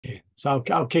Okay, so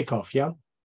I'll kick off, yeah?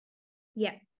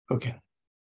 Yeah. Okay.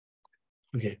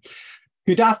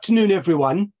 Good afternoon,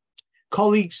 everyone.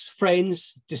 Colleagues,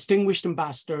 friends, distinguished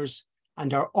ambassadors,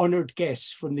 and our honoured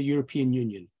guests from the European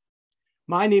Union.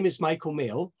 My name is Michael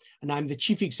Mail, and I'm the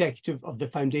Chief Executive of the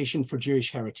Foundation for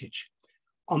Jewish Heritage.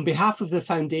 On behalf of the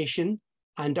Foundation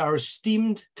and our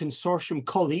esteemed consortium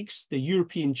colleagues, the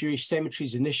European Jewish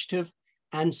Cemeteries Initiative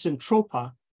and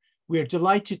Centropa, we are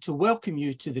delighted to welcome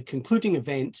you to the concluding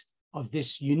event of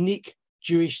this unique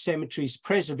Jewish Cemeteries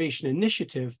Preservation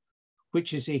Initiative,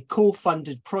 which is a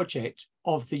co-funded project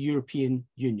of the European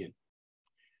Union.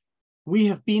 We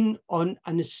have been on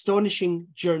an astonishing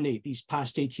journey these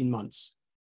past 18 months.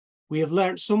 We have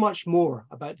learned so much more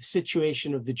about the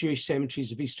situation of the Jewish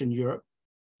cemeteries of Eastern Europe,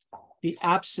 the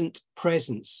absent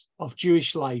presence of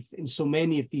Jewish life in so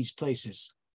many of these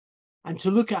places, and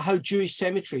to look at how Jewish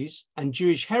cemeteries and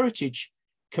Jewish heritage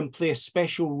can play a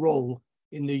special role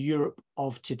in the Europe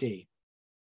of today.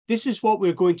 This is what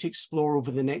we're going to explore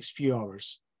over the next few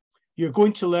hours. You're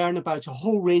going to learn about a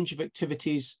whole range of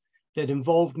activities that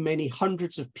involved many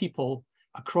hundreds of people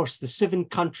across the 7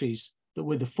 countries that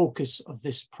were the focus of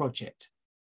this project.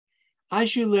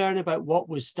 As you learn about what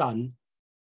was done,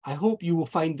 I hope you will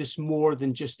find this more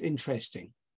than just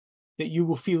interesting, that you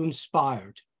will feel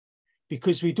inspired,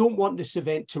 because we don't want this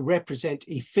event to represent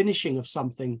a finishing of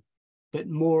something, but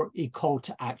more a call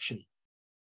to action.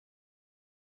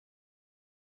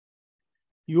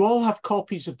 You all have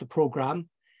copies of the programme,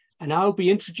 and I'll be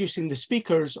introducing the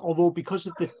speakers, although because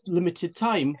of the limited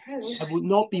time, I will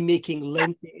not be making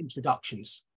lengthy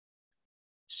introductions.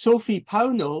 Sophie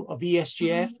Pownall of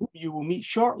ESJF, who you will meet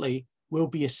shortly, will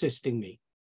be assisting me.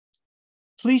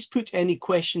 Please put any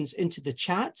questions into the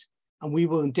chat, and we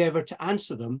will endeavour to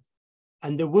answer them.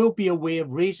 And there will be a way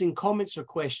of raising comments or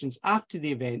questions after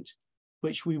the event,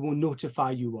 which we will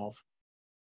notify you of.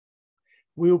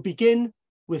 We'll begin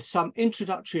with some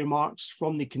introductory remarks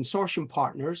from the consortium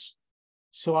partners.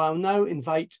 So I'll now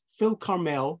invite Phil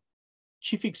Carmel,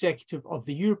 Chief Executive of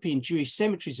the European Jewish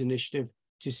Cemeteries Initiative,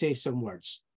 to say some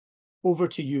words. Over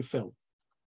to you, Phil.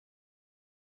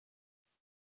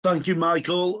 Thank you,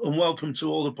 Michael, and welcome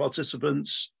to all the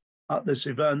participants at this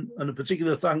event, and a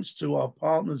particular thanks to our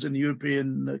partners in the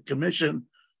European Commission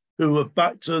who have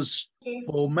backed us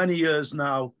for many years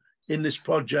now in this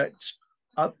project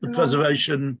at the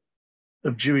preservation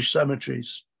of Jewish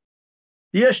cemeteries.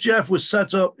 The ESJF was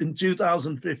set up in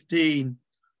 2015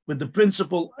 with the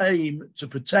principal aim to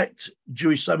protect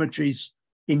Jewish cemeteries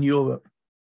in Europe.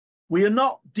 We are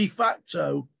not de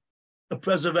facto a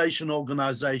preservation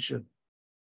organisation,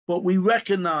 but we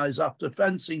recognise, after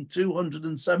fencing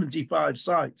 275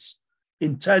 sites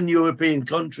in 10 European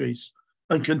countries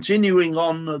and continuing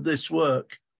on this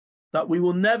work, that we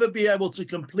will never be able to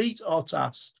complete our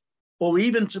task or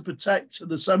even to protect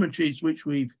the cemeteries which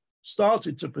we've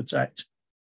started to protect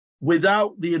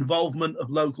without the involvement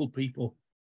of local people.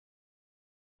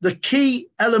 The key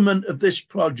element of this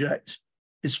project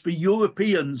is for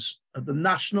Europeans at the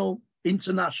national,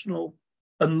 international,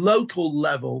 and local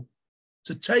level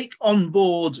to take on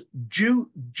board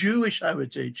Jewish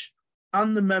heritage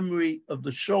and the memory of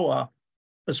the Shoah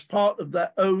as part of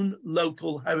their own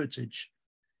local heritage.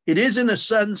 It is, in a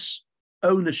sense,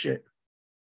 ownership.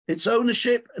 It's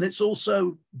ownership, and it's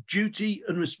also duty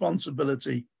and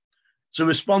responsibility. It's a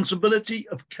responsibility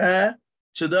of care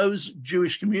to those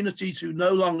Jewish communities who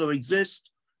no longer exist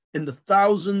in the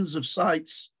thousands of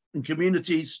sites and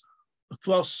communities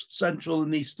across Central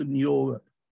and Eastern Europe.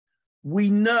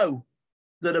 We know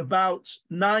that about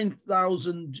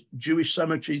 9,000 Jewish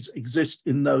cemeteries exist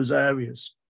in those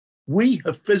areas. We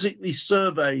have physically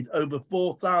surveyed over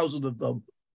 4,000 of them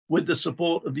with the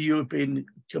support of the European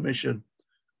Commission.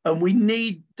 And we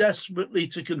need desperately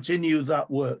to continue that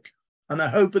work. And I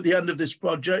hope at the end of this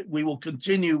project, we will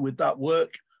continue with that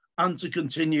work and to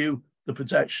continue the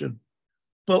protection.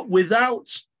 But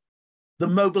without the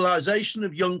mobilization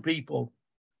of young people,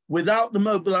 without the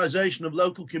mobilization of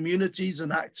local communities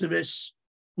and activists,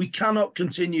 we cannot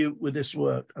continue with this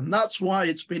work. And that's why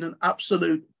it's been an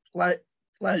absolute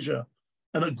pleasure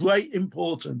and a great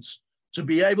importance to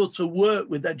be able to work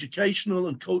with educational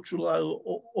and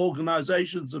cultural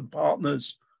organizations and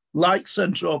partners like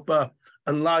Centropa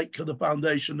and like the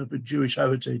Foundation for Jewish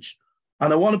Heritage.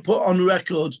 And I want to put on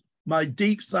record my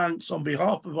deep thanks on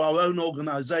behalf of our own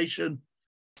organization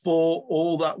for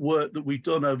all that work that we've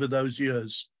done over those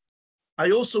years.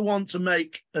 I also want to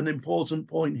make an important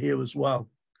point here as well.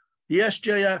 The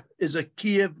ESJF is a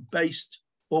Kiev-based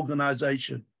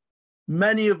organization.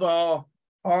 Many of our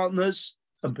partners,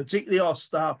 and particularly our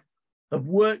staff, have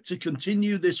worked to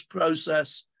continue this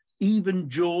process even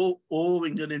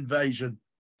during an invasion.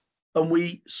 And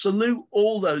we salute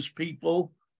all those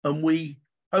people, and we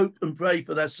hope and pray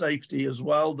for their safety as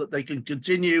well, that they can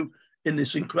continue in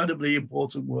this incredibly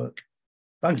important work.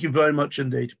 Thank you very much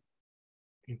indeed.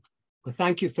 Well,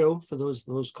 thank you, Phil, for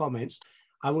those comments.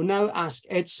 I will now ask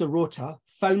Ed Sirota,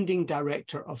 Founding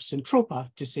Director of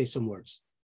Centropa, to say some words.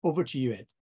 Over to you, Ed.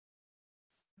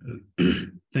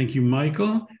 Thank you,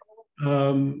 Michael.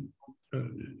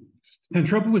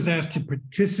 Centropa was asked to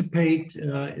participate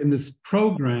in this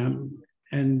program,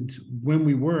 and when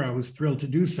we were, I was thrilled to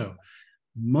do so.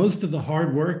 Most of the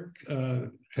hard work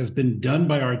has been done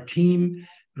by our team,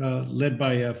 led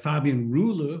by Fabian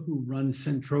Ruhle, who runs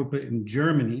Centropa in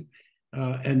Germany,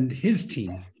 and his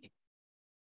team.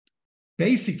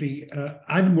 Basically,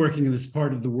 I've been working in this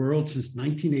part of the world since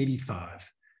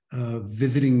 1985,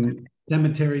 visiting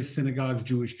cemeteries, synagogues,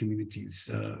 Jewish communities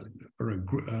for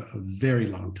a very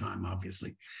long time,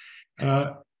 obviously.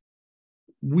 Centropa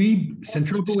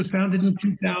was founded in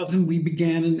 2000. We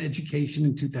began in education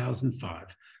in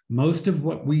 2005. Most of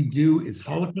what we do is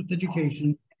Holocaust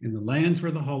education in the lands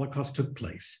where the Holocaust took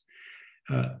place.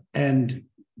 And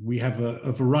we have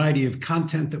a variety of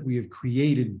content that we have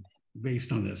created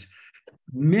based on this.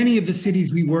 Many of the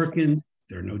cities we work in,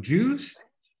 there are no Jews,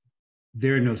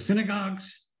 there are no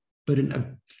synagogues, but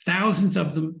in thousands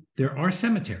of them, there are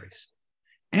cemeteries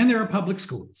and there are public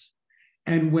schools.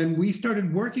 And when we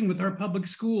started working with our public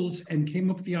schools and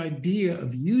came up with the idea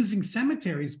of using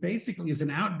cemeteries basically as an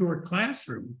outdoor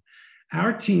classroom,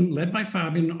 our team, led by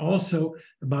Fabian, also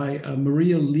by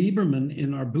Maria Lieberman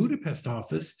in our Budapest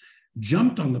office,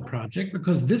 jumped on the project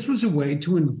because this was a way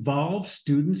to involve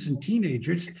students and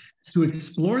teenagers to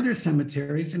explore their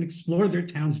cemeteries and explore their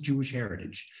town's Jewish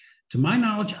heritage. To my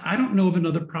knowledge, I don't know of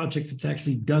another project that's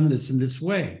actually done this in this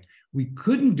way. We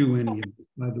couldn't do any of this,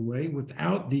 by the way,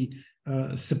 without the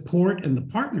support and the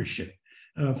partnership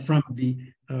from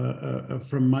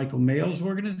Michael Mail's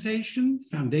organization,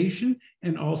 foundation,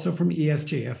 and also from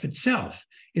ESJF itself.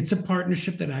 It's a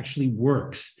partnership that actually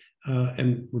works.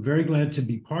 And we're very glad to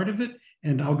be part of it.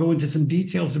 And I'll go into some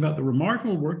details about the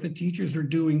remarkable work that teachers are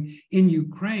doing in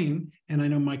Ukraine. And I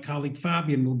know my colleague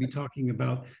Fabian will be talking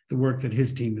about the work that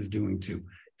his team is doing too.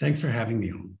 Thanks for having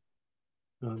me on.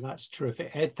 Oh, that's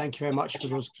terrific, Ed. Thank you very much for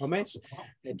those comments.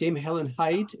 Dame Helen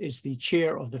Hyde is the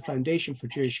chair of the Foundation for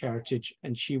Jewish Heritage,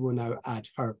 and she will now add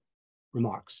her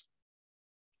remarks.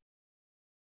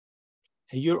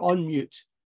 You're on mute.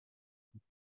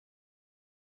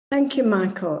 Thank you,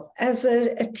 Michael. As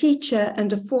a teacher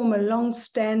and a former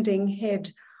long-standing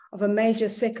head of a major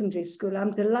secondary school,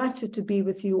 I'm delighted to be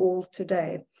with you all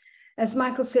today. As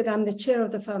Michael said, I'm the chair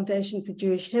of the Foundation for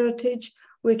Jewish Heritage,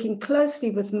 working closely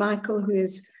with Michael, who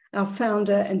is our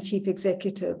founder and chief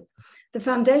executive. The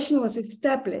foundation was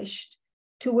established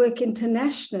to work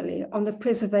internationally on the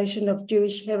preservation of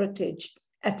Jewish heritage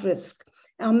at risk.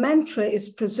 Our mantra is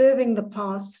preserving the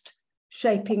past,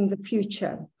 shaping the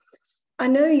future. I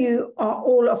know you are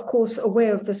all, of course,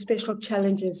 aware of the special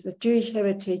challenges that Jewish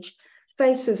heritage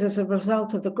faces as a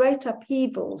result of the great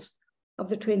upheavals of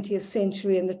the 20th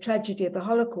century and the tragedy of the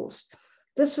Holocaust.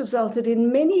 This resulted in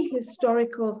many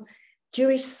historical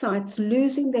Jewish sites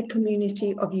losing their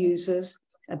community of users,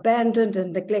 abandoned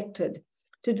and neglected.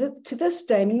 To this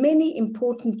day, many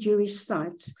important Jewish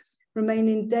sites remain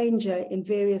in danger in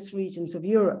various regions of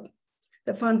Europe.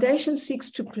 The foundation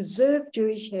seeks to preserve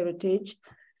Jewish heritage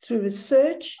through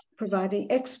research,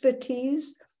 providing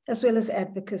expertise, as well as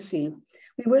advocacy.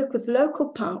 We work with local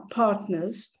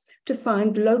partners to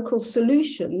find local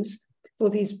solutions for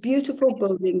these beautiful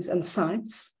buildings and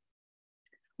sites.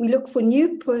 We look for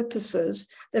new purposes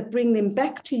that bring them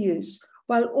back to use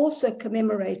while also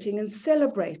commemorating and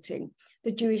celebrating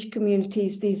the Jewish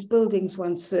communities these buildings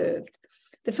once served.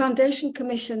 The foundation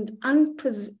commissioned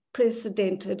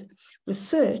unprecedented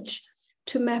research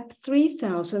to map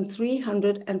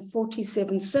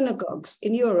 3,347 synagogues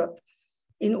in Europe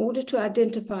in order to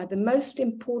identify the most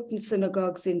important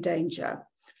synagogues in danger.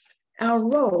 Our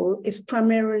role is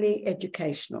primarily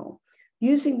educational,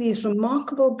 using these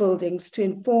remarkable buildings to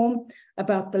inform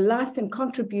about the life and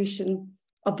contribution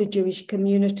of the Jewish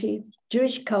community,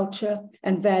 Jewish culture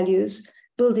and values,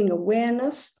 building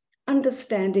awareness,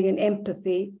 understanding and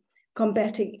empathy,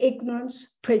 combating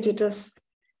ignorance, prejudice,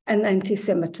 and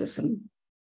antisemitism.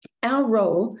 Our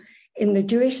role in the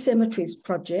Jewish Cemeteries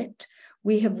project,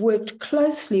 we have worked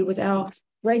closely with our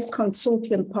great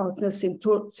consortium partners in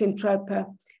Centropa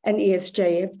and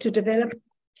ESJF to develop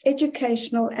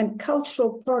educational and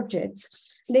cultural projects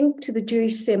linked to the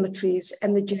Jewish cemeteries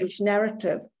and the Jewish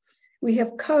narrative. We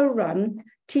have co-run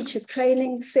teacher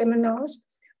training seminars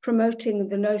promoting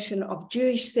the notion of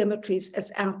Jewish cemeteries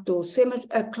as outdoor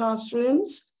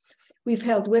classrooms. We've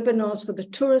held webinars for the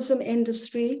tourism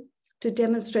industry to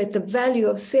demonstrate the value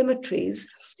of cemeteries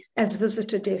as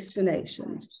visitor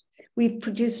destinations. We've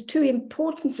produced 2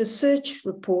 important research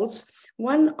reports,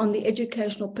 one on the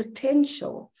educational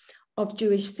potential of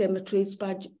Jewish cemeteries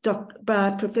by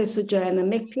Professor Joanna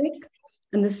Mecklick,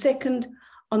 and the second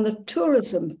on the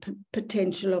tourism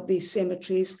potential of these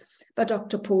cemeteries by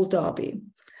Dr. Paul Darby.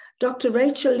 Dr.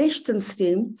 Rachel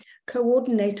Lichtenstein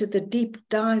coordinated the deep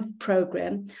dive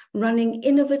program running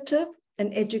innovative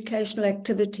and educational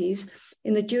activities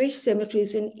in the Jewish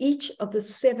cemeteries in each of the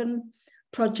 7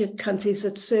 project countries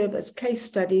that serve as case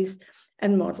studies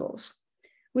and models.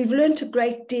 We've learned a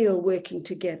great deal working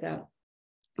together.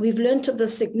 We've learned of the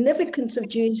significance of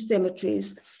Jewish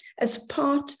cemeteries as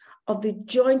part of the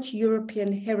joint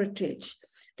European heritage,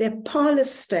 their parlous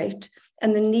state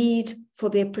and the need for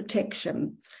their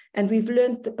protection. And we've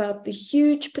learned about the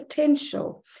huge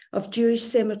potential of Jewish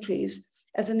cemeteries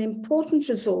as an important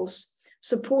resource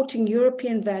supporting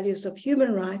European values of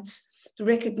human rights, the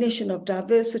recognition of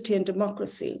diversity and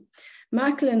democracy.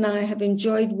 Michael and I have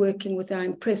enjoyed working with our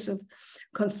impressive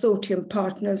consortium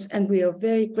partners, and we are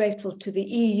very grateful to the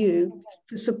EU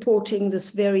for supporting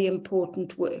this very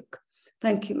important work.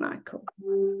 Thank you, Michael.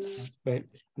 That's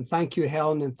great. And thank you,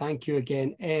 Helen, and thank you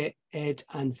again, Ed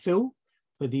and Phil,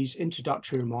 for these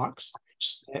introductory remarks.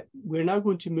 We're now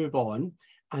going to move on,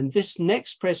 and this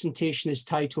next presentation is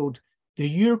titled The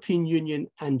European Union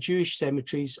and Jewish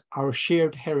Cemeteries, Our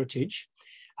Shared Heritage.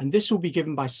 And this will be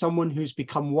given by someone who's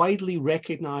become widely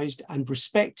recognized and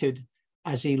respected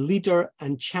as a leader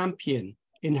and champion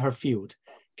in her field,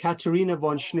 Katharina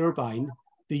von Schnurbein,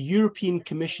 the European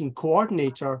Commission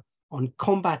Coordinator on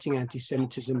Combating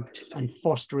Anti-Semitism and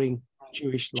Fostering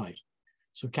Jewish Life.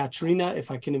 So Katharina,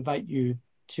 if I can invite you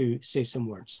to say some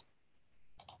words.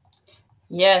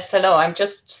 Yes, hello, I'm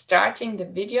just starting the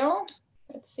video.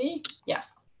 Let's see, yeah,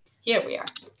 here we are.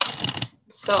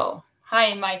 So,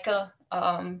 hi Michael,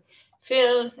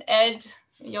 Phil, Ed,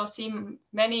 you'll see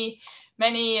many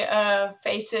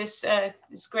faces.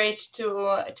 It's great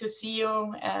to see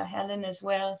you, Helen as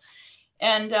well.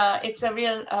 And it's a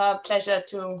real pleasure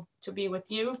to be with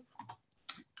you.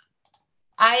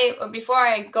 Before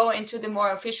I go into the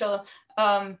more official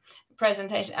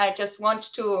presentation, I just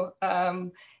want to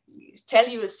tell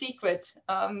you a secret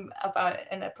about,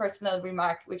 and a personal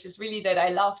remark, which is really that I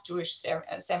love Jewish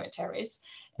cemeteries.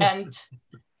 And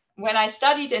when I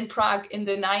studied in Prague in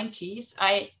the 90s,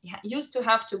 I used to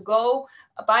have to go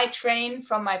by train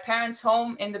from my parents'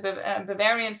 home in the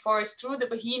Bavarian forest through the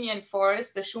Bohemian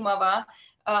forest, the Šumava.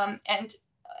 And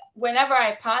whenever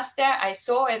I passed there, I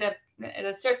saw at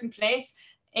a certain place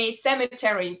a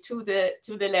cemetery to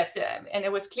the left, and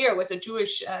it was clear it was a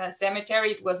Jewish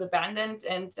cemetery. It was abandoned,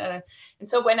 and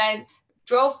so when I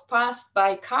drove past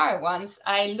by car once,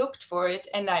 I looked for it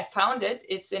and I found it.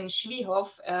 It's in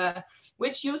Schwiehof,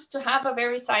 which used to have a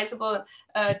very sizable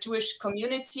Jewish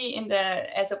community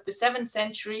as of the 7th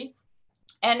century.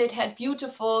 And it had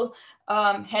beautiful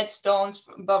headstones,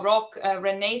 Baroque,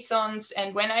 Renaissance.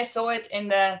 And when I saw it in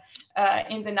the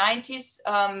 90s,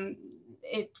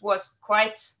 it was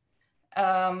quite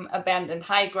abandoned,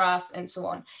 high grass and so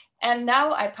on. And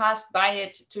now I passed by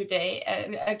it today,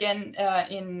 again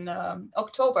in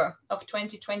October of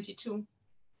 2022.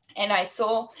 And I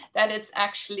saw that it's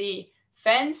actually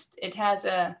fenced. It has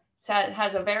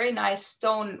a very nice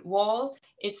stone wall.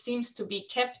 It seems to be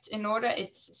kept in order.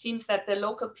 It seems that the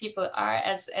local people are,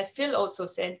 as Phil also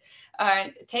said, are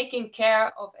taking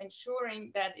care of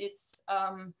ensuring that it's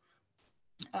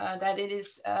that it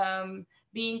is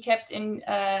being kept in,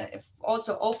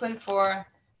 also open for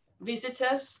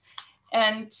visitors.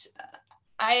 And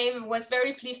I was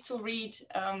very pleased to read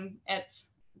at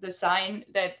the sign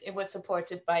that it was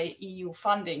supported by EU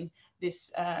funding,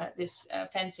 this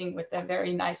fencing with a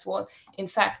very nice wall. In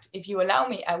fact, if you allow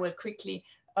me, I will quickly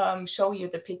show you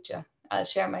the picture. I'll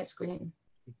share my screen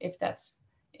if that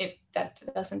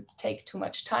doesn't take too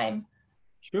much time.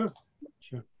 Sure.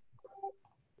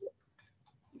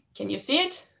 Can you see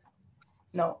it?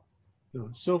 No.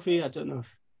 Sophie, I don't know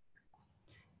if...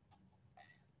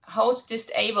 Host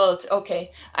disabled.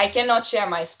 Okay, I cannot share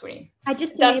my screen. I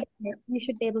just enabled it. You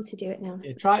should be able to do it now.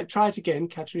 Yeah, try it again,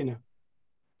 Katharina.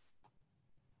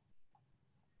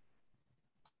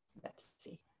 Let's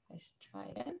see. Let's try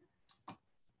again.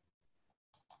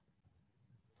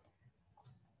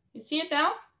 You see it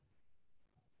now?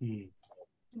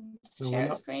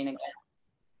 Share screen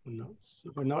again.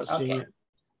 We're not seeing it.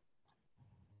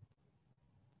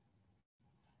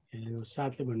 Yeah, no,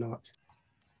 sadly, we're not.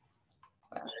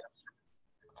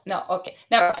 No, okay,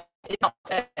 never mind. It's not.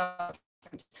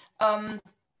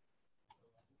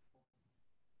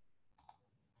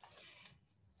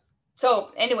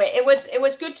 So anyway, it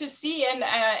was good to see, and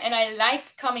I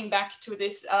like coming back to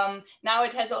this. Now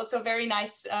it has also very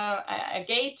nice a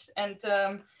gate, and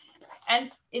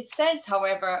it says,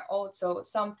 however, also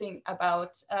something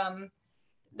about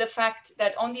the fact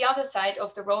that on the other side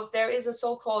of the road there is a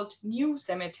so-called new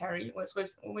cemetery,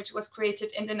 which was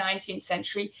created in the 19th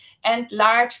century, and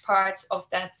large parts of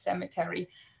that cemetery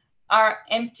are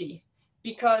empty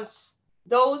because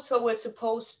those who were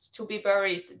supposed to be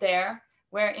buried there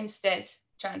were instead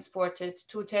transported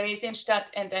to Theresienstadt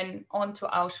and then on to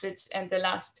Auschwitz, and the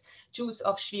last Jews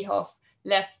of Schwiehof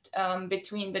left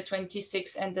between the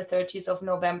 26th and the 30th of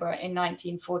November in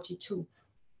 1942.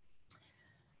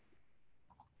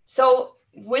 So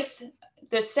with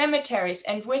the cemeteries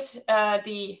and with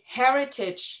the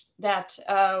heritage that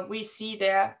we see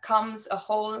there comes a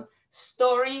whole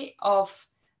story of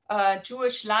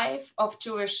Jewish life, of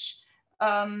Jewish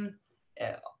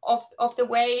of the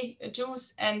way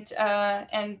Jews and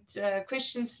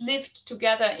Christians lived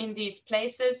together in these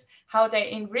places, how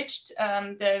they enriched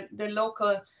the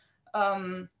local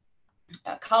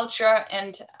culture,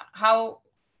 and how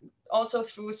also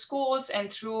through schools and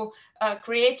through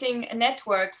creating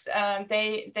networks,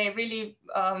 they really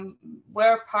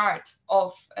were part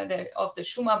of the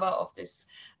Shumava,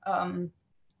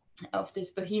 of this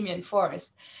Bohemian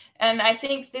forest. And I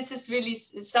think this is really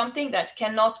something that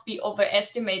cannot be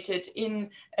overestimated in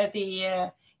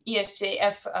the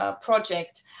ESJF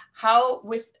project. How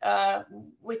with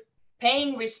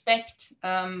paying respect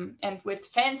and with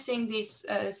fencing these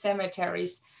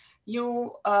cemeteries,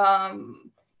 you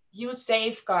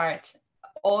safeguard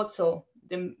also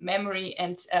the memory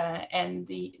and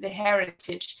the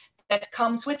heritage that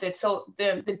comes with it. So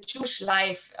the Jewish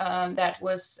life that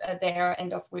was there,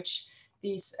 and of which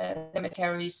these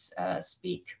cemeteries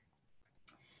speak.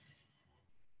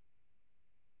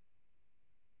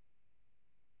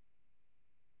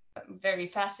 Very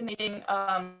fascinating.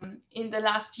 In the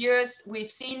last years,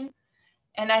 we've seen,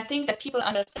 and I think that people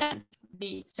understand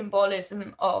the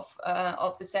symbolism of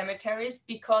the cemeteries,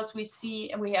 because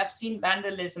we have seen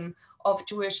vandalism of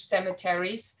Jewish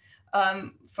cemeteries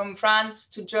from France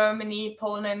to Germany,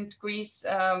 Poland, Greece,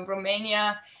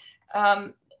 Romania.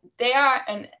 They are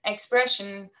an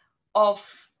expression of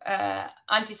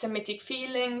anti-Semitic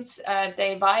feelings.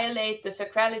 They violate the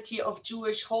sacrality of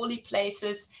Jewish holy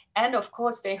places, and of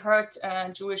course they hurt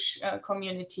Jewish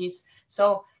communities.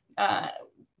 So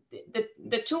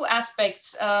the two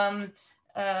aspects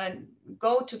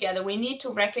go together. We need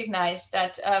to recognize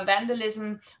that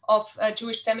vandalism of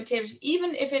Jewish cemeteries,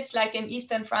 even if it's like in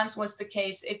Eastern France was the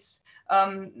case, it's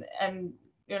and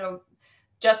you know,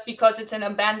 just because it's an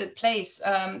abandoned place,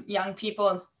 young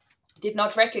people did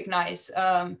not recognize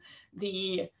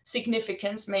the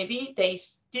significance. Maybe they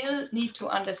still need to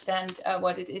understand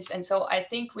what it is. And so I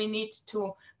think we need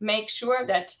to make sure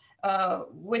that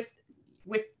with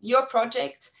your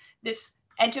project, this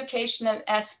educational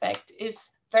aspect is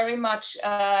very much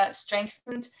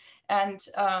strengthened, and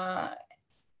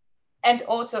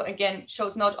also again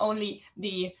shows not only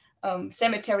the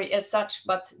cemetery as such,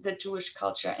 but the Jewish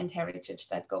culture and heritage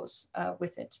that goes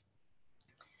with it.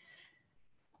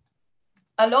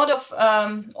 A lot of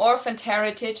orphaned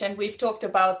heritage, and we've talked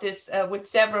about this with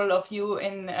several of you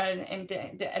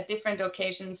at different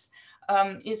occasions,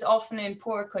 is often in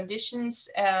poor conditions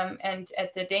and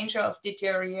at the danger of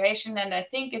deterioration. And I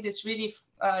think it is really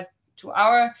to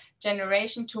our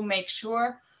generation to make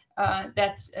sure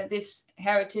that this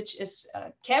heritage is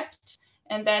kept,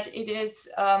 and that it is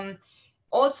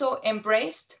also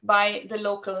embraced by the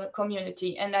local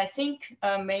community. And I think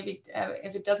maybe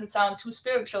if it doesn't sound too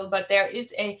spiritual, but there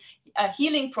is a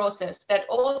healing process that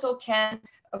also can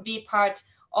be part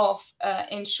of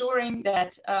ensuring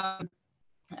that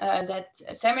that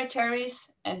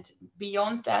cemeteries and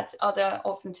beyond that other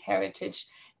orphaned heritage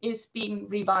is being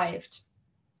revived.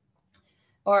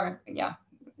 Or yeah,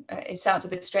 it sounds a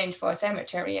bit strange for a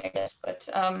cemetery, I guess, but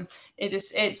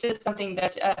it's just something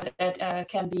that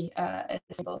can be a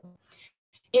symbol.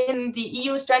 In the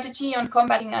EU strategy on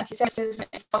combating anti-Semitism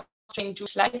and fostering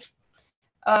Jewish life,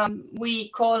 we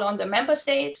call on the member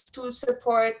states to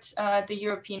support the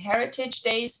European Heritage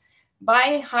Days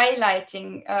by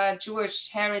highlighting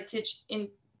Jewish heritage in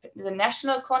the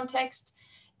national context,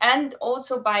 and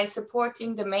also by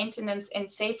supporting the maintenance and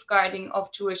safeguarding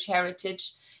of Jewish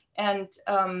heritage. And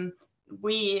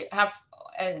we have,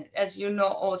 as you know,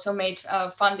 also made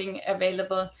funding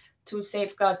available to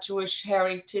safeguard Jewish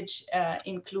heritage,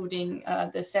 including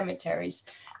the cemeteries.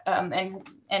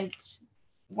 And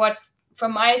what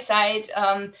from my side,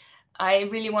 I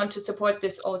really want to support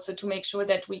this also to make sure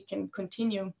that we can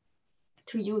continue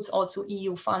to use also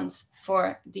EU funds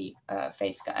for the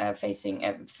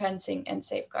fencing and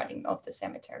safeguarding of the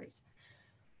cemeteries.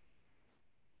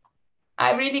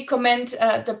 I really commend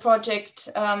the project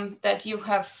that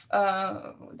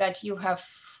you have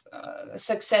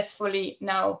successfully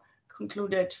now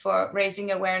concluded for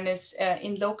raising awareness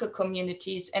in local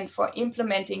communities and for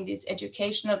implementing these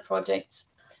educational projects,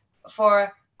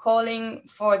 for calling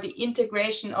for the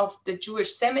integration of the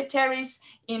Jewish cemeteries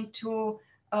into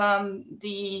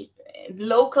the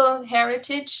local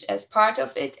heritage as part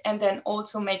of it, and then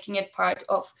also making it part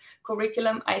of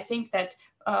curriculum. I think that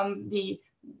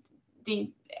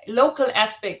the local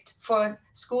aspect for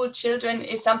school children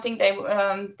is something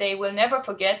they will never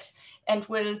forget, and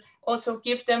will also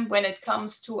give them, when it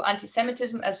comes to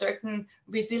anti-Semitism, a certain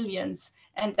resilience.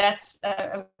 And that's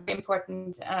a very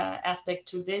important aspect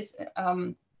to this.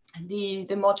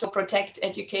 The motto protect,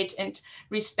 educate, and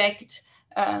respect,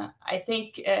 I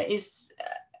think is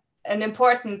an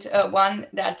important one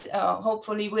that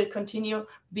hopefully will continue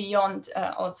beyond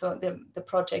also the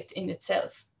project in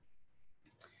itself.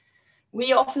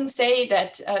 We often say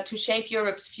that to shape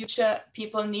Europe's future,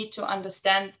 people need to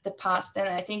understand the past. And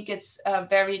I think it's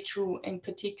very true, in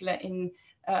particular in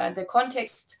the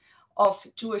context of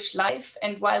Jewish life.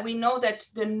 And while we know that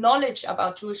the knowledge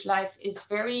about Jewish life is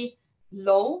very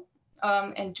low,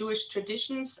 and Jewish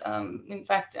traditions, in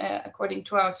fact, according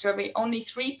to our survey, only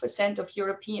 3% of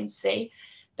Europeans say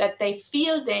that they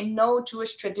feel they know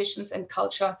Jewish traditions and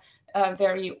culture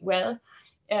very well.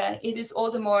 It is all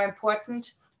the more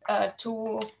important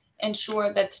to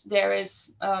ensure that there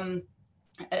is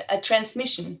a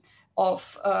transmission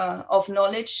of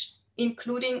knowledge,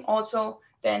 including also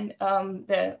then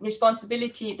the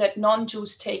responsibility that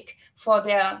non-Jews take for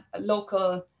their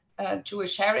local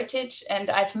Jewish heritage. And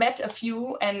I've met a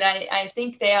few, and I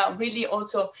think they are really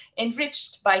also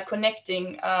enriched by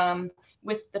connecting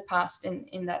with the past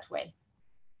in that way.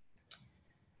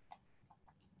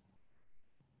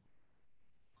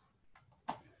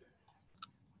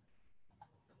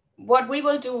 What we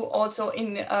will do also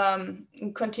in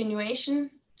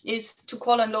continuation is to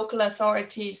call on local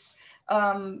authorities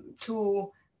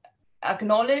to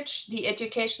acknowledge the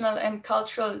educational and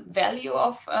cultural value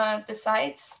of the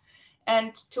sites,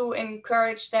 and to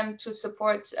encourage them to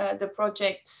support the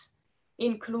projects,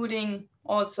 including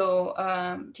also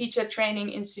teacher training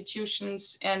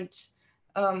institutions and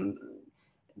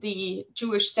the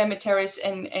Jewish cemeteries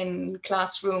and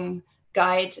classroom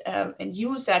guide, and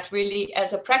use that really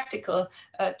as a practical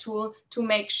tool to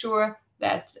make sure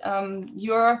that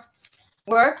your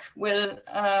work will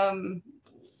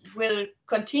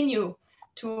continue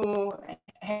to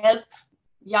help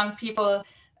young people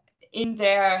in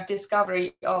their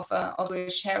discovery of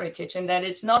Jewish heritage, and that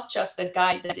it's not just a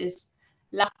guide that is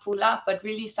lach pour lach, but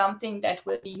really something that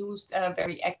will be used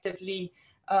very actively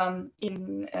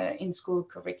in school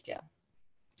curricula.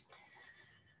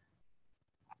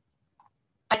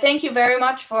 I thank you very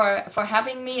much for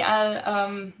having me.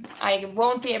 I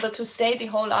won't be able to stay the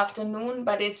whole afternoon,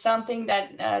 but it's something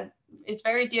that it's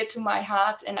very dear to my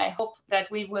heart, and I hope that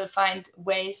we will find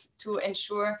ways to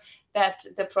ensure that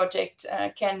the project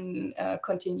can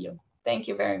continue. Thank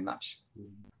you very much.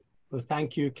 Well,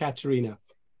 thank you, Katerina.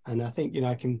 And I think,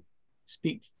 I can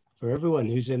speak for everyone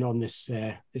who's in on this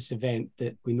this event,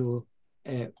 that we know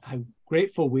how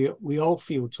grateful we all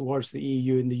feel towards the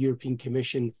EU and the European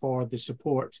Commission for the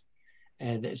support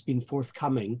that has been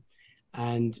forthcoming.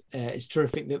 And it's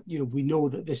terrific that we know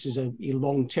that this is a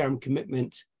long-term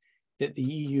commitment that the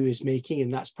EU is making,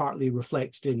 and that's partly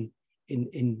reflected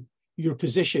in your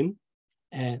position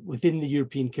within the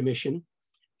European Commission.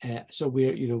 So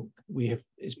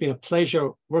it's been a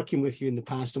pleasure working with you in the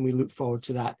past, and we look forward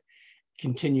to that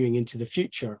continuing into the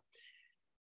future.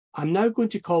 I'm now going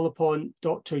to call upon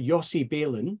Dr. Yossi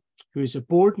Beilin, who is a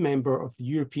board member of the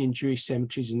European Jewish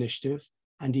Cemeteries Initiative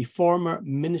and a former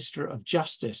Minister of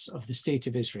Justice of the State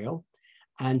of Israel,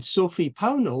 and Sophie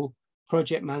Pownall,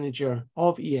 project manager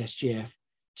of ESJF,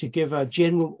 to give a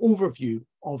general overview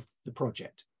of the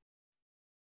project.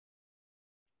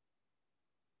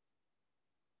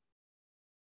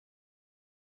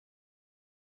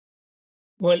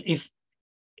 Well,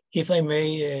 if I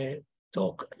may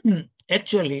talk,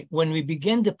 actually, when we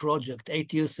began the project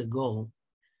 8 years ago,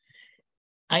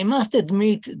 I must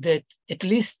admit that at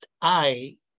least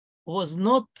I was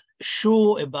not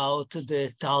sure about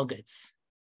the targets.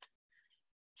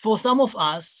 For some of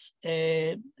us,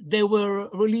 they were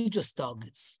religious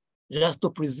targets, just to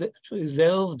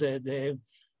preserve the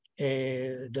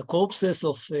the corpses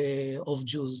of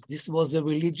Jews. This was a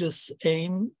religious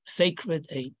aim, sacred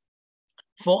aim.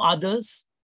 For others,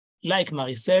 like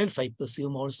myself, I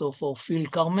presume also for Phil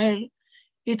Carmel,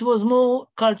 it was more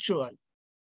cultural,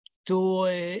 to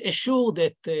assure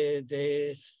that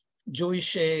the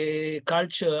Jewish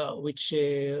culture, which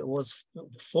was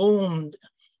formed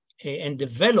and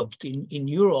developed in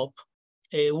Europe,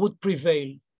 would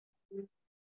prevail.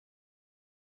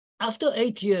 After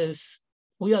 8 years,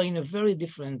 we are in a very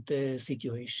different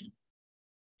situation.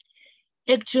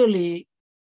 Actually,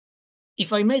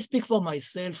 if I may speak for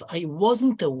myself, I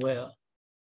wasn't aware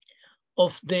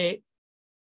of the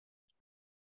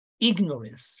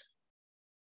ignorance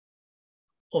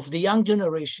of the young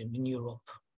generation in Europe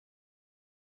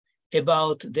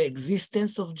about the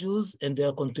existence of Jews and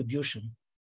their contribution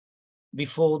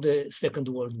before the Second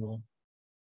World War.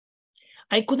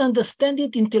 I could understand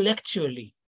it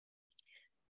intellectually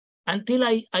until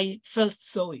I first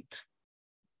saw it.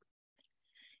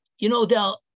 You know, there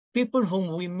are people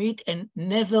whom we meet and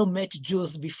never met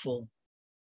Jews before,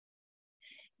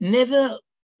 never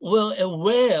were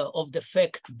aware of the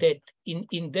fact that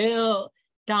in their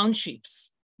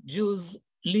townships, Jews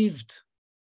lived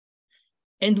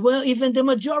and were even the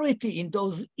majority in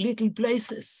those little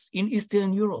places in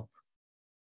Eastern Europe.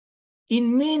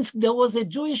 In Minsk, there was a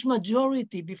Jewish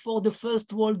majority before the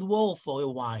First World War for a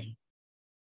while.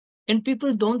 And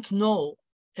people don't know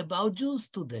about Jews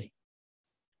today.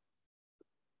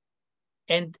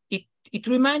 And it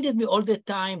reminded me all the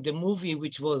time, the movie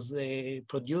which was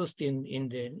produced in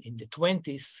the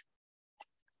 20s,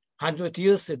 100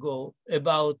 years ago,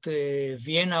 about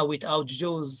Vienna without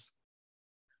Jews,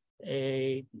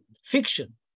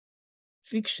 fiction.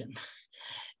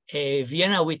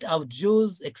 Vienna without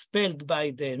Jews, expelled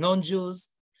by the non-Jews,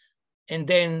 and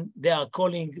then they are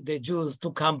calling the Jews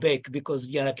to come back because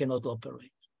Vienna cannot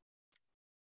operate.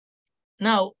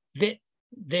 Now, the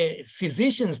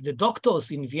physicians, the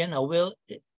doctors in Vienna were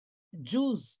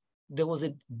Jews. There was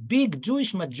a big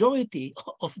Jewish majority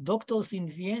of doctors in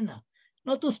Vienna.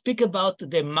 Not to speak about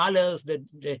the Mahlers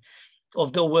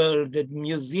of the world, the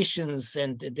musicians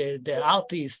and the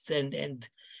artists and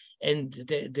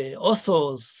the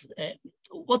authors,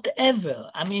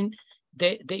 whatever. I mean,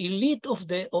 the elite of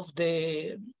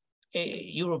the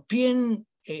European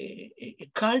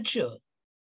culture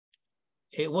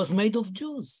was made of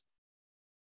Jews.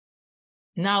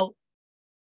 Now,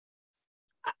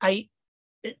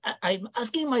 I'm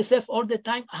asking myself all the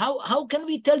time, how can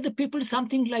we tell the people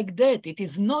something like that? It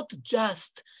is not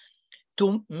just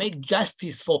to make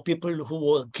justice for people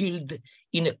who were killed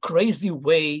in a crazy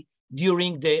way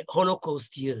during the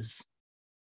Holocaust years.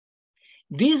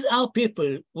 These are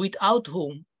people without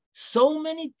whom so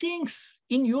many things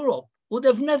in Europe would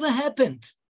have never happened.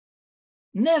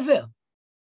 Never.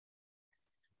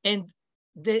 And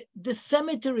the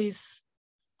cemeteries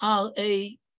are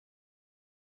a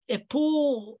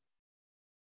poor,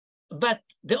 but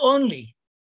the only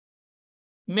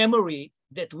memory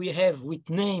that we have with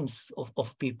names of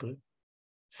people,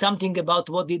 something about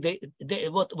what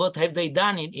have they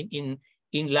done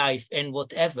in life and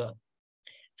whatever.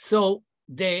 So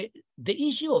the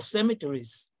issue of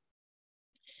cemeteries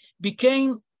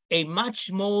became a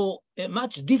much more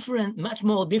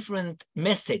different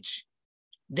message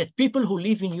that people who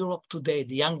live in Europe today,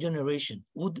 the young generation,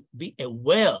 would be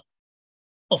aware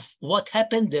of what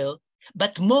happened there,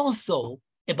 but more so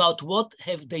about what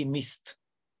have they missed.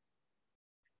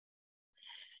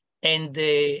 And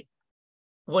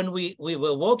when we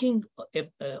were working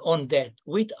on that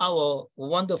with our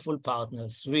wonderful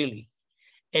partners, really,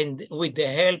 and with the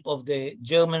help of the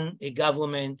German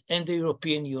government and the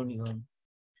European Union,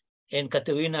 and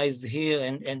Katerina is here,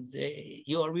 and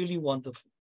you are really wonderful,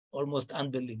 almost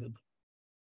unbelievable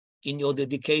in your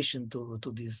dedication to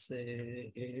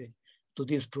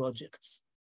these projects.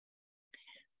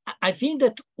 I think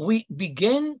that we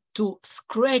began to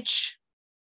scratch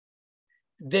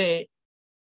the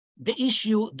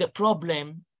issue, the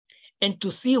problem, and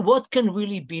to see what can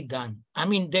really be done. I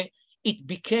mean, it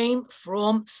became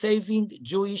from saving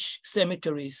Jewish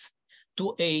cemeteries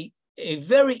to a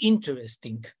very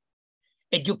interesting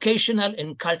educational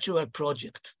and cultural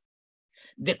project.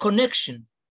 The connection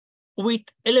with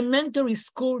elementary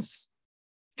schools,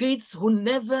 kids who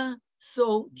never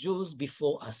saw Jews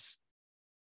before us,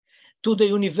 to the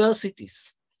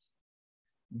universities,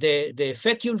 the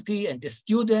faculty and the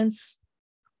students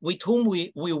with whom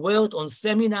we worked on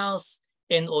seminars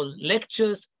and on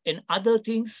lectures and other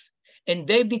things, and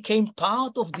they became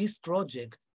part of this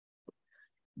project.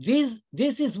 This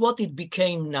is what it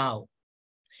became now.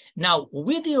 Now,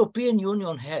 with the European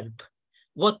Union help,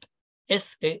 what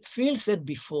as Phil said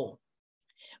before,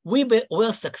 we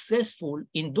were successful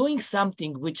in doing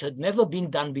something which had never been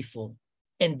done before,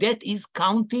 and that is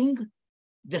counting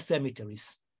the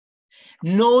cemeteries,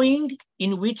 knowing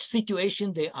in which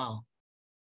situation they are,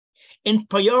 and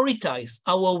prioritize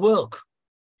our work,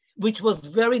 which was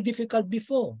very difficult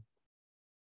before.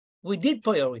 We did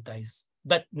prioritize,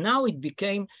 but now it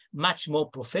became much more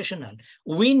professional.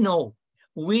 We know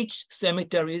which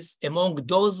cemeteries among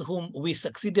those whom we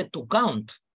succeeded to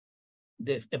count,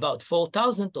 about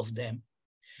 4,000 of them,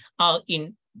 are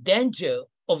in danger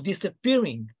of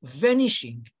disappearing,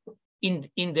 vanishing in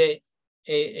the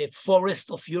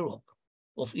forest of Europe,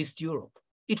 of East Europe.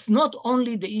 It's not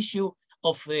only the issue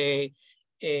of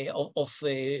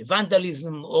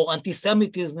vandalism or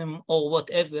anti-Semitism or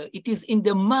whatever. It is in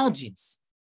the margins.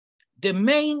 The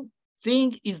main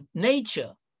thing is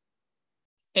nature,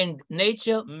 and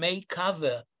nature may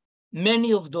cover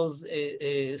many of those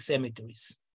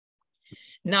cemeteries.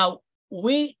 Now,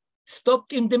 we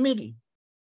stopped in the middle.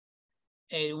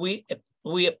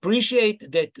 We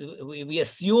appreciate that, we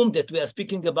assume that we are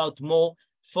speaking about more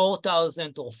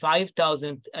 4,000 or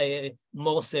 5,000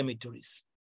 more cemeteries.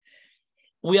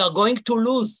 We are going to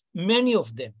lose many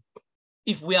of them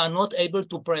if we are not able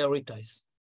to prioritize.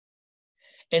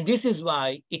 And this is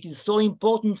why it is so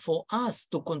important for us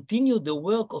to continue the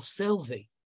work of survey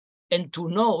and to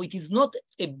know it is not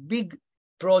a big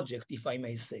project, if I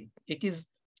may say. It is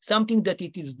something that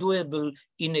it is doable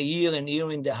in a year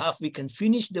and a half. We can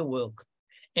finish the work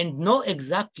and know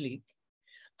exactly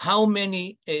how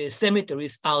many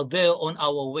cemeteries are there on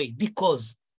our way.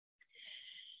 Because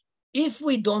if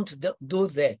we don't do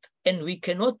that and we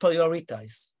cannot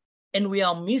prioritize and we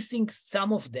are missing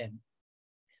some of them,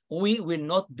 we will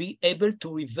not be able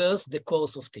to reverse the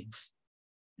course of things.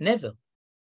 Never.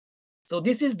 So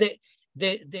this is the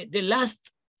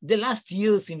last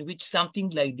years in which something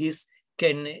like this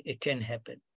can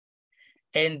happen.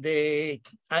 And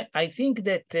I think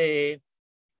that,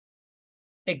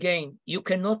 again, you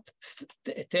cannot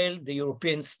tell the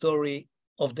European story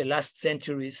of the last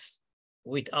centuries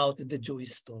without the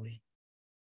Jewish story.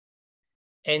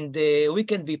 And we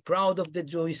can be proud of the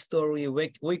Jewish story.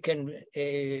 We can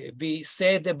be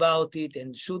sad about it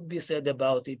and should be sad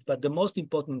about it. But the most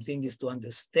important thing is to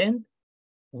understand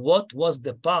what was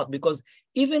the part, because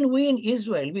even we in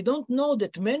Israel, we don't know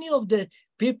that many of the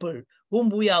people whom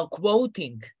we are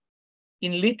quoting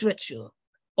in literature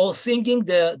or singing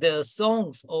their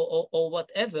songs or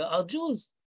whatever are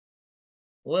Jews,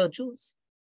 were Jews.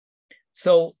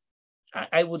 So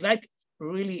I would like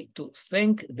really to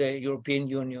thank the European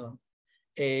Union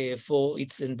for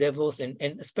its endeavors,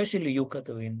 and especially you,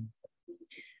 Catherine.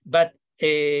 But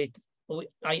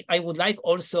I would like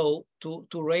also to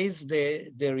raise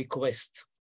the request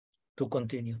to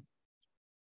continue.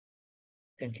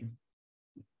 Thank you.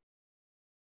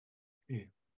 Yeah.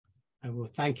 I will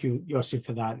thank you, Yossi,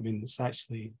 for that. I mean, it's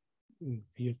actually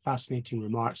for your fascinating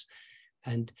remarks.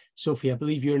 And Sophie, I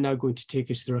believe you're now going to take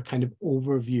us through a kind of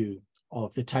overview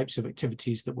of the types of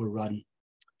activities that were run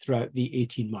throughout the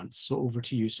 18 months. So over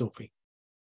to you, Sophie.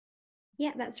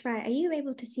 Yeah, that's right. Are you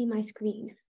able to see my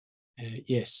screen?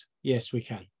 Yes, we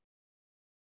can.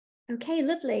 Okay,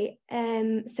 lovely.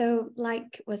 So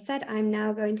like was said, I'm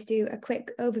now going to do a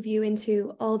quick overview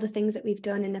into all the things that we've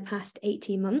done in the past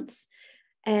 18 months.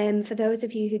 For those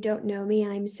of you who don't know me,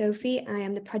 I'm Sophie. I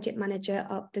am the project manager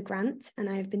of the grant, and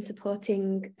I've been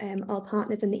supporting all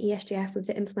partners in the ESJF with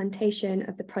the implementation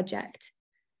of the project.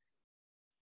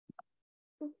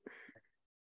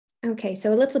 Okay,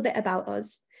 so a little bit about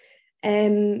us.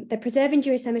 The Preserving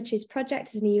Jewish Cemeteries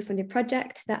project is an EU-funded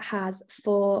project that has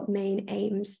 4 main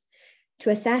aims: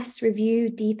 to assess, review,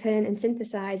 deepen, and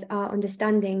synthesize our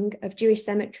understanding of Jewish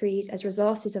cemeteries as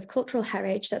resources of cultural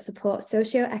heritage that support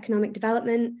socio-economic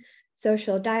development,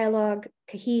 social dialogue,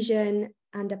 cohesion,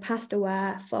 and a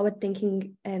past-aware,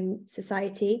 forward-thinking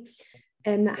society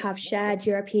that have shared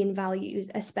European values,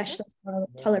 especially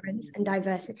tolerance and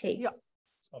diversity. Ja.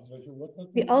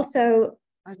 We also...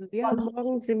 Also wir haben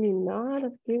morgen ein Seminar,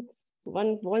 das geht,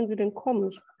 wann wollen Sie denn kommen?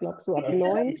 Ich glaube so ab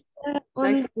 9,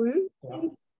 gleich früh.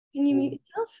 Can you mute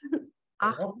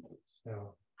yourself?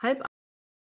 8:30.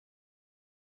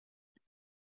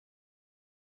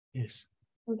 Yes.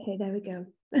 Okay, there we go.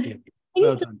 Yeah. Can you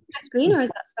Well still done. see my screen, or is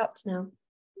that stopped now?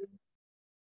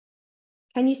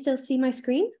 Can you still see my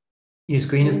screen? Your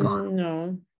screen is gone.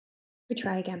 No. We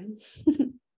try again.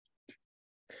 No,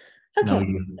 Okay.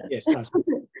 Yes, that's good.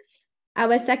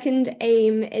 Our second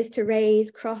aim is to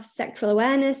raise cross-sectoral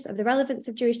awareness of the relevance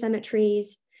of Jewish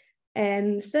cemeteries,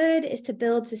 Third is to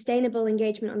build sustainable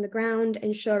engagement on the ground,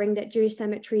 ensuring that Jewish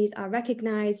cemeteries are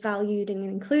recognised, valued and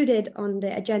included on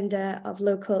the agenda of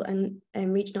local and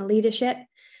regional leadership,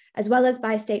 as well as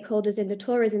by stakeholders in the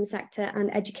tourism sector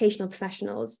and educational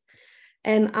professionals.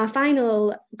 Our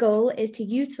final goal is to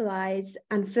utilise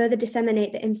and further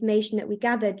disseminate the information that we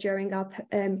gathered during our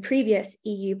previous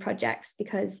EU projects,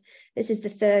 because this is the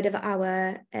third of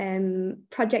our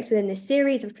projects within this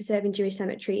series of preserving Jewish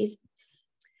cemeteries.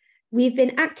 We've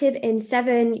been active in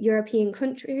 7 European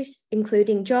countries,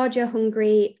 including Georgia,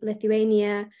 Hungary,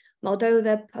 Lithuania,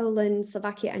 Moldova, Poland,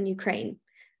 Slovakia, and Ukraine.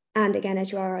 And again,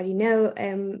 as you already know,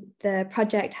 the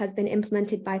project has been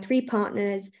implemented by 3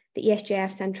 partners, the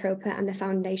ESJF, Centropa, and the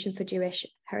Foundation for Jewish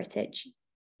Heritage.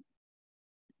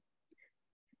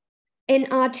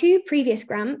 In our 2 previous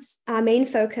grants, our main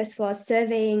focus was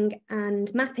surveying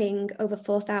and mapping over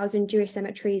 4,000 Jewish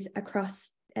cemeteries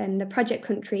across the project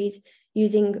countries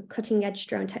using cutting-edge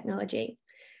drone technology.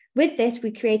 With this,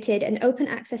 we created an open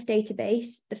access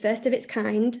database, the first of its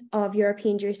kind, of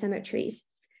European Jewish cemeteries.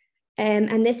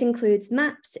 And this includes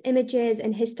maps, images,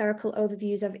 and historical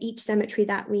overviews of each cemetery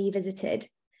that we visited.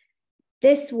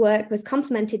 This work was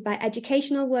complemented by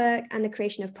educational work and the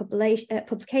creation of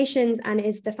publications, and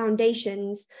is the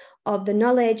foundations of the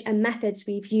knowledge and methods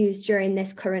we've used during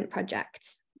this current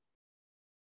project.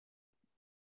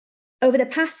 Over the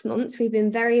past months, we've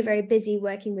been very, very busy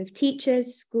working with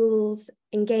teachers, schools,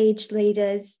 engaged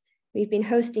leaders. We've been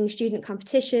hosting student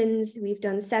competitions. We've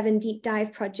done 7 deep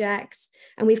dive projects,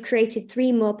 and we've created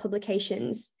 3 more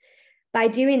publications. By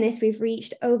doing this, we've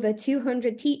reached over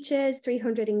 200 teachers,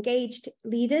 300 engaged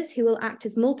leaders who will act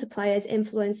as multipliers,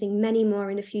 influencing many more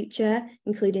in the future,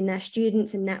 including their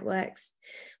students and networks.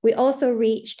 We also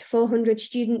reached 400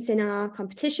 students in our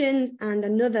competitions and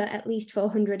another at least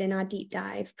 400 in our deep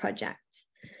dive project.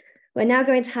 We're now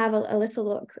going to have a little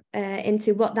look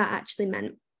into what that actually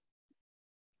meant.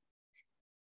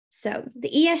 So the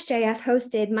ESJF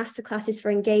hosted masterclasses for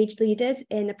engaged leaders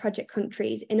in the project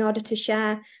countries in order to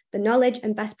share the knowledge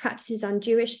and best practices on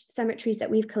Jewish cemeteries that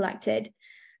we've collected,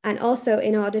 and also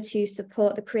in order to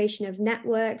support the creation of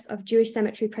networks of Jewish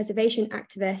cemetery preservation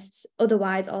activists,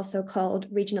 otherwise also called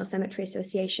regional cemetery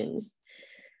associations.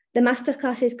 The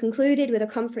masterclasses concluded with a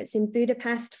conference in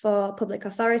Budapest for public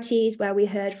authorities, where we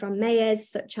heard from mayors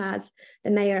such as the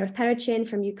mayor of Perichin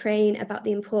from Ukraine about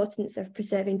the importance of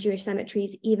preserving Jewish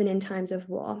cemeteries even in times of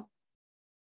war.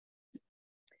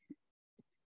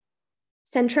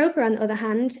 Centropa, on the other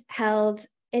hand, held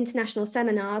international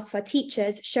seminars for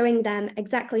teachers, showing them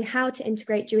exactly how to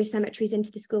integrate Jewish cemeteries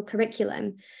into the school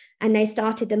curriculum. And they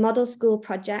started the model school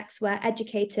projects where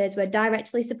educators were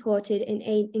directly supported in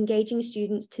engaging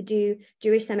students to do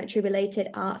Jewish cemetery related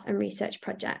arts and research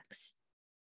projects.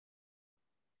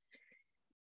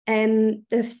 The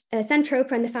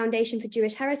Centropa and the Foundation for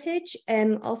Jewish Heritage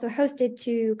also hosted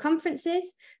 2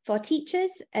 conferences for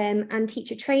teachers and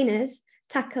teacher trainers,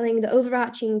 tackling the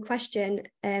overarching question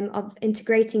of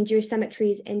integrating Jewish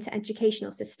cemeteries into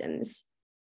educational systems.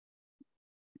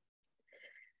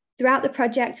 Throughout the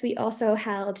project, we also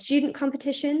held student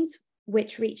competitions,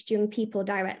 which reached young people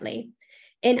directly.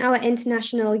 In our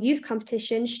international youth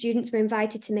competition, students were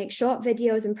invited to make short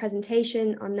videos and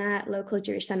presentation on their local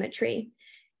Jewish cemetery.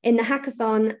 In the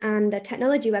hackathon and the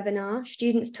technology webinar,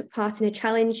 students took part in a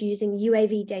challenge using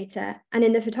UAV data, and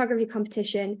in the photography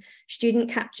competition,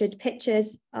 students captured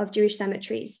pictures of Jewish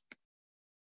cemeteries.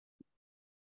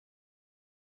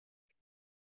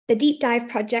 The deep dive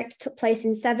project took place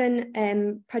in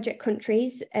 7 project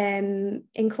countries in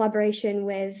collaboration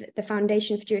with the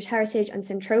Foundation for Jewish Heritage and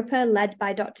Centropa, led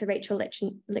by Dr. Rachel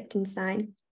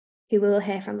Lichtenstein, who we will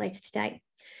hear from later today.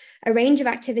 A range of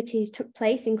activities took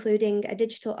place, including a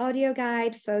digital audio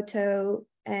guide, photo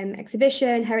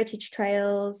exhibition, heritage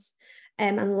trails,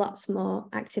 and lots more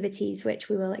activities, which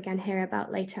we will again hear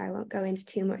about later. I won't go into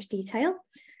too much detail.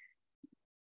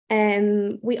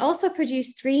 We also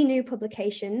produced 3 new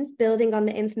publications, building on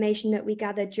the information that we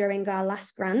gathered during our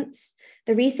last grants.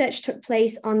 The research took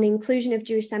place on the inclusion of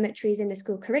Jewish cemeteries in the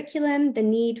school curriculum, the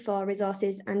need for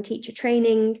resources and teacher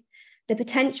training, the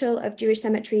potential of Jewish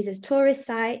cemeteries as tourist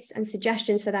sites and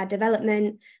suggestions for their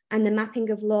development, and the mapping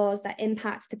of laws that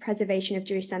impact the preservation of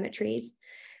Jewish cemeteries.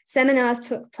 Seminars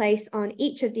took place on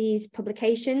each of these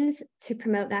publications to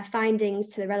promote their findings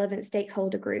to the relevant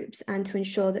stakeholder groups and to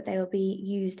ensure that they will be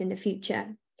used in the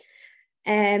future.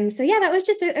 So yeah, that was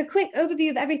just a quick overview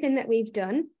of everything that we've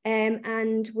done.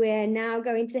 And we're now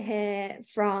going to hear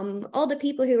from all the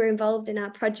people who were involved in our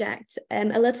project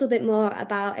a little bit more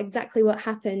about exactly what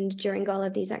happened during all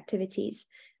of these activities.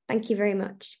 Thank you very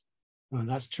much. Oh,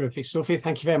 that's terrific. Sophie,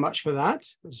 thank you very much for that.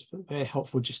 It was very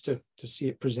helpful just to see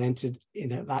it presented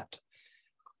in that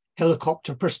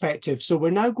helicopter perspective. So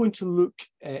we're now going to look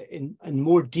in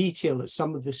more detail at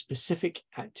some of the specific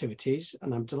activities,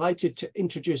 and I'm delighted to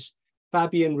introduce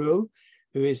Fabian Ruhl,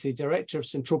 who is the director of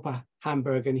Centropa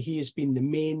Hamburg, and he has been the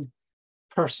main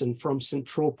person from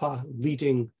Centropa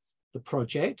leading the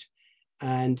project.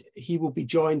 And he will be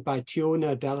joined by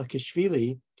Tiona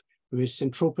Dalakishvili, who is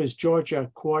Centropa's Georgia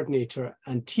coordinator,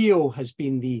 and Tio has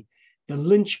been the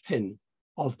linchpin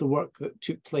of the work that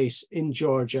took place in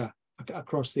Georgia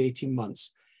across the 18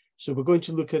 months. So we're going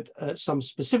to look at some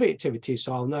specific activities.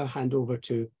 So I'll now hand over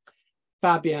to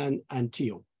Fabian and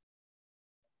Tio.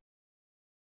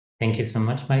 Thank you so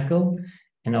much, Michael.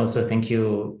 And also thank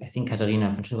you, I think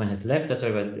Katharina von Schumann has left us,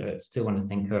 but I still want to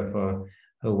thank her for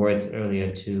her words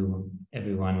earlier to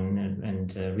everyone,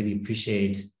 and really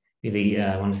appreciate, really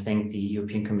want to thank the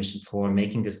European Commission for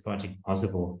making this project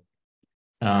possible.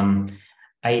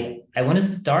 I want to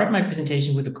start my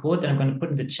presentation with a quote that I'm going to put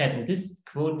in the chat. And this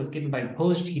quote was given by a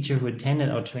Polish teacher who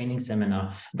attended our training seminar.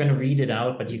 I'm going to read it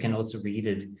out, but you can also read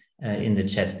it in the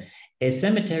chat. A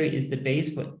cemetery is the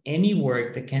base for any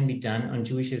work that can be done on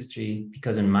Jewish history,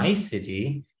 because in my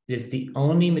city, it is the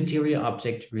only material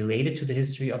object related to the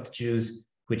history of the Jews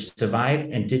which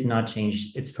survived and did not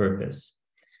change its purpose.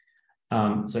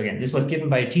 So again, this was given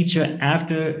by a teacher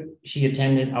after she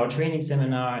attended our training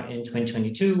seminar in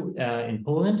 2022 in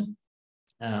Poland.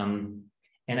 And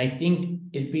I think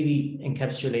it really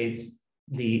encapsulates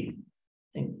the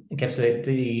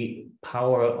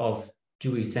power of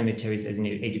Jewish cemeteries as an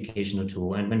educational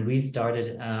tool. And when we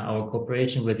started our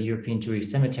cooperation with the European Jewish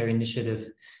Cemetery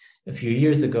Initiative a few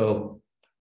years ago,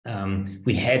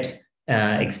 we had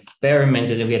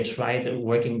experimented and we had tried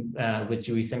working with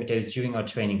Jewish cemeteries during our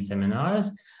training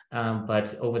seminars,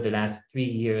 but over the last 3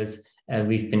 years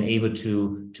we've been able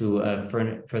to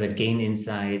further gain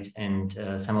insight, and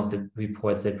some of the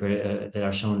reports that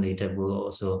are shown later will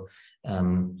also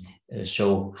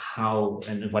show how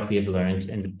and what we have learned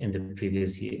in the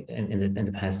previous year, in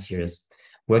the past years,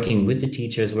 working with the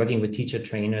teachers, working with teacher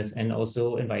trainers, and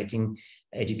also inviting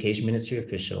education ministry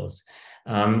officials.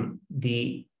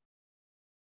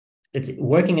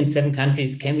 Working in 7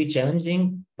 countries can be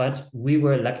challenging, but we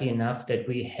were lucky enough that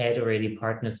we had already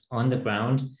partners on the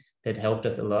ground that helped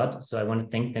us a lot. So I want to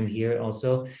thank them here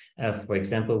also. For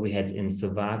example, we had in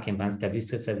Slovakia, in Banská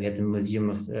Bystrica, we had the Museum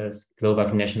of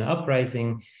Slovak National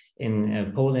Uprising.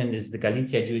 In Poland is the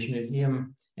Galicia Jewish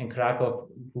Museum. In Krakow,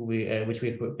 which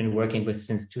we've been working with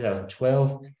since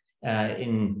 2012.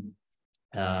 In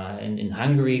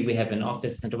Hungary, we have an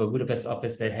office, Centropa Budapest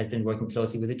office, that has been working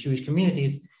closely with the Jewish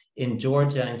communities. In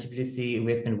Georgia and Tbilisi,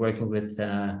 we've been working with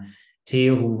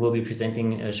Theo, who will be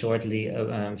presenting shortly.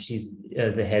 She's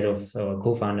the head of,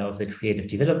 co-founder of the Creative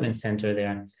Development Center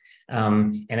there.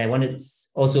 And I wanted to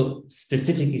also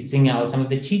specifically sing out some of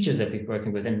the teachers that we're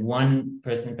working with. And one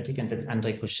person in particular, that's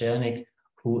Andrzej Koszelnik,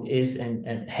 who is and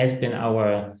has been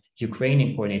our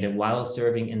Ukrainian coordinator while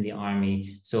serving in the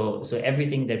army. So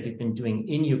everything that we've been doing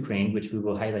in Ukraine, which we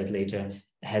will highlight later,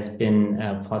 has been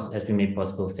made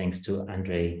possible thanks to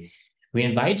Andrzej. We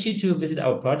invite you to visit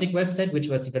our project website, which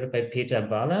was developed by Peter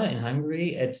Bala in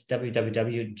Hungary at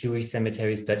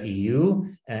www.jewishcemeteries.eu.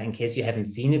 In case you haven't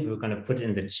seen it, we're going to put it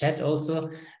in the chat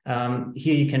also.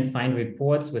 Here you can find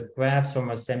reports with graphs from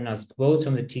our seminars, quotes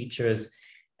from the teachers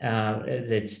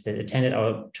that attended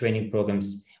our training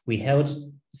programs. We held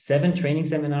 7 training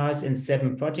seminars in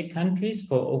 7 project countries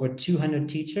for over 200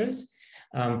 teachers,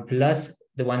 plus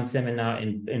the one seminar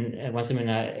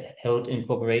held in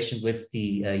cooperation with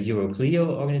the Euroclio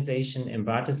organization in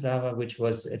Bratislava, which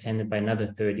was attended by another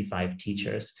 35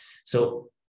 teachers. So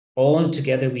all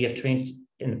together, we have trained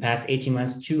in the past 18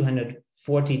 months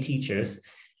 240 teachers,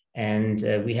 and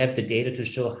we have the data to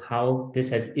show how this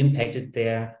has impacted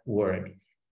their work.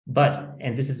 But,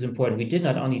 and this is important, we did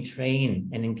not only train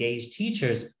and engage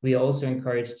teachers, we also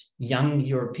encouraged young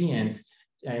Europeans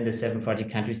in the 7 project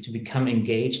countries to become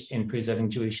engaged in preserving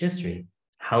Jewish history.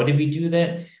 How did we do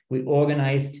that? We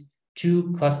organized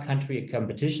 2 cross-country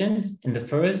competitions. In the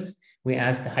first, we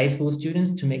asked high school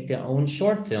students to make their own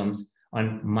short films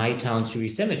on my town's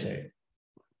Jewish cemetery.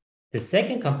 The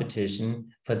second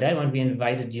competition, for that one, we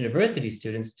invited university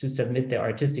students to submit their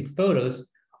artistic photos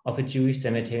of a Jewish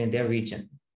cemetery in their region.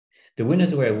 The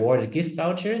winners were awarded gift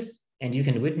vouchers, and you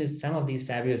can witness some of these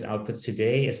fabulous outputs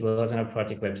today, as well as on our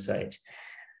project website.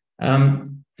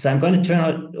 So I'm going to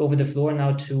turn over the floor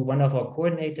now to one of our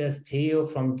coordinators, Theo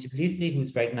from Tbilisi,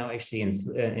 who's right now actually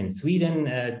in Sweden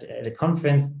at a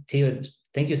conference. Theo,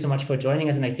 thank you so much for joining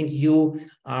us. And I think you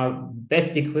are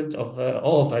best equipped of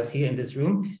all of us here in this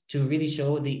room to really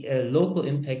show the local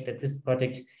impact that this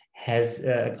project has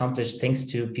accomplished thanks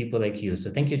to people like you. So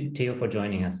thank you, Theo, for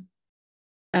joining us.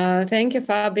 Thank you,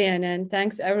 Fabian, and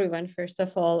thanks everyone. First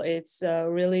of all, it's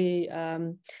really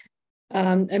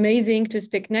amazing to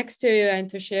speak next to you and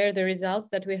to share the results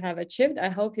that we have achieved. I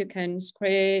hope you can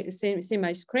see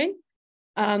my screen.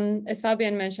 As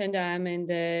Fabian mentioned, I'm in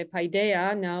the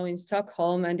Paideia now in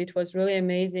Stockholm, and it was really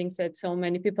amazing that so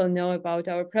many people know about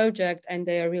our project and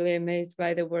they are really amazed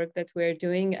by the work that we're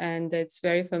doing, and it's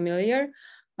very familiar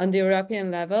on the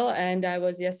European level. And I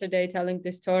was yesterday telling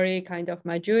the story, kind of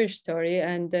my Jewish story,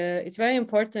 and it's very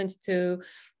important to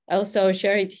also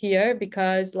share it here,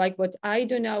 because like what I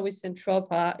do now with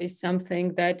Centropa is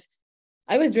something that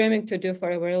I was dreaming to do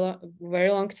for a very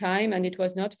long time, and it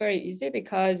was not very easy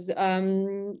because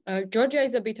Georgia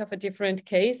is a bit of a different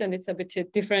case, and it's a bit a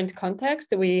different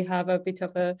context. We have a bit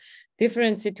of a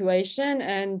different situation,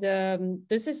 and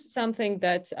this is something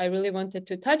that I really wanted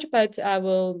to touch, but I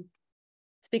will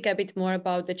speak a bit more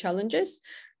about the challenges,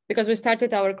 because we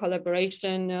started our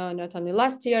collaboration not only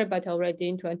last year, but already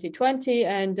in 2020.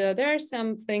 And there are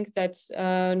some things that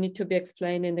need to be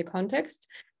explained in the context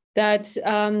that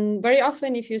very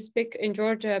often, if you speak in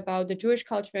Georgia about the Jewish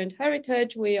culture and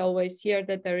heritage, we always hear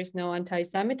that there is no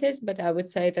anti-Semitism, but I would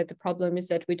say that the problem is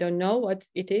that we don't know what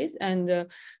it is, and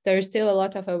there is still a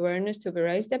lot of awareness to be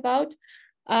raised about.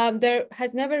 There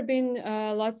has never been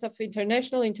lots of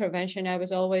international intervention. I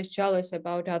was always jealous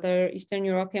about other Eastern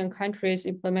European countries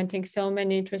implementing so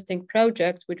many interesting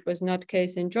projects, which was not the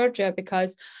case in Georgia,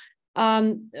 because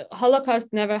Holocaust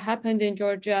never happened in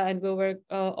Georgia, and we were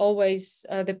always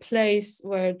the place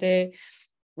where the,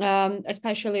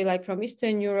 especially like from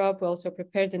Eastern Europe, we also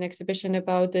prepared an exhibition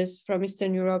about this, from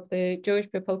Eastern Europe, the Jewish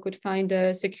people could find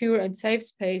a secure and safe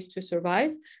space to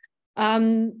survive.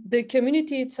 The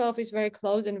community itself is very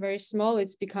close and very small.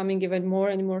 It's becoming even more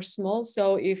and more small.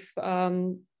 So if,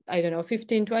 I don't know,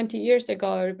 15, 20 years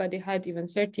ago, everybody had, even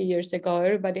 30 years ago,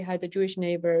 everybody had a Jewish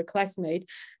neighbor, classmate,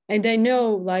 and they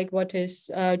know like what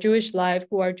is Jewish life,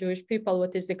 who are Jewish people,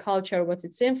 what is the culture, what's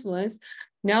its influence.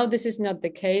 Now this is not the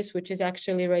case, which is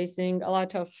actually raising a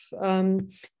lot of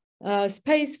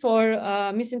space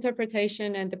for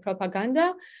misinterpretation and the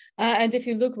propaganda. And if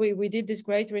you look, we did this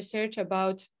great research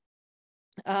about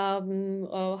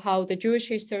how the Jewish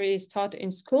history is taught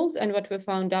in schools, and what we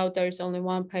found out, there is only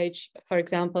one page, for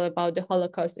example, about the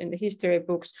Holocaust in the history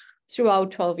books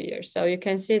throughout 12 years. So you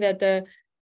can see that the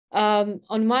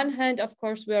on one hand, of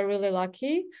course, we are really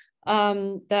lucky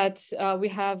that we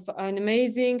have an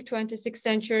amazing 26th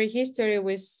century history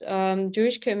with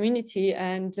Jewish community,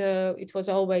 and it was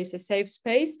always a safe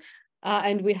space.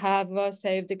 And we have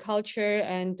saved the culture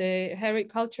and the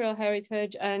cultural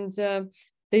heritage and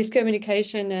this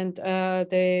communication and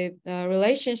the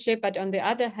relationship. But on the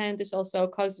other hand, this also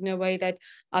caused in a way that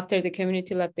after the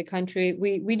community left the country,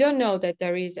 we don't know that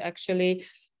there is actually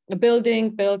a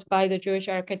building built by the Jewish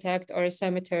architect or a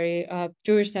cemetery,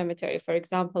 Jewish cemetery, for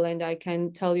example, and I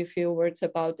can tell you a few words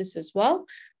about this as well.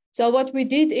 So what we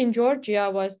did in Georgia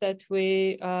was that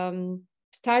we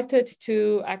started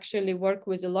to actually work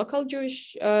with the local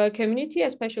Jewish community,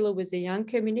 especially with the young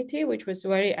community, which was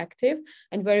very active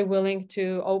and very willing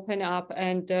to open up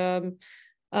and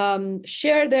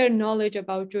share their knowledge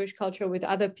about Jewish culture with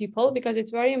other people, because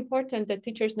it's very important that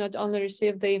teachers not only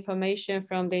receive the information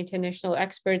from the international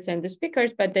experts and the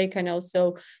speakers, but they can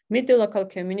also meet the local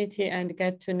community and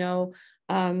get to know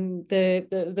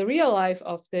the real life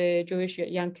of the Jewish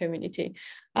young community.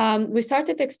 We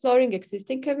started exploring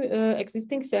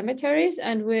existing cemeteries,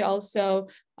 and we also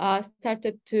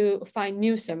started to find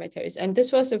new cemeteries. And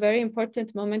this was a very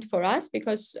important moment for us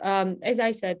because, as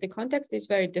I said, the context is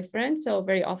very different. So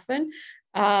very often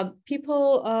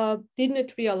people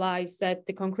didn't realize that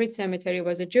the concrete cemetery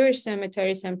was a Jewish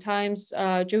cemetery. Sometimes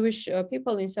Jewish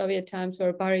people in Soviet times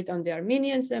were buried on the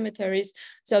Armenian cemeteries.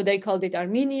 So they called it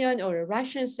Armenian or a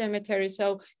Russian cemetery.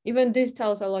 So even this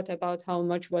tells a lot about how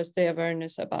much was the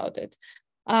awareness about it.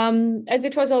 As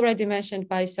it was already mentioned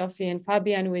by Sophie and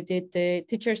Fabian, we did the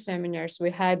teacher seminars. We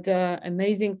had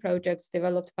amazing projects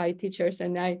developed by teachers,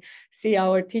 and I see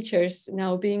our teachers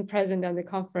now being present on the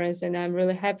conference, and I'm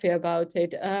really happy about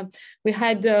it. We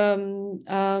had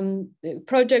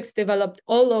projects developed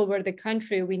all over the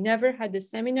country. We never had a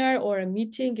seminar or a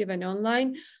meeting, even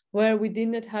online, where we did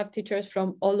not have teachers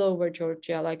from all over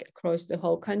Georgia, like across the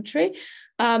whole country.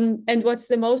 And what's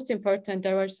the most important,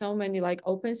 there were so many like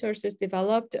open sources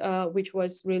developed, which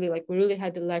was really like, we really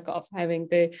had the lack of having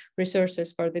the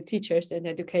resources for the teachers and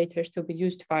educators to be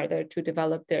used further to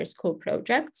develop their school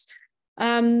projects.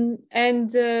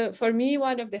 For me,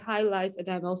 one of the highlights, and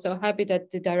I'm also happy that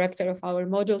the director of our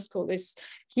model school is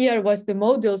here, was the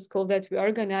model school that we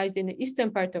organized in the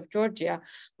eastern part of Georgia.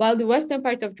 While the western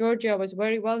part of Georgia was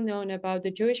very well known about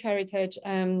the Jewish heritage,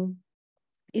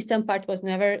 eastern part was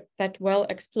never that well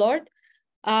explored.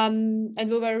 And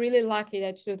we were really lucky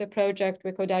that through the project,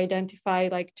 we could identify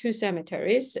like 2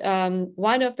 cemeteries.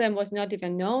 One of them was not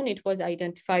even known. It was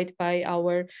identified by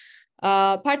our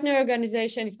partner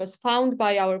organization. It was found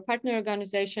by our partner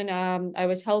organization. I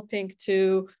was helping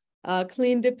to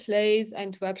clean the place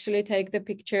and to actually take the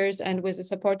pictures. And with the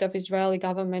support of Israeli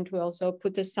government, we also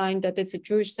put a sign that it's a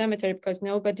Jewish cemetery, because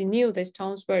nobody knew the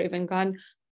stones were even gone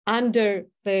under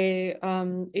the,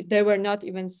 they were not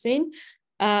even seen.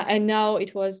 And now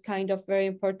it was kind of very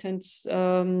important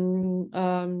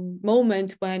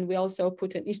moment when we also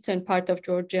put an eastern part of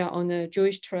Georgia on a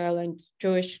Jewish trail and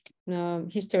Jewish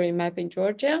history map in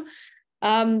Georgia.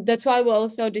 That's why we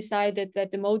also decided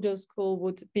that the model school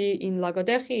would be in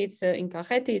Lagodechi. It's in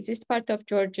Kaheti, it's east part of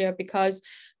Georgia, because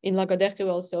in Lagodechi we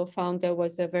also found there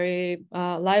was a very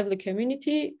lively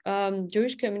community,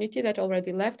 Jewish community that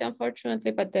already left,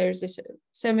 unfortunately, but there's this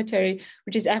cemetery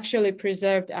which is actually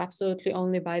preserved absolutely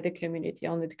only by the community.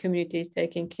 Only the community is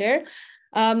taking care.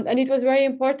 And it was very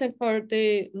important for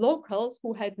the locals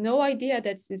who had no idea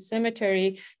that this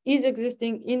cemetery is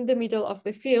existing in the middle of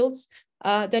the fields,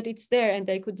 that it's there, and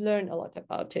they could learn a lot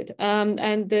about it.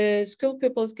 And the school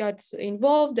pupils got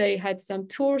involved. They had some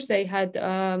tours, they had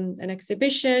an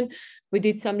exhibition. We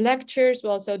did some lectures. We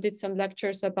also did some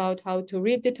lectures about how to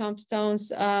read the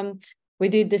tombstones. We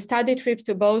did the study trips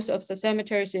to both of the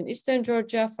cemeteries in Eastern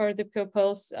Georgia for the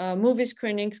pupils, movie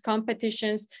screenings,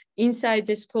 competitions inside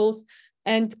the schools.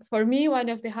 And for me, one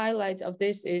of the highlights of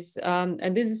this is,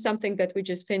 and this is something that we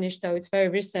just finished, so it's very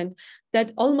recent,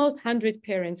 that almost 100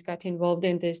 parents got involved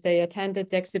in this. They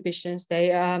attended the exhibitions. They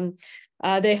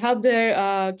helped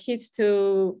their kids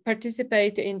to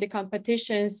participate in the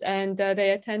competitions, and they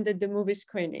attended the movie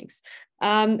screenings.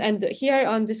 And here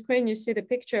on the screen, you see the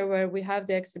picture where we have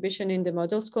the exhibition in the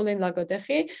model school in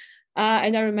Lagodechi.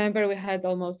 And I remember we had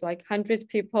almost like 100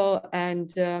 people,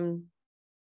 and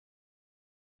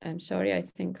I'm sorry, I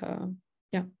think,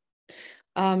 yeah.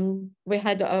 We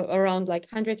had around like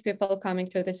 100 people coming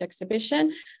to this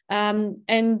exhibition.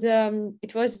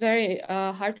 It was very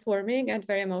heartwarming and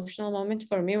very emotional moment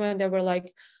for me when there were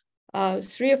like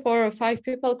 3 or 4 or 5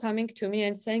 people coming to me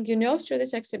and saying, you know, through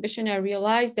this exhibition, I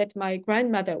realized that my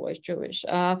grandmother was Jewish,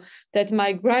 that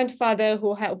my grandfather,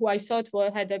 who I thought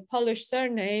had a Polish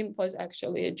surname, was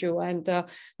actually a Jew. And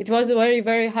it was a very,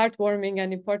 very heartwarming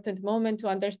and important moment to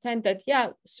understand that, yeah,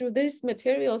 through these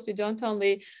materials, we don't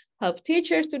only help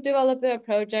teachers to develop their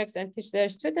projects and teach their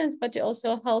students, but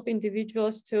also help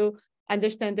individuals to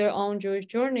understand their own Jewish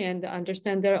journey and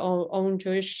understand their own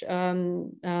Jewish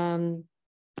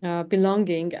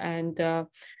belonging. And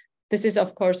this is,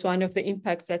 of course, one of the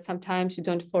impacts that sometimes you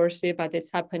don't foresee, but it's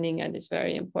happening and it's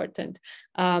very important.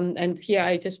 And here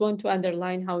I just want to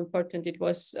underline how important it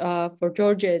was for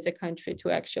Georgia as a country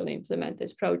to actually implement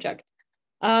this project.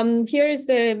 Here is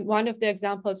one of the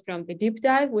examples from the deep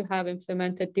dive. We have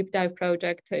implemented deep dive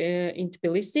project in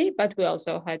Tbilisi, but we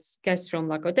also had guests from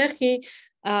Lagodechi,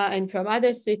 and from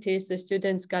other cities. The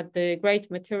students got the great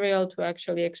material to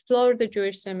actually explore the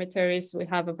Jewish cemeteries. We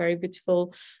have a very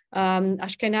beautiful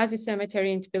Ashkenazi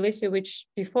cemetery in Tbilisi, which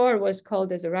before was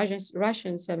called as a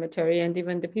Russian cemetery. And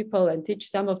even the people and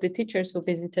some of the teachers who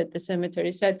visited the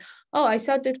cemetery said, oh, I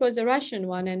thought it was a Russian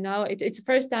one. And now it's the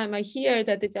first time I hear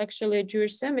that it's actually a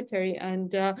Jewish cemetery.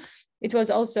 And it was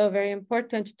also very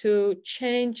important to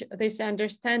change this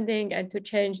understanding and to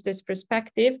change this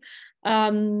perspective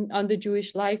on the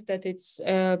Jewish life, that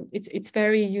it's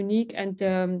very unique, and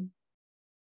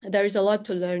there is a lot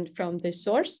to learn from this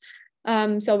source.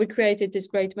 So we created this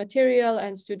great material,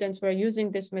 and students were using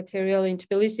this material in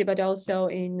Tbilisi, but also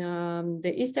in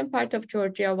the eastern part of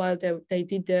Georgia, while they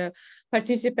did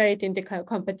participate in the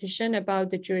competition about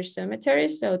the Jewish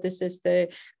cemeteries. So this is the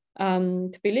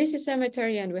Tbilisi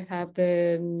cemetery, and we have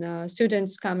the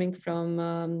students coming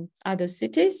from other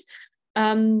cities.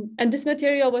 And this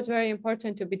material was very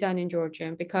important to be done in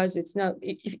Georgian, because it's not,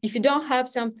 if you don't have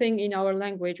something in our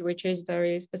language, which is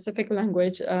very specific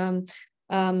language, and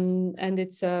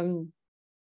it's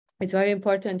very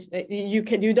important,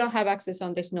 you don't have access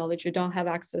on this knowledge, you don't have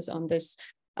access on this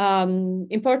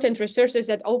important resources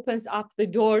that opens up the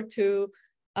door to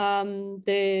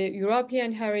the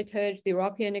European heritage, the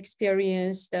European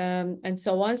experience, and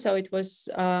so on. So it was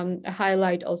a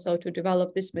highlight also to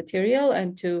develop this material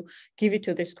and to give it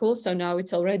to the schools. So now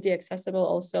it's already accessible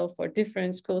also for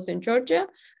different schools in Georgia.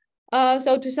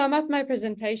 So to sum up my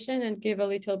presentation and give a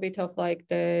little bit of like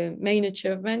the main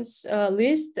achievements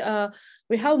list,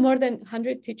 we have more than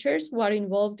 100 teachers who are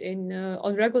involved in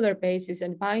on regular basis.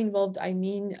 And by involved, I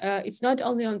mean, it's not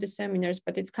only on the seminars,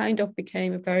 but it's kind of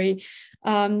became a very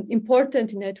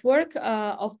important network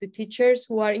of the teachers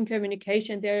who are in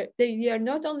communication. They are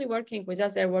not only working with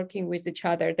us, they're working with each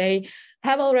other. They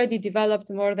have already developed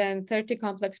more than 30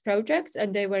 complex projects,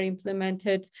 and they were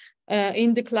implemented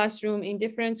in the classroom in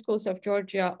different schools of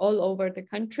Georgia all over the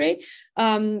country.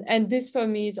 And this for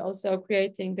me is also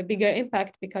creating the bigger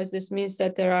impact, because this means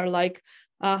that there are like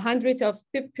hundreds of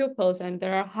pupils and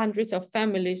there are hundreds of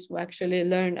families who actually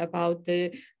learn about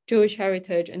the Jewish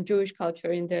heritage and Jewish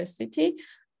culture in their city.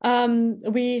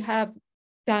 We have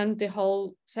done the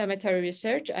whole cemetery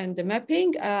research and the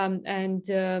mapping, and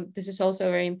this is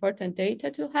also very important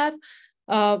data to have.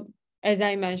 As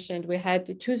I mentioned, we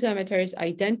had 2 cemeteries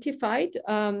identified,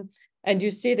 and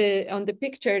you see on the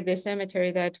picture, the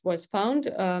cemetery that was found.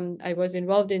 I was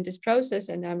involved in this process,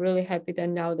 and I'm really happy that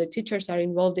now the teachers are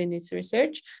involved in its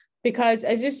research, because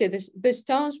as you see, the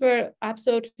stones were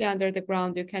absolutely under the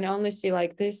ground. You can only see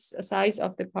like this size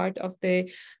of the part of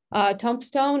the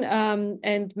tombstone,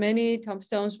 and many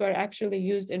tombstones were actually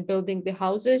used in building the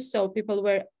houses. So people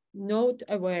were not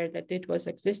aware that it was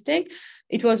existing.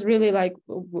 It was really like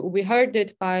we heard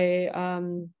it by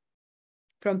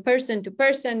from person to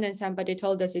person, and somebody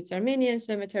told us it's Armenian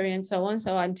cemetery and so on.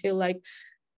 So until like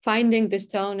finding the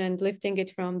stone and lifting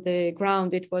it from the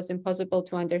ground, it was impossible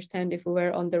to understand if we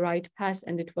were on the right path.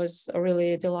 And it was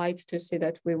really a delight to see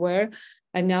that we were.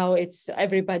 And now it's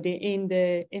everybody in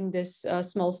this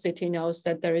small city knows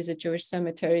that there is a Jewish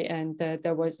cemetery, and that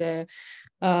there was the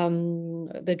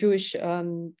Jewish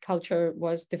culture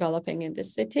was developing in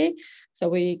this city. So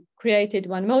we created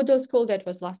one model school that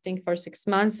was lasting for 6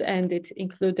 months, and it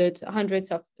included hundreds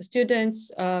of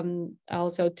students,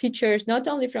 also teachers, not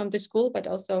only from the school, but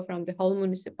also from the whole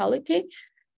municipality.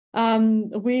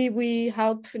 We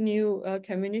help new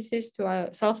communities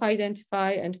to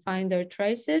self-identify and find their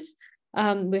traces.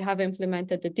 We have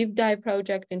implemented the deep dive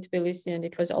project in Tbilisi, and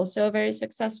it was also very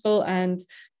successful. And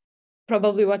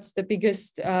probably what's the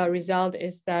biggest result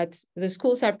is that the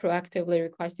schools are proactively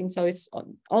requesting. So it's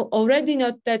already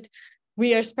not that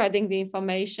we are spreading the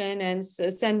information and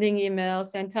sending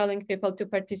emails and telling people to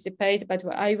participate, but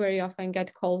I very often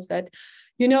get calls that,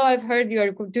 you know, I've heard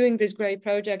you're doing this great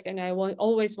project and I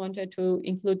always wanted to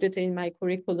include it in my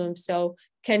curriculum. So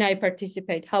can I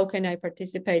participate? How can I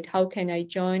participate? How can I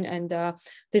join? And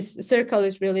this circle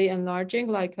is really enlarging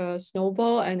like a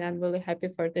snowball, and I'm really happy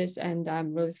for this. And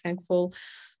I'm really thankful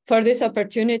for this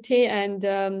opportunity. And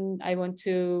I want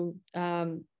to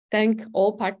thank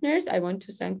all partners. I want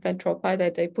to thank Centropa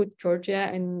that they put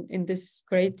Georgia in this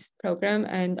great program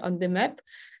and on the map,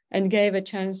 and gave a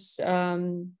chance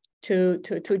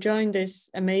to join this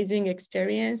amazing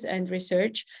experience and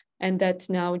research, and that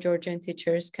now Georgian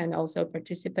teachers can also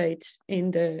participate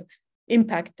in the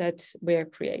impact that we are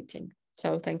creating.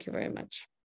 So thank you very much.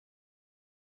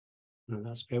 No,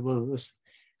 that's great. Well,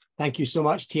 thank you so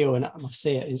much, Theo. And I must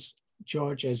say,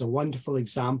 Georgia is a wonderful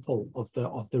example of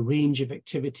the range of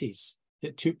activities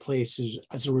that took place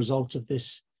as a result of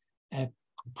this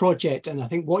project. And I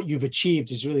think what you've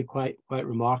achieved is really quite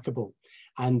remarkable.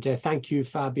 And thank you,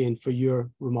 Fabian, for your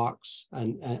remarks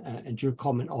and your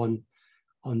comment on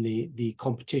the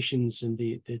competitions and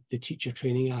the teacher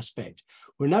training aspect.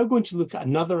 We're now going to look at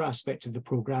another aspect of the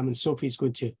program, and Sophie's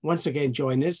going to once again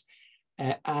join us.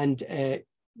 And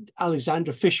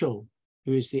Alexandra Fischel,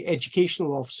 who is the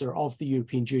educational officer of the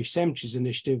European Jewish Cemeteries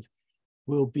Initiative,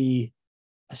 will be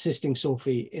assisting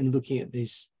Sophie in looking at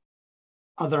these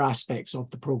other aspects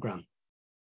of the program.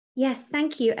 Yes,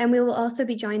 thank you. And we will also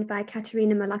be joined by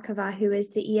Katerina Malakova, who is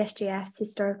the ESJF's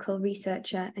historical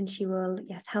researcher, and she will,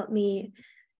 yes, help me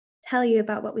tell you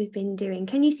about what we've been doing.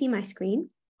 Can you see my screen?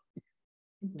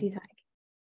 Do that.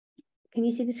 Can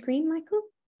you see the screen, Michael?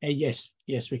 Yes,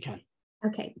 we can.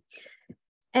 Okay.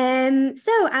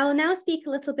 So I will now speak a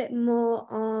little bit more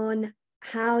on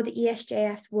how the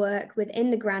ESJF's work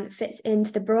within the grant fits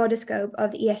into the broader scope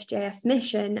of the ESJF's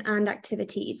mission and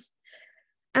activities.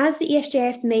 As the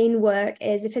ESJF's main work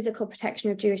is the physical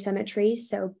protection of Jewish cemeteries,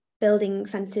 so building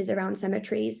fences around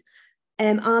cemeteries,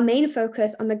 our main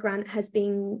focus on the grant has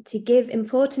been to give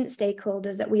important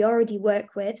stakeholders that we already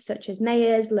work with, such as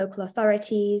mayors, local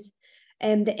authorities,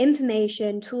 the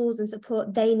information, tools, and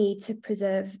support they need to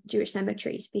preserve Jewish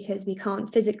cemeteries, because we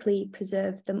can't physically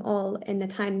preserve them all in the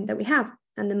time that we have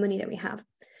and the money that we have.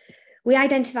 We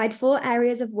identified 4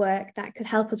 areas of work that could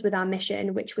help us with our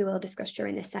mission, which we will discuss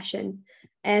during this session.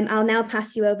 I'll now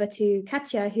pass you over to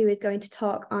Katya, who is going to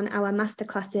talk on our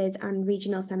masterclasses and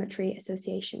regional cemetery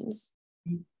associations.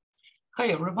 Hi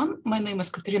everyone, my name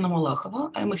is Katerina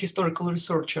Malakhova. I'm a historical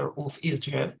researcher of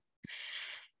ESJF.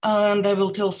 And I will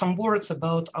tell some words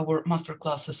about our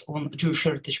masterclasses on Jewish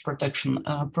Heritage Protection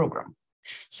program.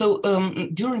 So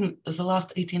during the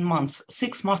last 18 months,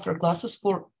 6 masterclasses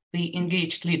for the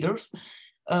engaged leaders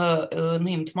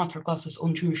named masterclasses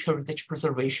on Jewish heritage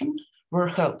preservation were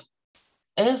held.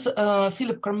 As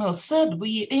Philip Carmel said,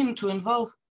 we aim to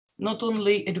involve not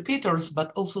only educators,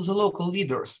 but also the local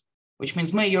leaders, which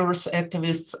means mayors,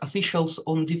 activists, officials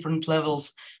on different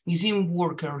levels, museum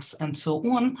workers, and so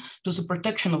on, to the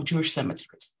protection of Jewish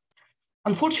cemeteries.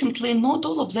 Unfortunately, not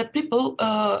all of that people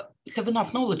have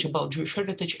enough knowledge about Jewish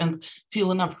heritage and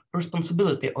feel enough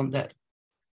responsibility on that.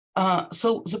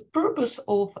 So the purpose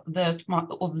of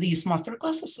these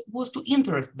masterclasses was to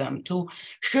interest them, to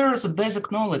share the basic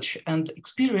knowledge and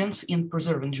experience in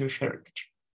preserving Jewish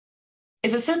heritage.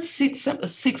 As I said,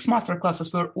 6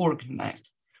 masterclasses were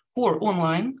organized, 4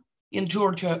 online in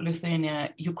Georgia,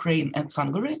 Lithuania, Ukraine, and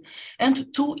Hungary,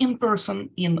 and 2 in person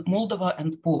in Moldova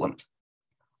and Poland.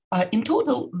 In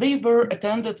total, they were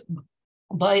attended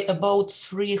by about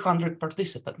 300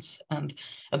 participants, and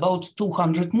about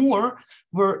 200 more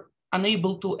were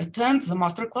unable to attend the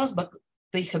masterclass, but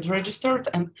they had registered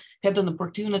and had an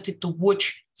opportunity to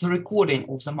watch the recording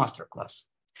of the masterclass.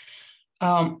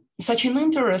 Such an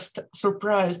interest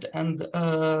surprised and,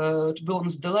 to be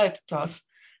honest, delighted us.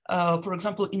 For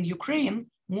example, in Ukraine,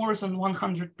 more than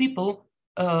 100 people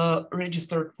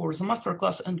registered for the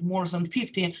masterclass, and more than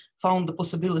 50 found the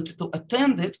possibility to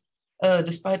attend it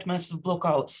despite massive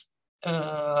blackouts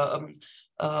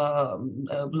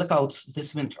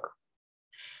this winter.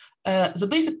 The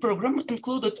basic program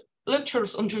included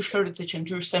lectures on Jewish heritage and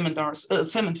Jewish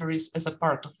cemeteries as a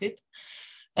part of it,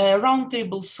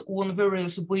 roundtables on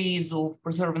various ways of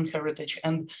preserving heritage,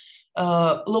 and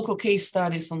local case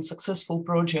studies on successful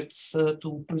projects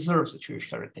to preserve the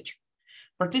Jewish heritage.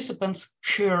 Participants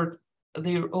shared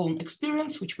their own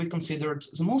experience, which we considered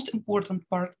the most important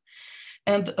part.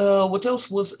 And what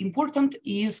else was important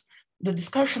is the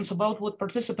discussions about what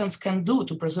participants can do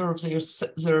to preserve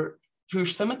their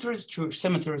Jewish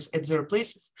cemeteries at their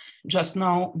places, just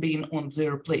now being on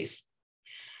their place.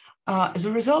 As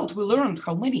a result, we learned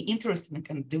how many interesting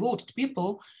and devoted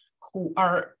people who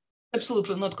are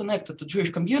absolutely not connected to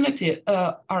Jewish community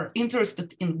are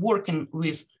interested in working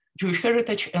with Jewish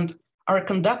heritage and are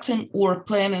conducting or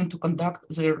planning to conduct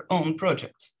their own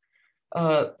projects.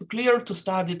 To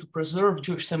study, to preserve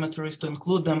Jewish cemeteries, to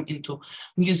include them into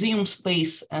museum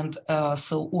space, and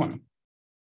so on.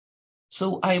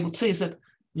 So I would say that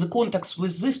the contacts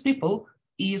with these people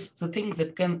is the thing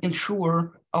that can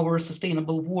ensure our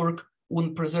sustainable work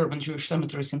on preserving Jewish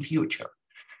cemeteries in future.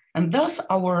 And thus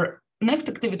our next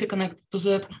activity connected to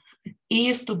that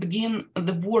is to begin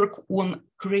the work on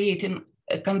creating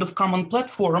a kind of common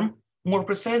platform, more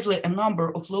precisely a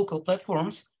number of local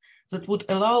platforms that would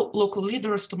allow local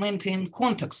leaders to maintain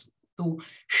contacts, to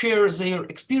share their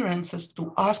experiences,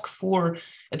 to ask for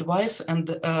advice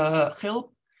and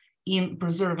help in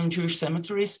preserving Jewish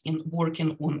cemeteries, in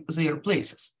working on their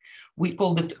places. We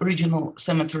called it regional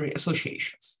cemetery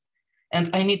associations. And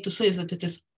I need to say that it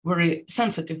is very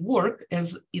sensitive work,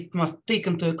 as it must take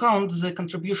into account the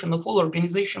contribution of all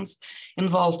organizations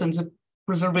involved in the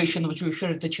preservation of Jewish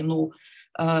heritage in all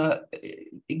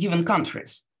given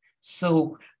countries.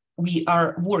 So we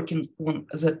are working on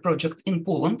that project in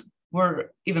Poland,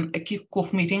 where even a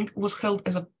kickoff meeting was held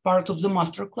as a part of the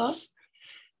masterclass.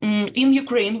 In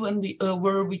Ukraine,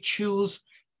 where we choose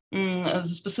the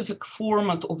specific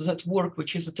format of that work,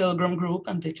 which is a Telegram group,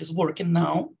 and it is working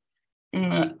now.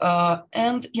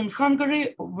 And in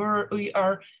Hungary, where we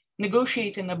are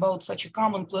negotiating about such a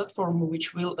common platform,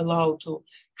 which will allow to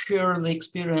share the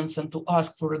experience and to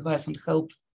ask for advice and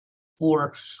help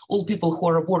for all people who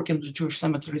are working with Jewish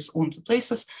cemeteries on the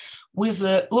places, with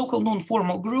a local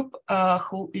non-formal group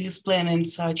who is planning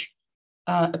such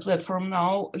a platform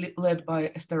now, led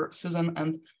by Esther Susan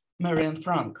and Marianne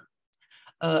Frank.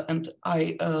 And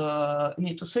I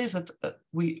need to say that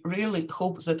we really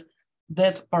hope that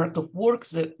that part of work,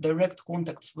 the direct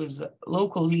contacts with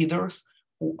local leaders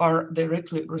who are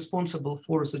directly responsible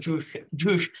for the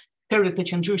Jewish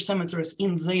heritage and Jewish cemeteries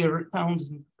in their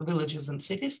towns, and villages, and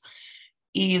cities,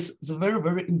 is the very,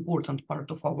 very important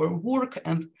part of our work.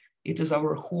 And it is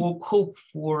our hope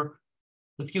for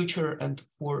the future and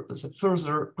for the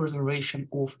further preservation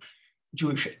of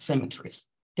Jewish cemeteries.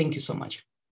 Thank you so much.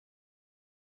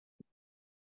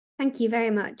 Thank you very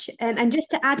much. And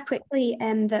just to add quickly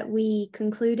that we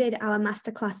concluded our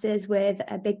masterclasses with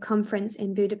a big conference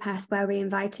in Budapest where we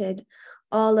invited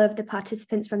all of the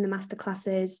participants from the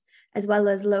masterclasses as well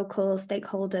as local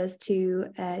stakeholders to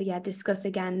discuss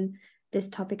again this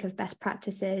topic of best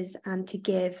practices and to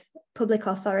give public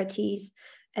authorities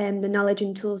the knowledge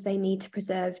and tools they need to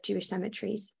preserve Jewish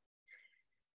cemeteries.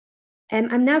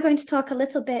 I'm now going to talk a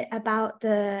little bit about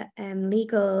the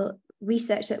legal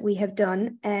research that we have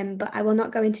done, but I will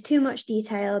not go into too much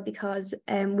detail because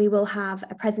we will have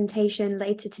a presentation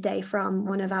later today from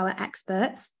one of our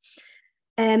experts.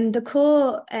 The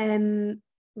core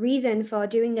reason for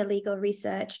doing the legal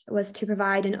research was to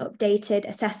provide an updated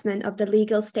assessment of the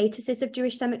legal statuses of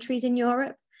Jewish cemeteries in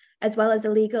Europe, as well as the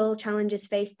legal challenges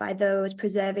faced by those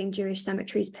preserving Jewish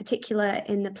cemeteries, particularly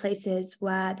in the places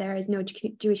where there is no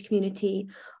Jewish community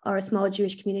or a small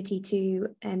Jewish community to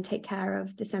take care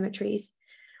of the cemeteries.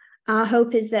 Our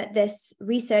hope is that this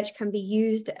research can be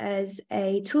used as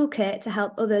a toolkit to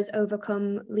help others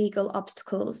overcome legal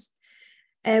obstacles.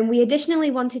 We additionally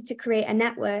wanted to create a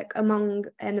network among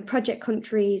the project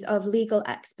countries of legal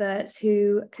experts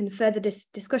who can further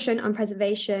discussion on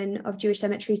preservation of Jewish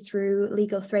cemeteries through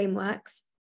legal frameworks.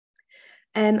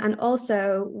 And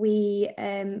also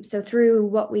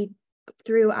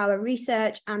through our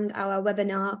research and our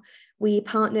webinar, we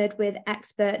partnered with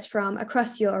experts from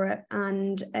across Europe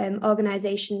and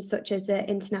organizations such as the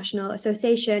International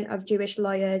Association of Jewish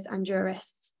Lawyers and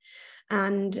Jurists.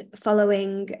 And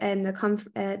following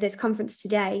this conference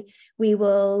today, we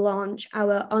will launch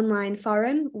our online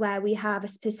forum where we have a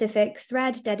specific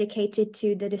thread dedicated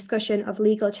to the discussion of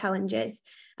legal challenges.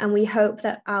 And we hope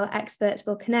that our experts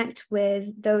will connect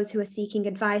with those who are seeking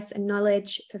advice and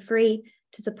knowledge for free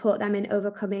to support them in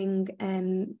overcoming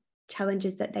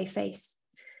challenges that they face.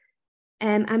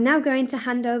 I'm now going to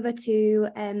hand over to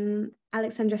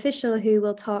Alexandra Fischel, who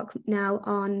will talk now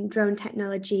on drone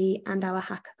technology and our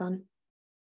hackathon.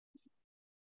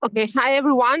 Okay, hi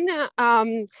everyone.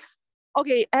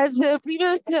 Okay, as the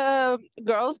previous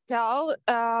girls tell,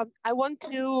 I want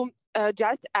to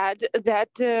just add that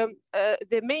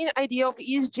the main idea of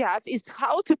ESJF is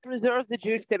how to preserve the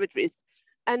Jewish cemeteries.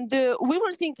 And we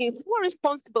were thinking who are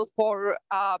responsible for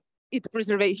its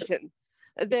preservation.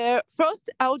 The first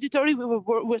auditory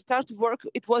we started to work,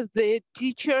 it was the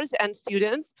teachers and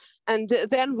students. And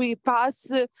then we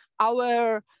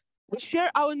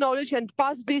share our knowledge and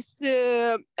pass this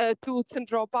to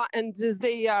Centropa, and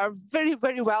they are very,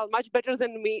 very well, much better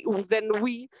than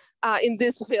we in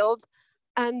this field.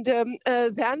 And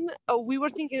then we were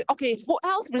thinking, okay, who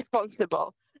else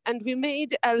responsible? And we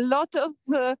made a lot of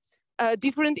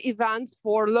different events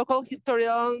for local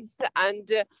historians and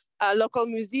local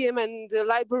museum and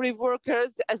library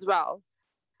workers as well.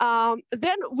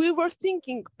 Then we were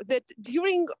thinking that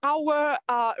during our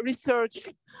research,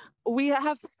 we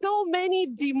have so many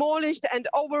demolished and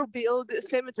overbuilt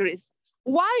cemeteries.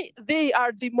 Why they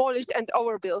are demolished and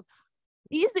overbuilt?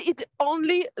 Is it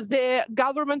only the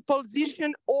government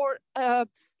position, or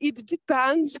it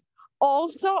depends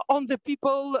also on the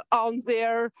people on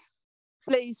their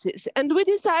places? And we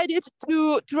decided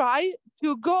to try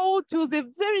to go to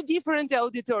the very different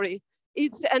auditory.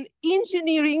 It's an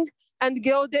engineering and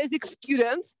geodesic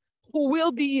students who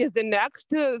will be the next,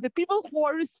 the people who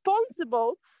are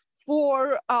responsible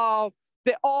for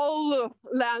the all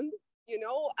land, you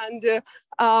know, and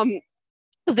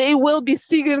they will be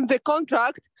seeking the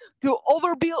contract to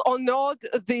overbuild or not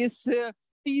this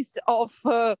piece of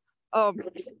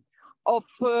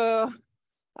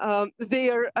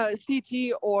their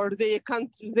city or their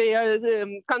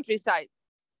countryside.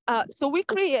 So we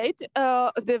create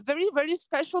the very, very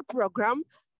special program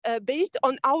based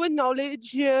on our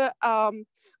knowledge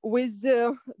with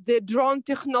the drone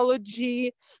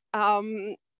technology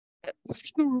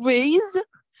surveys,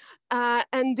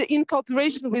 and in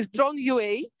cooperation with Drone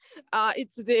UA.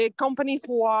 It's the company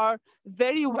who are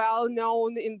very well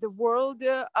known in the world.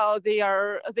 They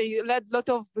led a lot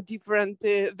of different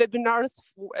webinars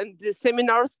and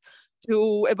seminars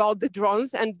about the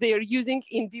drones, and they are using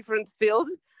in different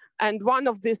fields. And one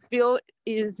of these fields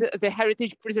is the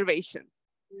heritage preservation.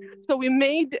 So we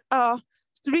made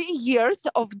 3 years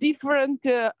of different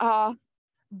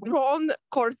drone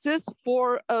courses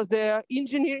for the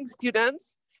engineering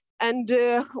students, and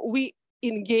we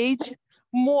engage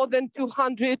more than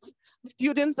 200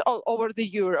 students all over the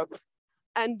Europe.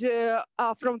 And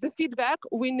from the feedback,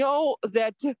 we know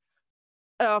that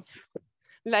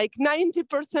like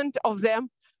 90% of them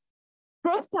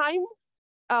first time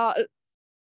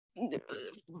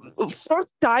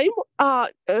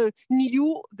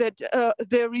knew that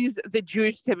there is the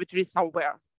Jewish cemetery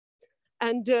somewhere.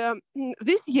 And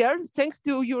this year, thanks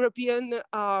to European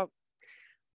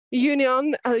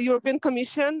Union, European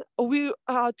Commission, we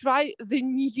try the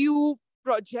new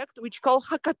project, which called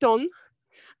Hackathon.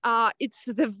 It's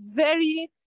the very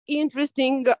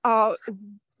interesting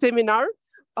seminar.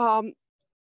 When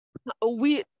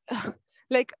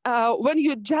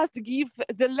you just give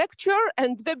the lecture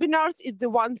and webinars, it's the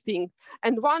one thing.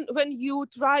 And when you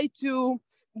try to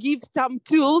give some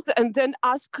tools and then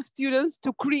ask students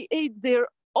to create their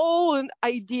own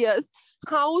ideas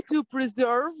how to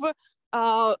preserve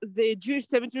the Jewish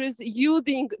cemeteries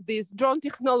using this drone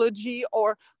technology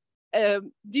or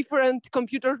different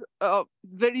computer,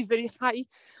 very, very high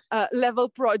level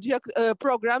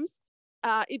programs,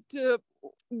 it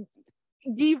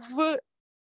give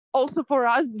also for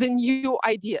us the new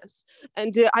ideas.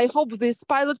 And I hope this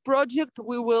pilot project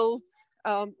we will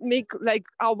make like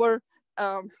our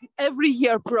every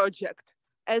year project,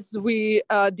 as we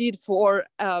did for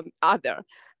other.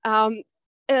 I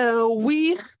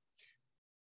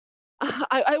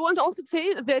want to also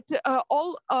say that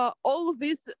all of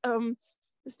these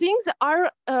things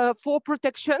are for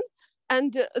protection,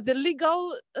 and the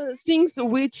legal things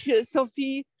which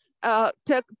Sophie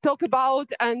talk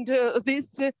about, and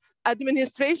this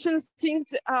administration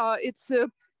things, it's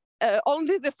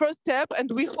only the first step,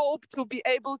 and we hope to be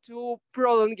able to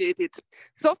prolongate it.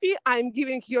 Sophie, I'm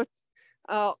giving you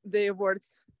the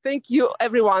words. Thank you,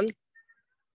 everyone.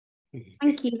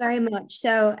 Thank you very much.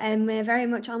 So we're very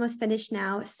much almost finished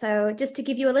now. So just to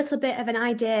give you a little bit of an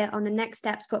idea on the next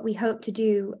steps, what we hope to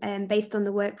do based on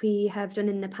the work we have done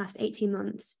in the past 18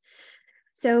 months.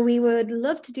 So we would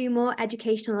love to do more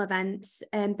educational events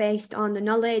based on the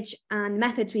knowledge and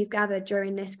methods we've gathered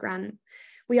during this grant.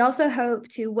 We also hope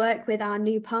to work with our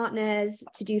new partners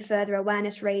to do further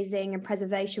awareness raising and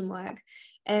preservation work.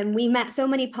 We met so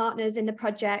many partners in the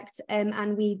project,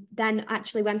 and we then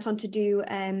actually went on to do,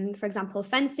 for example,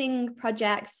 fencing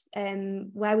projects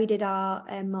where we did our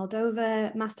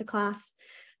Moldova masterclass.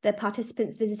 The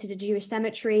participants visited a Jewish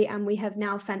cemetery, and we have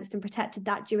now fenced and protected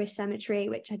that Jewish cemetery,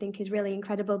 which I think is really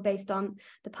incredible based on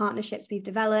the partnerships we've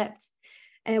developed.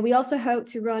 We also hope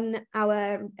to run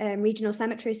our regional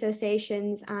cemetery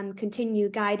associations and continue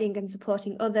guiding and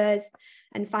supporting others.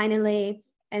 And finally,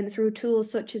 through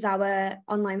tools such as our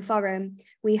online forum,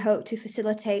 we hope to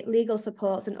facilitate legal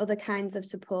supports and other kinds of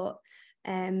support.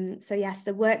 So yes,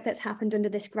 the work that's happened under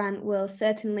this grant will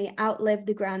certainly outlive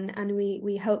the grant, and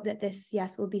we hope that this,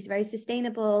 yes, will be very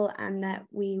sustainable, and that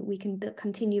we can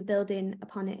continue building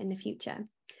upon it in the future.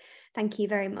 Thank you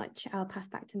very much. I'll pass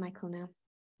back to Michael now.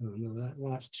 Oh, no,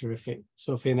 that's terrific,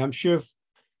 Sophie, and I'm sure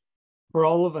for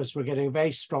all of us, we're getting a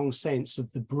very strong sense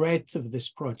of the breadth of this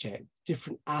project,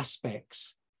 different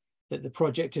aspects that the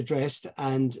project addressed,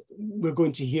 and we're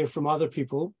going to hear from other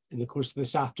people in the course of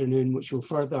this afternoon, which will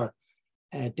further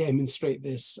demonstrate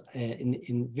this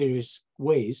in various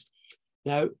ways.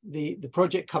 Now, the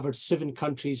project covered 7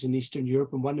 countries in Eastern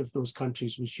Europe, and one of those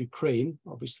countries was Ukraine.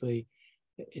 Obviously,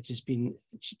 it has been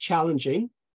challenging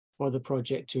for the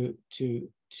project to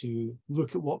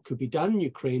look at what could be done in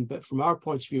Ukraine, but from our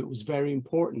point of view, it was very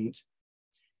important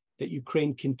that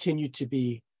Ukraine continued to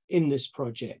be in this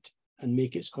project and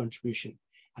make its contribution.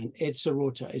 And Ed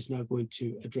Sirota is now going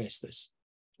to address this.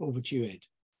 Over to you, Ed.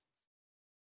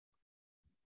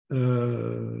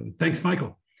 Thanks,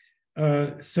 Michael.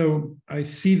 So I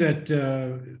see that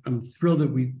I'm thrilled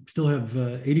that we still have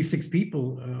 86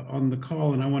 people on the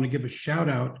call, and I want to give a shout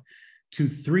out to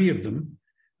 3 of them.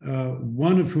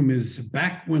 One of whom is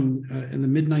back when in the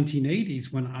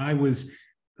mid-1980s, when I was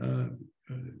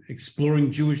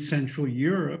exploring Jewish Central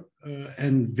Europe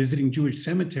and visiting Jewish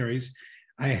cemeteries,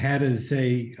 I had as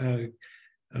a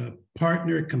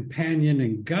partner, companion,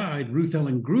 and guide, Ruth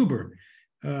Ellen Gruber,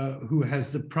 who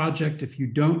has the project, if you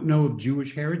don't know of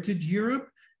Jewish Heritage Europe,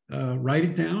 write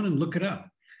it down and look it up.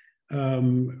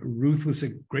 Ruth was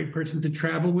a great person to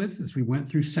travel with as we went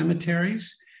through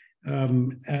cemeteries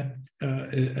throughout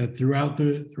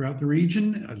the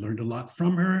region. I learned a lot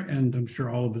from her, and I'm sure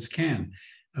all of us can.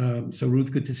 So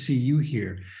Ruth, good to see you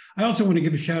here. I also want to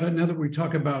give a shout out, now that we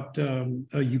talk about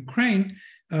Ukraine,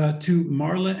 to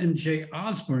Marla and Jay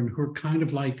Osborne, who are kind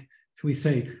of like, shall we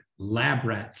say, lab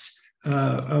rats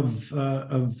of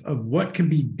what can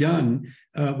be done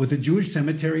with a Jewish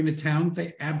cemetery in a town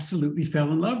they absolutely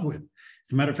fell in love with.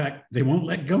 As a matter of fact, they won't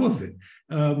let go of it.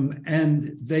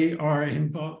 And they are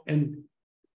involved, and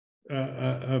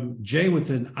Jay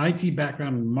with an IT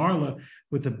background, and Marla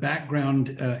with a background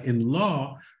in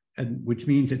law, which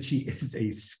means that she is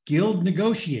a skilled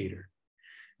negotiator.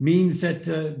 means that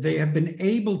they have been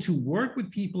able to work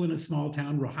with people in a small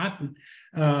town, Rohatyn,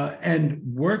 and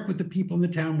work with the people in the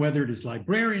town, whether it is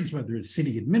librarians, whether it's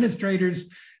city administrators.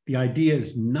 The idea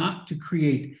is not to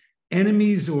create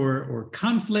enemies or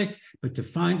conflict, but to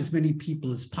find as many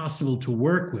people as possible to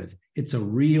work with. It's a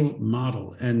real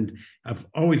model, and I've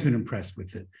always been impressed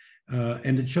with it.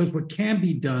 And it shows what can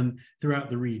be done throughout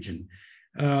the region.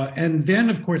 And then,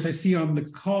 of course, I see on the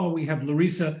call we have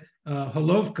Larissa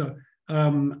Holovka.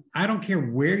 I don't care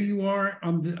where you are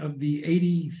on the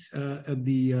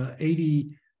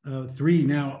 83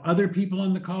 now other people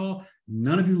on the call.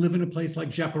 None of you live in a place like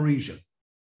Zaporizhia,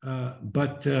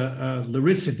 but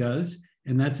Larissa does,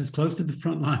 and that's as close to the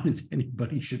front line as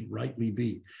anybody should rightly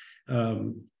be.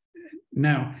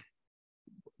 Now,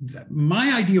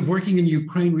 my idea of working in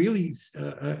Ukraine really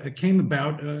came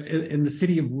about in the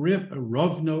city of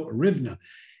Rivne,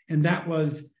 and that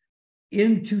was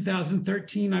in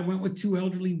 2013. I went with two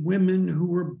elderly women who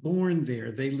were born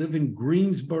there. They live in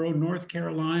Greensboro, North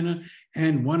Carolina,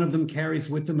 and one of them carries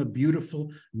with them a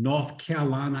beautiful North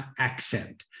Carolina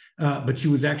accent. But she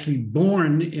was actually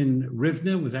born in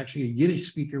Rivne, was actually a Yiddish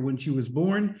speaker when she was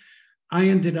born. I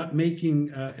ended up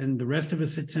making, and the rest of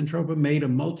us at Centropa made a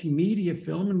multimedia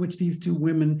film in which these two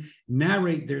women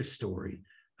narrate their story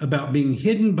about being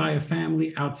hidden by a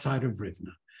family outside of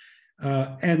Rivne.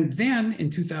 And then in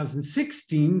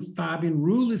 2016, Fabian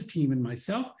Ruhla's team and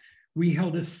myself, we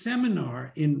held a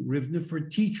seminar in Rivne for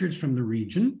teachers from the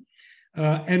region.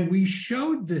 And we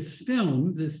showed this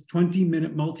film, this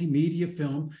 20-minute multimedia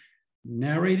film,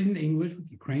 narrated in English with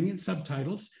Ukrainian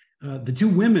subtitles. The two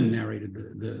women narrated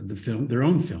the film, their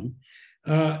own film,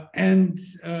 and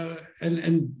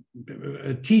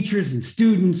teachers and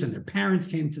students and their parents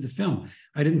came to the film.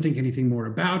 I didn't think anything more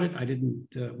about it.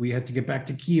 We had to get back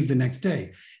to Kyiv the next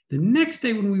day. The next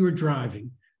day when we were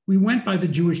driving, we went by the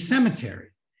Jewish cemetery.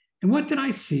 And what did I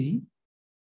see?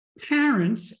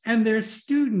 Parents and their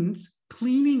students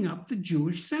cleaning up the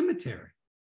Jewish cemetery.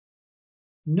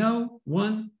 No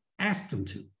one asked them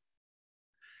to.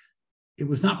 It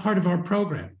was not part of our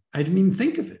program. I didn't even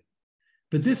think of it.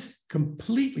 But this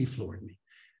completely floored me.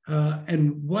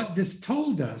 And what this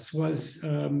told us was,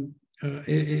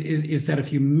 is that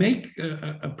if you make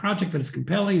a project that is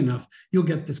compelling enough, you'll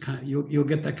get you'll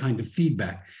get that kind of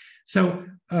feedback. So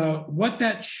what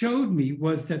that showed me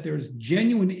was that there's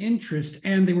genuine interest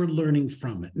and they were learning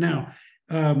from it. Now,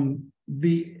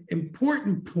 the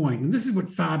important point, and this is what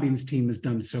Fabian's team has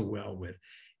done so well with,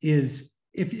 is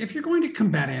if you're going to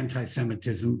combat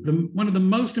anti-Semitism, one of the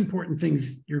most important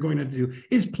things you're going to do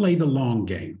is play the long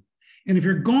game. And if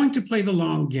you're going to play the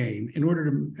long game in order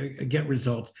to get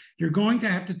results, you're going to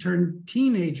have to turn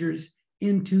teenagers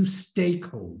into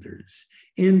stakeholders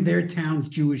in their town's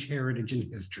Jewish heritage and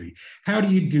history. How do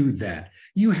you do that?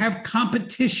 You have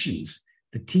competitions.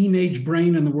 The teenage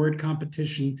brain and the word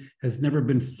competition has never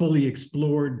been fully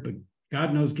explored, but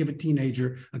God knows, give a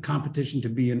teenager a competition to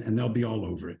be in and they'll be all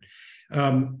over it.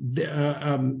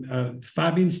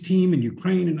 Fabian's team in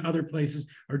Ukraine and other places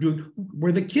are doing,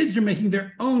 where the kids are making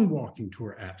their own walking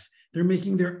tour apps. They're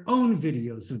making their own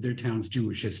videos of their town's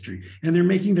Jewish history, and they're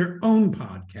making their own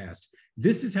podcasts.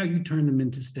 This is how you turn them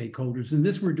into stakeholders, and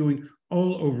this we're doing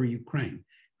all over Ukraine.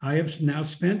 I have now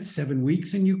spent 7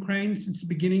 weeks in Ukraine since the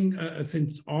beginning,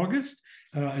 since August,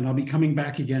 and I'll be coming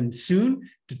back again soon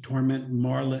to torment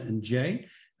Marla and Jay.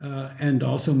 And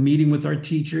also meeting with our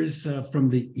teachers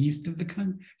from the east of the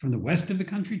country, from the west of the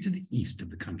country to the east of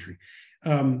the country.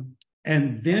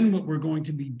 And then what we're going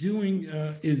to be doing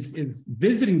is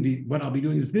visiting what I'll be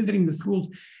doing is visiting the schools.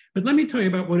 But let me tell you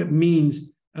about what it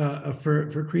means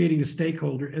for creating a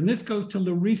stakeholder. And this goes to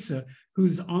Larissa,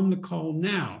 who's on the call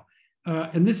now.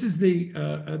 And this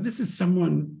is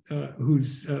someone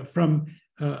who's from,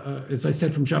 as I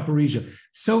said, from Zaporizhia.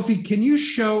 Sophie, can you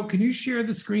share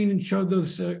the screen and show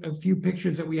those a few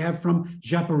pictures that we have from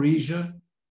Zaporizhia,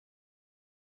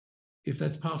 if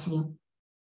that's possible?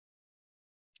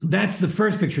 That's the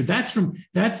first picture. That's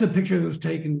the picture that was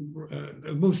taken.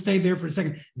 We'll stay there for a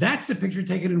second. That's the picture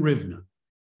taken in Rivne.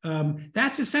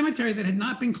 That's a cemetery that had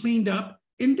not been cleaned up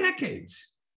in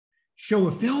decades. Show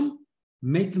a film,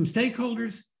 make them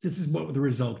stakeholders. This is what the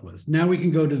result was. Now we can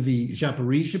go to the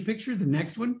Zaporizhia picture, the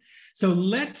next one. So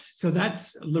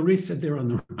that's Larissa there on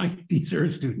the right. These are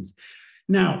her students.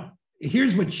 Now,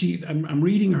 here's what I'm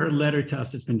reading her letter to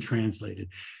us that's been translated.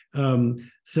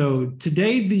 So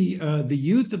today, the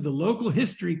youth of the local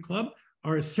history club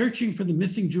are searching for the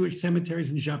missing Jewish cemeteries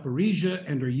in Zaporizhia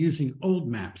and are using old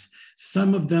maps.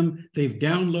 Some of them they've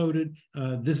downloaded.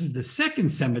 This is the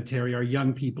second cemetery our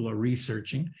young people are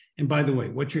researching. And by the way,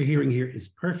 what you're hearing here is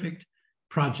perfect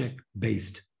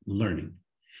project-based learning.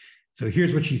 So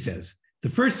here's what she says. The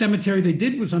first cemetery they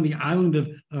did was on the island of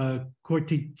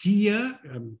Corteggia,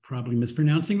 I'm probably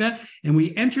mispronouncing that, and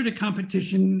we entered a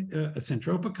competition, a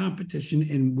Centropa competition,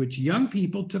 in which young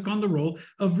people took on the role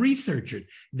of researchers.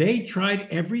 They tried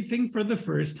everything for the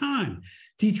first time.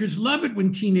 Teachers love it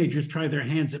when teenagers try their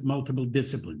hands at multiple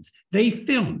disciplines. They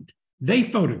filmed, they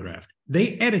photographed,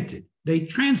 they edited, they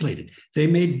translated, they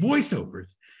made voiceovers.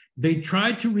 They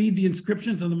tried to read the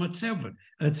inscriptions on the Matzevot.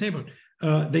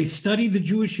 They studied the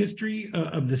Jewish history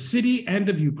of the city and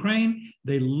of Ukraine.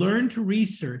 They learned to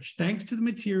research thanks to the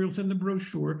materials and the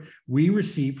brochure we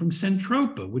received from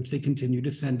Centropa, which they continue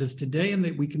to send us today and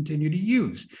that we continue to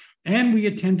use. And we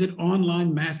attended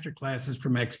online masterclasses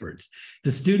from experts.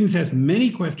 The students asked many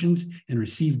questions and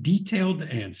received detailed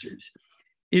answers.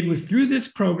 It was through this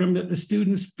program that the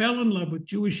students fell in love with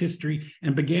Jewish history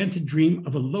and began to dream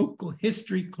of a local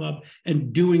history club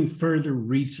and doing further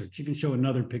research. You can show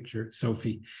another picture,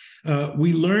 Sophie.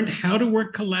 We learned how to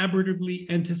work collaboratively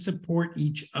and to support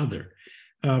each other.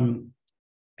 And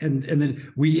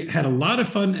then we had a lot of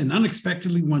fun and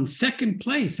unexpectedly won second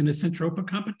place in a Centropa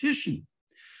competition.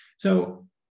 So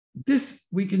this,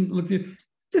 we can look at,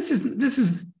 this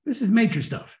is major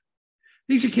stuff.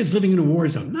 These are kids living in a war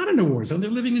zone, not in a war zone. They're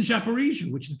living in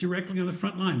Zaporizhzhia, which is directly on the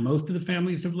front line. Most of the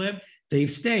families have left,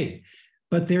 they've stayed.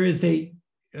 But there is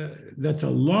that's a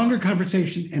longer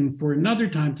conversation and for another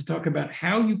time to talk about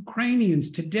how Ukrainians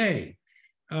today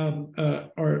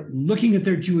are looking at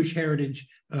their Jewish heritage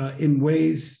in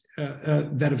ways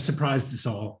that have surprised us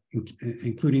all,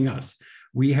 including us.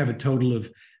 We have a total of,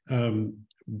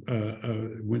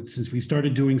 since we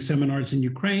started doing seminars in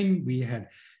Ukraine, we had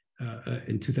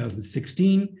in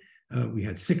 2016, we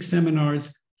had 6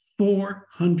 seminars,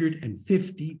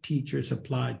 450 teachers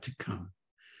applied to come.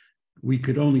 We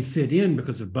could only fit in,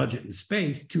 because of budget and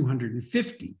space,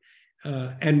 250.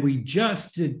 And we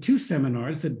just did 2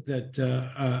 seminars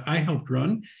that I helped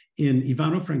run in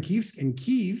Ivano-Frankivsk and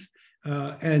Kyiv.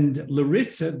 And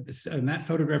Larissa, and that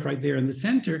photograph right there in the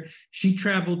center, she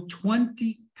traveled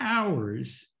 20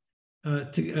 hours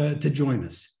to join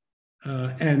us.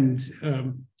 And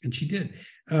she did.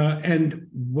 And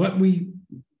what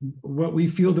we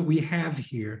feel that we have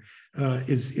here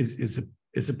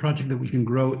is a project that we can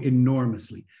grow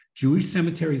enormously. Jewish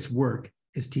Cemeteries' work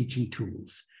is teaching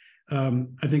tools.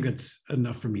 I think that's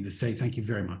enough for me to say. Thank you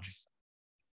very much.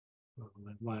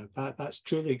 Wow, that's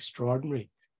truly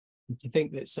extraordinary. To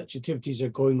think that such activities are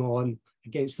going on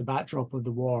against the backdrop of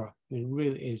the war, I mean, it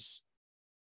really is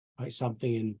quite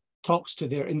something, and talks to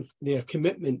their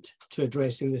commitment to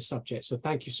addressing this subject. So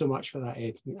thank you so much for that,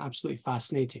 Ed. Absolutely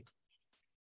fascinating.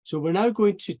 So we're now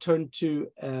going to turn to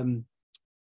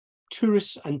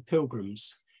tourists and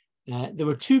pilgrims. There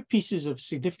were 2 pieces of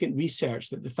significant research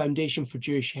that the Foundation for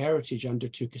Jewish Heritage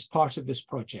undertook as part of this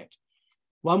project.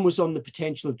 One was on the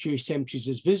potential of Jewish cemeteries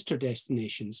as visitor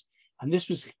destinations, and this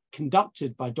was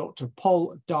conducted by Dr.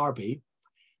 Paul Darby,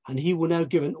 and he will now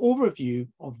give an overview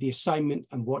of the assignment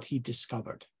and what he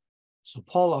discovered. So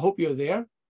Paul, I hope you're there.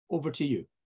 Over to you.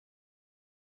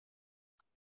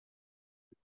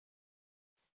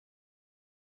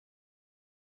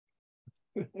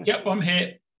 Yep, I'm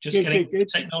here. Just getting the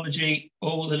technology,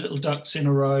 all the little ducks in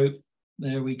a row.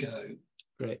 There we go.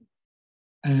 Great.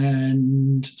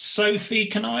 And Sophie,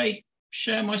 can I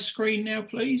share my screen now,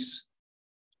 please?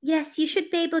 Yes, you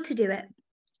should be able to do it.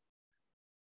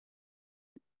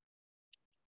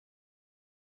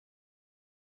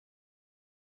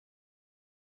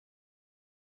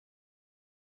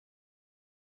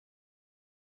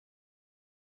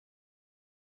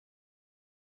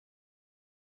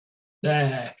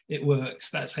 There, it works.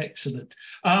 That's excellent.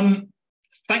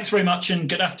 Thanks very much and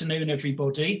good afternoon,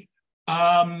 everybody.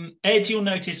 Ed, you'll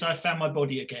notice I found my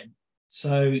body again.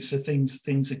 So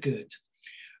things are good.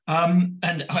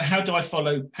 And how do I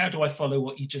follow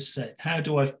what you just said? How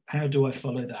do I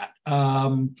follow that?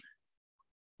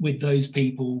 With those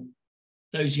people,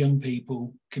 those young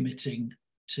people committing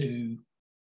to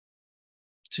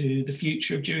the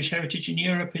future of Jewish heritage in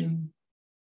Europe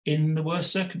in the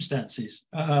worst circumstances.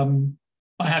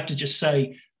 I have to just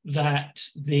say that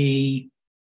the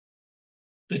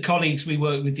colleagues we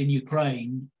worked with in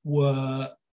Ukraine were,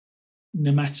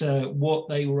 no matter what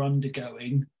they were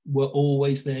undergoing, were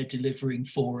always there delivering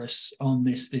for us on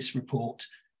this report.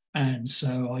 And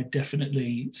so I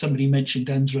definitely, somebody mentioned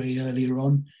Andre earlier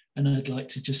on, and I'd like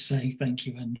to just say thank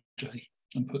you, Andre,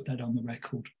 and put that on the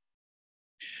record.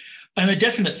 And a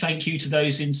definite thank you to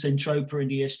those in Centropa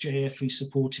and ESJF who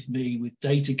supported me with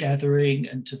data gathering,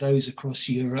 and to those across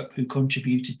Europe who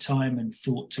contributed time and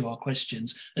thought to our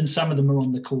questions. And some of them are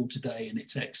on the call today, and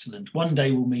it's excellent. One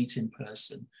day we'll meet in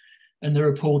person. And the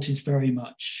report is very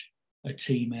much a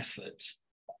team effort.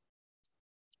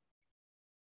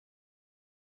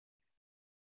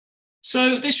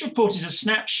 So this report is a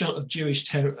snapshot of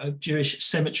Jewish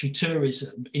cemetery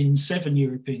tourism in 7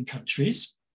 European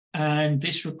countries. And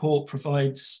this report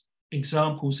provides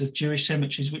examples of Jewish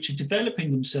cemeteries which are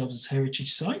developing themselves as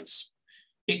heritage sites.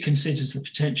 It considers the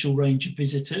potential range of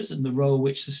visitors and the role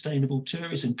which sustainable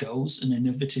tourism goals and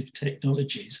innovative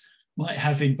technologies might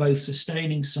have in both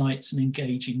sustaining sites and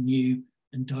engaging new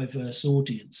and diverse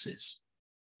audiences.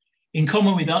 In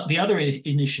common with the other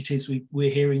initiatives we're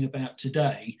hearing about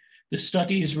today, the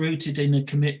study is rooted in a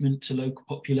commitment to local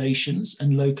populations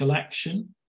and local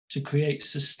action to create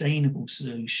sustainable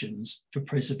solutions for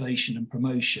preservation and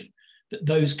promotion that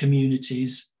those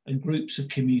communities and groups of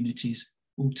communities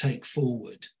will take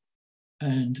forward.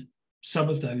 And some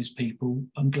of those people,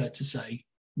 I'm glad to say,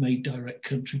 made direct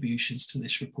contributions to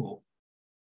this report.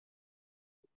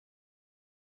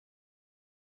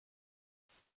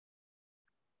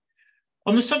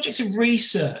 On the subject of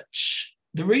research,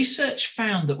 the research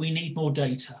found that we need more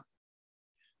data,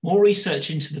 more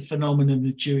research into the phenomenon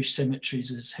of Jewish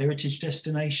cemeteries as heritage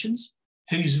destinations,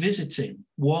 who's visiting,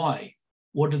 why,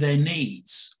 what are their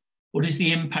needs, what is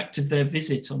the impact of their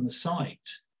visit on the site,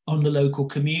 on the local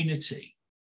community,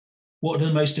 what are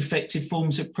the most effective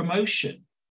forms of promotion,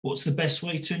 what's the best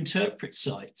way to interpret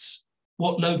sites,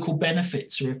 what local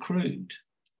benefits are accrued,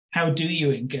 how do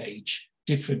you engage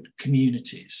different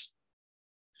communities.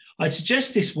 I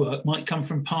suggest this work might come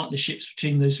from partnerships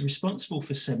between those responsible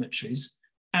for cemeteries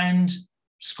and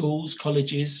schools,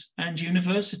 colleges, and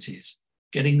universities,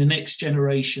 getting the next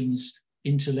generation's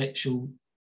intellectual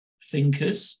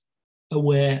thinkers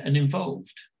aware and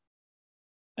involved.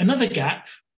 Another gap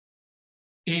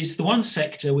is the one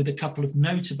sector with a couple of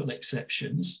notable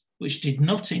exceptions, which did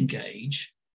not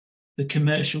engage the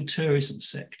commercial tourism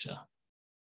sector.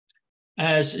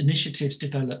 As initiatives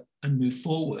develop and move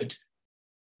forward,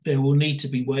 there will need to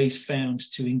be ways found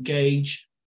to engage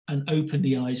and open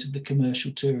the eyes of the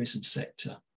commercial tourism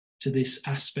sector to this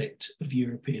aspect of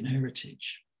European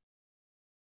heritage.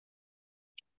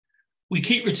 We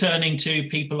keep returning to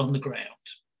people on the ground.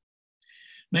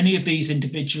 Many of these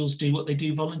individuals do what they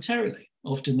do voluntarily.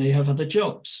 Often they have other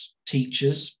jobs: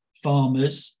 teachers,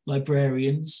 farmers,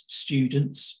 librarians,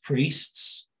 students,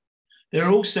 priests. There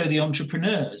are also the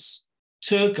entrepreneurs,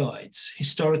 tour guides,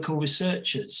 historical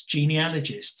researchers,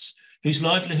 genealogists, whose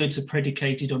livelihoods are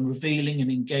predicated on revealing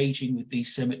and engaging with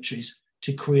these cemeteries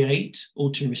to create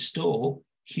or to restore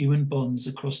human bonds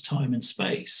across time and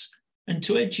space, and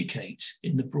to educate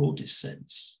in the broadest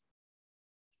sense.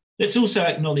 Let's also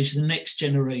acknowledge the next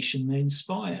generation they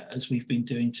inspire, as we've been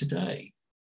doing today.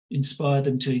 Inspire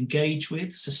them to engage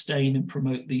with, sustain and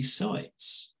promote these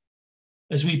sites.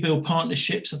 As we build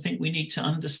partnerships, I think we need to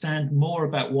understand more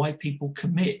about why people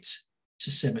commit to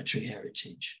cemetery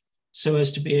heritage, so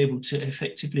as to be able to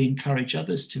effectively encourage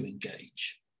others to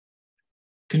engage.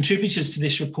 Contributors to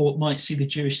this report might see the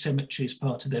Jewish cemetery as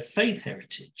part of their faith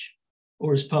heritage,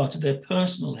 or as part of their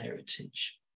personal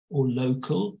heritage, or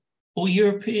local or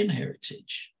European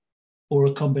heritage, or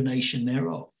a combination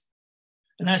thereof.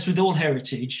 And as with all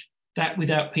heritage, that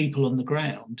without people on the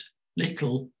ground,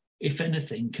 little, if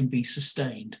anything, can be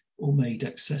sustained or made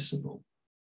accessible.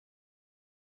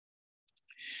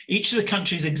 Each of the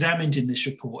countries examined in this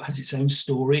report has its own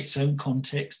story, its own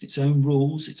context, its own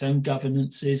rules, its own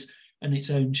governances, and its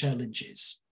own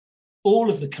challenges. All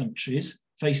of the countries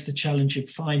face the challenge of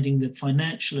finding the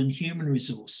financial and human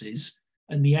resources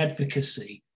and the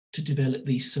advocacy to develop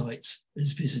these sites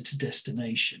as visitor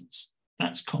destinations.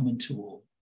 That's common to all.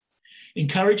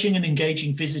 Encouraging and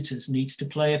engaging visitors needs to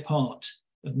play a part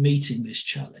of meeting this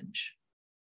challenge.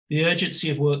 The urgency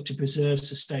of work to preserve,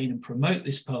 sustain and promote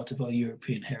this part of our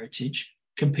European heritage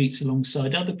competes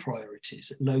alongside other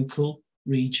priorities at local,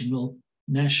 regional,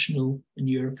 national and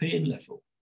European level.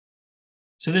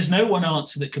 So there's no one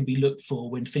answer that can be looked for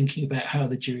when thinking about how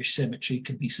the Jewish cemetery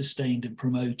can be sustained and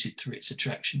promoted through its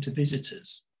attraction to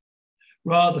visitors.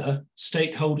 Rather,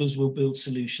 stakeholders will build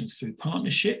solutions through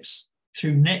partnerships,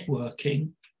 through networking,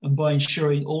 and by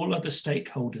ensuring all other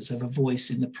stakeholders have a voice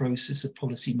in the process of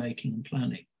policy making and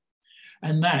planning.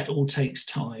 And that all takes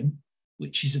time,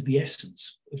 which is of the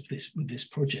essence of this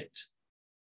project.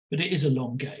 But it is a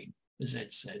long game, as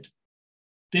Ed said.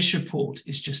 This report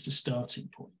is just a starting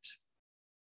point.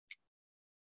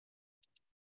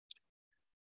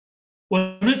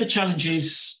 One of the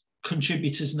challenges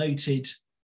contributors noted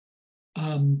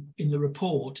in the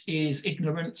report is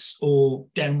ignorance or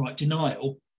downright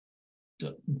denial,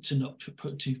 to not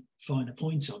put too fine a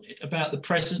point on it, about the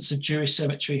presence of Jewish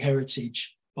cemetery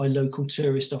heritage by local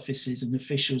tourist offices and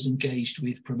officials engaged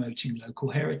with promoting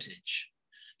local heritage.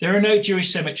 There are no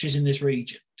Jewish cemeteries in this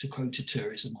region, to quote a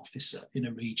tourism officer in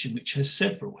a region which has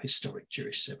several historic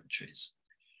Jewish cemeteries.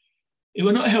 It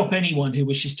will not help anyone who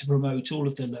wishes to promote all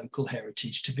of their local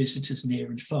heritage to visitors near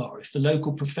and far if the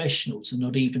local professionals are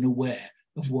not even aware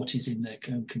of what is in their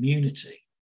own community.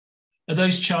 Are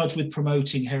those charged with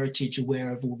promoting heritage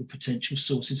aware of all the potential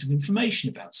sources of information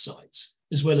about sites,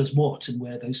 as well as what and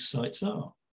where those sites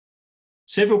are?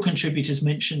 Several contributors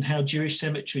mentioned how Jewish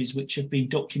cemeteries which have been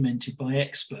documented by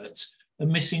experts are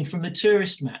missing from the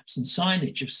tourist maps and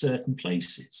signage of certain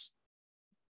places.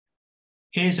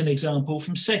 Here's an example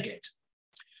from Szeged.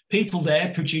 People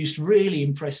there produced really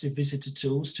impressive visitor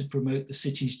tools to promote the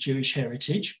city's Jewish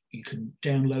heritage. You can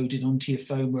download it onto your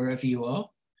phone wherever you are.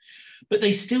 But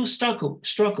they still struggle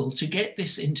to get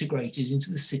this integrated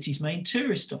into the city's main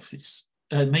tourist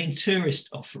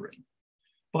offering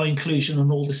by inclusion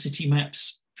on all the city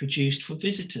maps produced for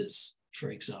visitors, for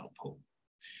example.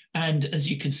 And as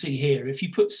you can see here, if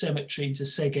you put cemetery into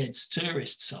Szeged's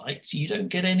tourist site, you don't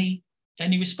get any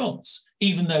response,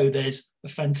 even though there's a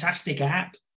fantastic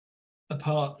app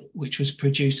which was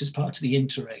produced as part of the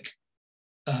Interreg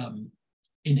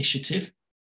initiative.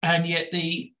 And yet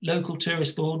the local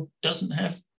tourist board doesn't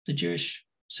have the Jewish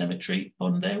cemetery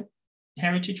on their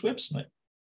heritage website.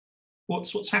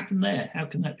 What's happened there? How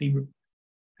can that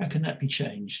be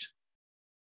changed?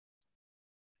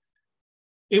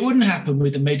 It wouldn't happen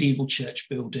with a medieval church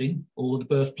building or the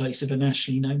birthplace of a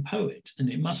nationally known poet, and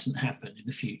it mustn't happen in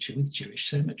the future with Jewish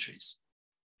cemeteries.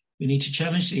 We need to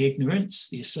challenge the ignorance,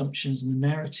 the assumptions, and the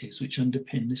narratives which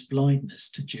underpin this blindness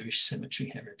to Jewish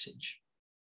cemetery heritage.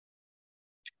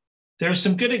 There are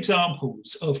some good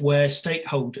examples of where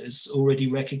stakeholders already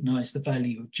recognise the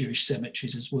value of Jewish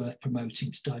cemeteries as worth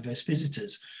promoting to diverse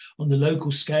visitors. On the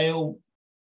local scale,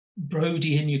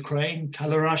 Brody in Ukraine,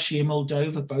 Kalarashi in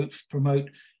Moldova both promote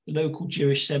the local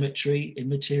Jewish cemetery in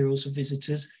materials for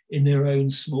visitors in their own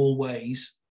small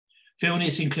ways.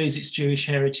 Vilnius includes its Jewish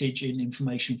heritage in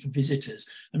information for visitors.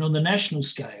 And on the national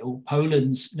scale,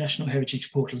 Poland's national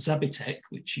heritage portal Zabytek,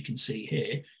 which you can see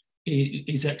here,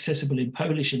 is accessible in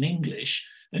Polish and English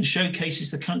and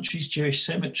showcases the country's Jewish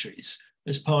cemeteries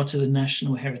as part of the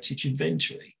National Heritage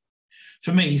Inventory.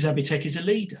 For me, Zabytek is a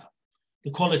leader. The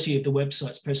quality of the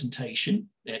website's presentation,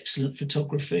 excellent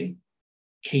photography,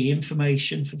 key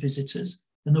information for visitors,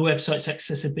 and the website's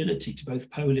accessibility to both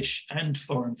Polish and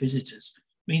foreign visitors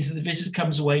means that the visitor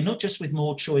comes away not just with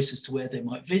more choice as to where they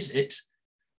might visit,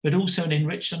 but also an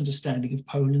enriched understanding of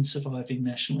Poland's surviving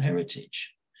national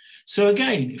heritage. So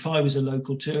again, if I was a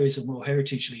local tourism or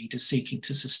heritage leader seeking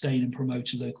to sustain and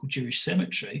promote a local Jewish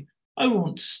cemetery, I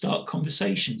want to start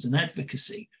conversations and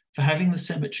advocacy for having the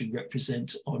cemetery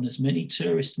represent on as many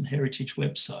tourist and heritage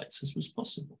websites as was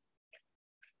possible.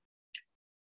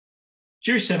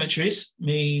 Jewish cemeteries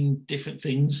mean different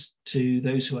things to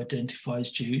those who identify as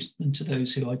Jews than to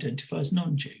those who identify as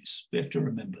non-Jews. We have to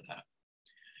remember that.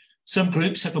 Some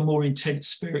groups have a more intense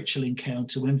spiritual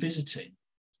encounter when visiting.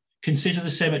 Consider the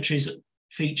cemeteries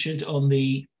featured on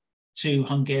the two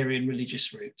Hungarian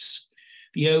religious routes.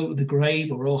 The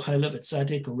grave or Ohel of a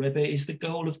tzaddik or rebbe is the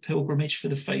goal of pilgrimage for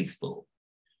the faithful.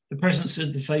 The presence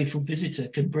of the faithful visitor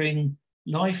can bring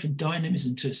life and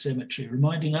dynamism to a cemetery,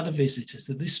 reminding other visitors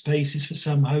that this space is for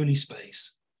some holy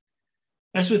space.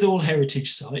 As with all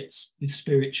heritage sites with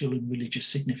spiritual and religious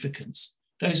significance,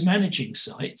 those managing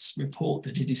sites report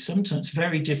that it is sometimes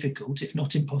very difficult, if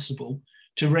not impossible,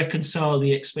 to reconcile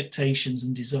the expectations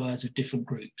and desires of different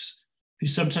groups, who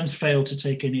sometimes fail to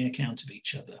take any account of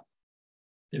each other.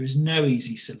 There is no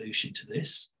easy solution to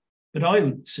this, but I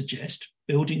would suggest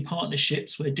building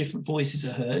partnerships where different voices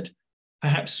are heard.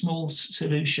 Perhaps small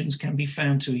solutions can be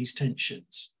found to ease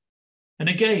tensions. And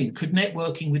again, could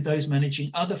networking with those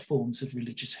managing other forms of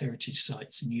religious heritage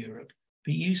sites in Europe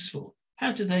be useful?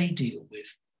 How do they deal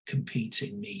with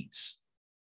competing needs?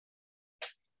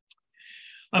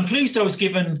 I'm pleased I was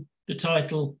given the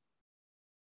title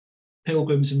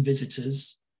Pilgrims and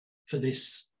Visitors for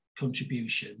this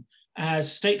contribution, as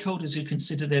stakeholders who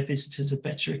consider their visitors are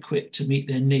better equipped to meet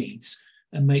their needs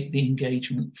and make the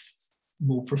engagement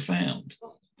more profound.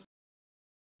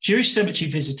 Jewish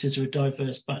cemetery visitors are a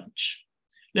diverse bunch.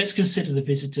 Let's consider the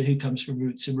visitor who comes for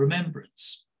roots and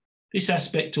remembrance. This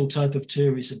aspect or type of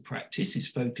tourism practice is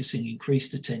focusing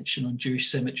increased attention on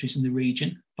Jewish cemeteries in the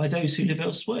region by those who live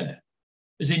elsewhere.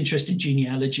 As interest in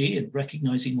genealogy and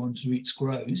recognizing one's roots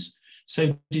grows,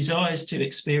 so desires to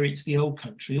experience the old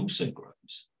country also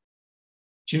grows.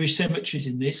 Jewish cemeteries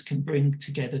in this can bring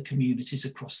together communities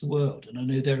across the world, and I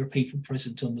know there are people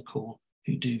present on the call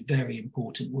who do very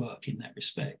important work in that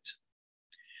respect.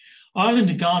 Ireland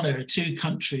and Ghana are two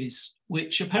countries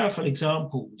which are powerful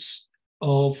examples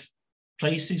of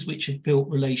places which have built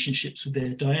relationships with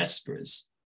their diasporas.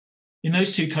 In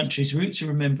those two countries, Roots of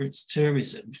Remembrance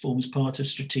tourism forms part of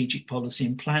strategic policy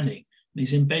and planning and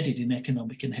is embedded in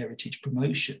economic and heritage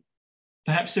promotion.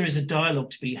 Perhaps there is a dialogue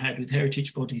to be had with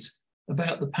heritage bodies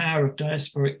about the power of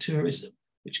diasporic tourism,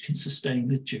 which can sustain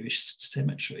the Jewish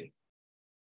cemetery.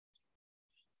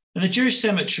 And the Jewish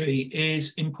cemetery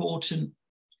is important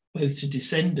both to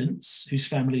descendants whose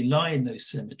family lie in those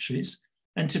cemeteries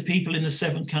and to people in the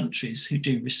 7 countries who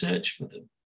do research for them,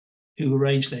 who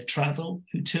arrange their travel,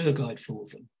 who tour guide for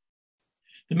them.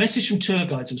 The message from tour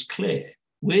guides was clear.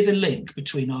 We're the link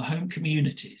between our home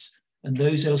communities and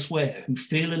those elsewhere who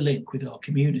feel a link with our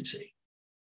community.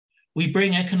 We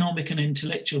bring economic and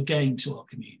intellectual gain to our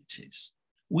communities.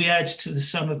 We add to the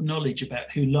sum of knowledge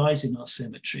about who lies in our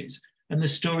cemeteries and the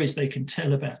stories they can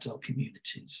tell about our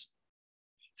communities.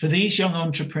 For these young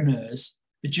entrepreneurs,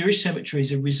 the Jewish cemetery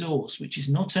is a resource which is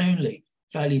not only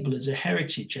valuable as a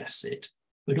heritage asset,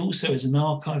 but also as an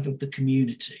archive of the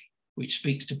community, which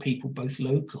speaks to people both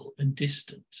local and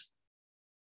distant.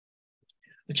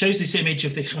 I chose this image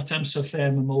of the Khatam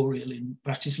Sofer Memorial in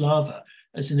Bratislava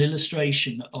as an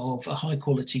illustration of a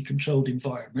high-quality controlled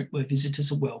environment where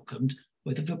visitors are welcomed,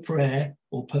 whether for prayer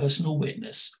or personal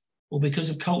witness, or because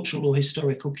of cultural or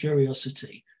historical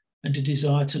curiosity and a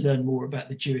desire to learn more about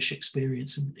the Jewish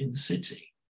experience in the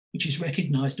city, which is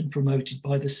recognised and promoted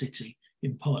by the city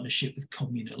in partnership with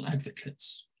communal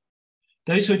advocates.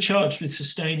 Those who are charged with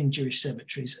sustaining Jewish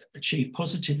cemeteries achieve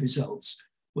positive results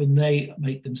when they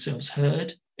make themselves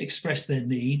heard, express their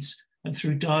needs, and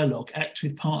through dialogue act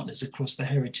with partners across the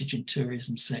heritage and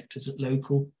tourism sectors at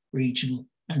local, regional,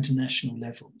 and national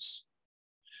levels.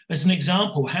 As an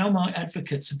example, how might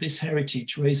advocates of this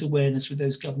heritage raise awareness with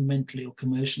those governmentally or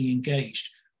commercially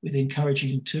engaged with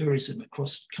encouraging tourism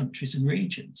across countries and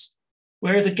regions?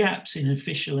 Where are the gaps in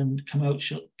official and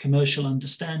commercial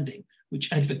understanding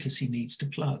which advocacy needs to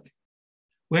plug?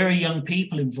 Where are young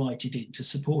people invited in to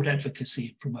support advocacy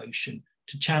and promotion,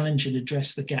 to challenge and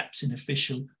address the gaps in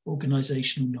official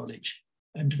organisational knowledge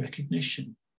and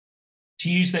recognition, to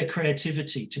use their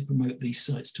creativity to promote these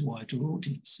sites to wider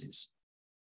audiences?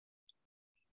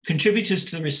 Contributors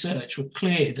to the research were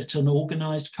clear that on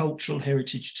organised cultural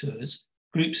heritage tours,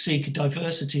 groups seek a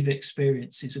diversity of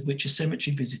experiences of which a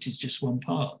cemetery visit is just one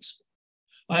part.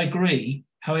 I agree,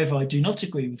 however, I do not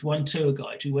agree with one tour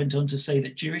guide who went on to say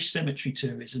that Jewish cemetery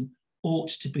tourism ought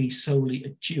to be solely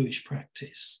a Jewish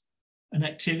practice, an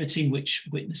activity which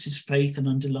witnesses faith and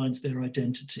underlines their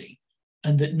identity,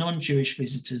 and that non-Jewish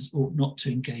visitors ought not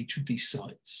to engage with these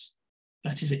sites.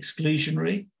 That is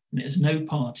exclusionary, and it has no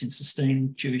part in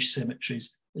sustaining Jewish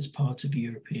cemeteries as part of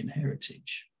European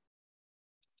heritage.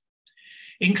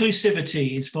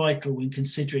 Inclusivity is vital when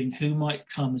considering who might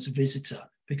come as a visitor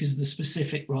because of the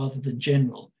specific rather than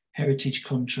general heritage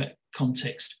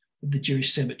context of the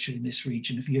Jewish cemetery in this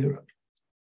region of Europe.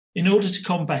 In order to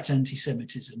combat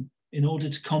anti-Semitism, in order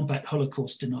to combat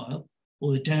Holocaust denial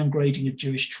or the downgrading of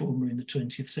Jewish trauma in the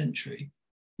 20th century,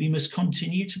 we must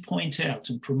continue to point out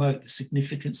and promote the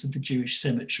significance of the Jewish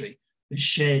cemetery as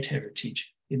shared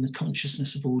heritage in the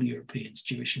consciousness of all Europeans,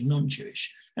 Jewish and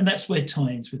non-Jewish, and that's where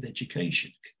tie-ins with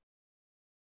education.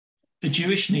 The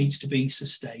Jewish needs to be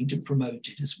sustained and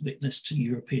promoted as witness to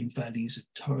European values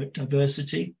of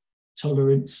diversity,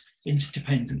 tolerance,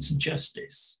 interdependence, and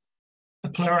justice. A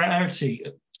plurality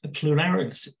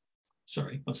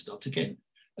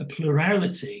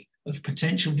of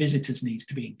potential visitors needs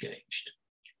to be engaged.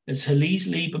 As Helise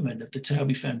Lieberman of the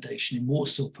Taube Foundation in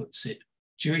Warsaw puts it,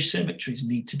 Jewish cemeteries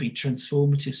need to be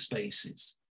transformative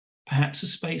spaces, perhaps a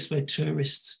space where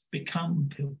tourists become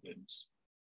pilgrims.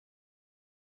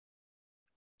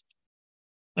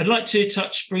 I'd like to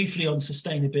touch briefly on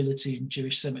sustainability in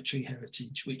Jewish cemetery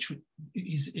heritage, which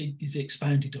is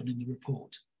expanded on in the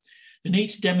report. The need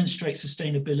to demonstrate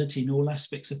sustainability in all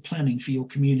aspects of planning for your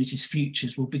community's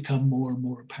futures will become more and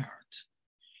more apparent.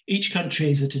 Each country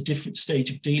is at a different stage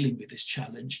of dealing with this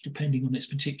challenge, depending on its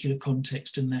particular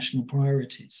context and national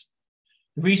priorities.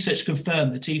 The research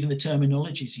confirmed that even the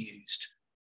terminologies used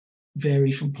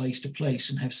vary from place to place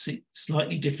and have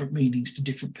slightly different meanings to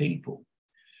different people.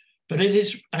 But it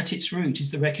is at its root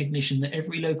is the recognition that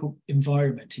every local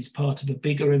environment is part of a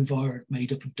bigger environment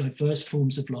made up of diverse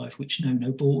forms of life which know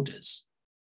no borders.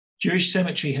 Jewish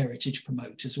cemetery heritage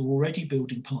promoters are already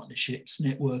building partnerships,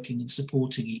 networking and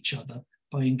supporting each other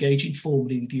by engaging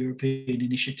formally with European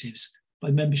initiatives, by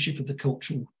membership of the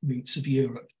Cultural Roots of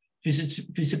Europe,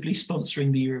 visibly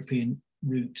sponsoring the European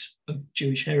route of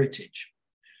Jewish heritage.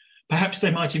 Perhaps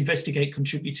they might investigate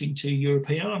contributing to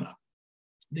Europeana,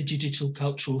 the Digital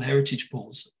Cultural Heritage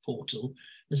Portal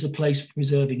as a place for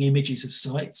preserving images of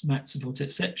sites, matzevot,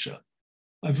 etc.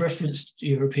 I've referenced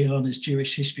Europeana's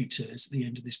Jewish history tours at the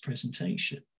end of this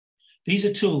presentation. These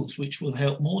are tools which will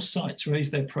help more sites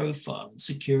raise their profile and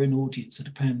secure an audience at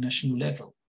a pan-national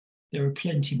level. There are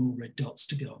plenty more red dots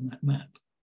to go on that map.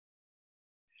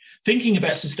 Thinking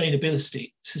about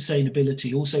sustainability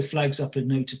also flags up a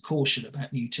note of caution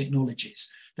about new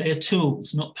technologies. They are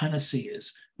tools, not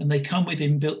panaceas, and they come with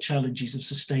inbuilt challenges of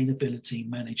sustainability,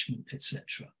 management,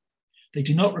 etc. They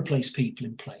do not replace people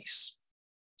in place.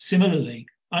 Similarly,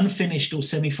 unfinished or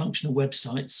semi-functional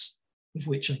websites, of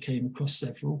which I came across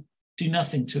several, do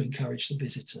nothing to encourage the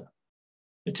visitor.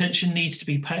 Attention needs to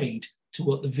be paid to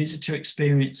what the visitor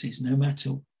experiences, no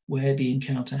matter where the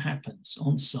encounter happens,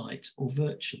 on site or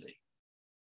virtually.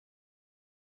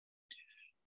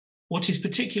 What is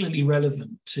particularly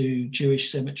relevant to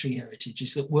Jewish cemetery heritage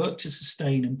is that work to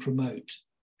sustain and promote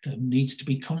needs to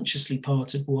be consciously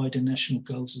part of wider national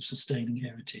goals of sustaining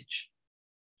heritage.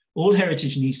 All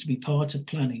heritage needs to be part of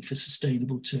planning for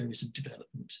sustainable tourism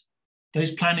development.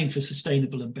 Those planning for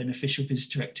sustainable and beneficial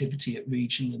visitor activity at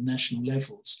regional and national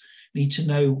levels need to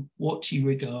know what you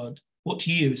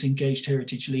as engaged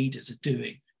heritage leaders are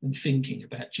doing and thinking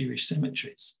about Jewish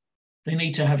cemeteries. They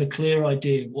need to have a clear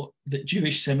idea that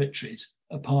Jewish cemeteries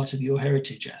are part of your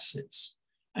heritage assets,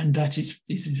 and that it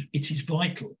is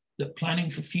vital that planning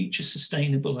for future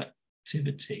sustainable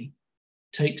activity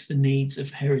takes the needs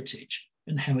of heritage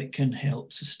and how it can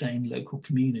help sustain local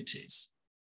communities.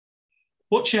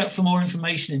 Watch out for more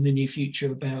information in the near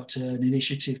future about an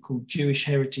initiative called Jewish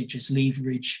Heritage as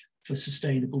Leverage for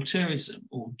Sustainable Tourism,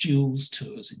 or Jules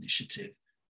Tours Initiative,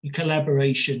 a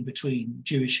collaboration between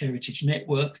Jewish Heritage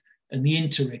Network and the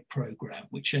Interreg programme,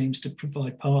 which aims to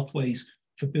provide pathways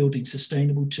for building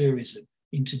sustainable tourism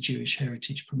into Jewish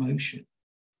heritage promotion.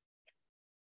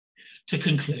 To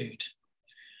conclude,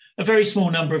 a very small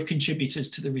number of contributors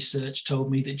to the research told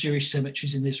me that Jewish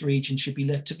cemeteries in this region should be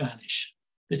left to vanish,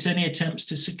 that any attempts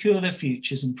to secure their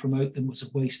futures and promote them was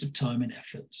a waste of time and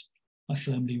effort. I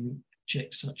firmly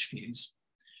reject such views.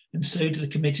 And so do the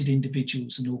committed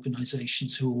individuals and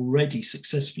organisations who are already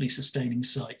successfully sustaining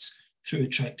sites through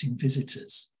attracting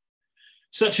visitors.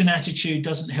 Such an attitude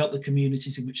doesn't help the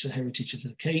communities in which the heritage is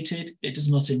located. It does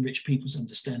not enrich people's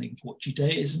understanding of what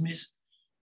Judaism is,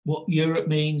 what Europe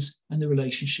means, and the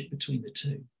relationship between the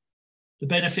two. The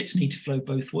benefits need to flow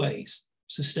both ways.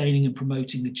 Sustaining and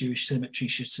promoting the Jewish cemetery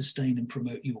should sustain and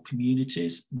promote your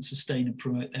communities and sustain and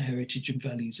promote the heritage and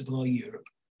values of our Europe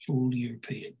for all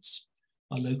Europeans.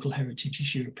 Our local heritage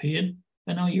is European,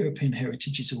 and our European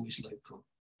heritage is always local.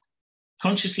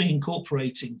 Consciously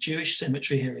incorporating Jewish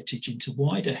cemetery heritage into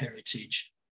wider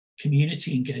heritage,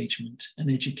 community engagement, and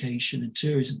education and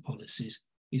tourism policies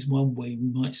is one way we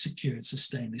might secure and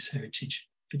sustain this heritage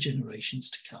for generations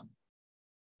to come.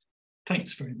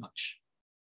 Thanks very much.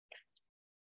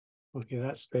 Okay,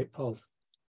 that's great, Paul.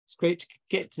 It's great to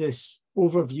get this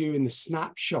overview and the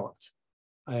snapshot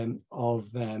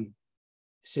of the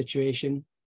situation.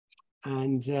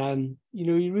 And, you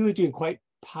know, you're really doing quite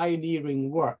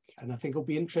pioneering work. And I think it'll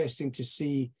be interesting to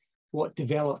see what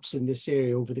develops in this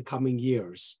area over the coming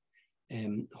years,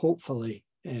 hopefully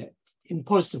in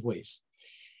positive ways.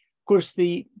 Of course,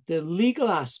 the legal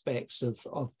aspects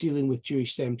of dealing with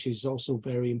Jewish cemeteries is also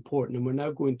very important. And we're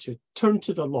now going to turn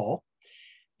to the law.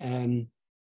 And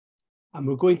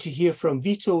we're going to hear from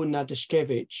Vito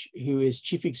Nadashkevich, who is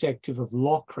Chief Executive of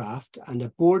Lawcraft and a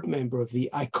board member of the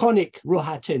iconic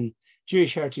Rohatin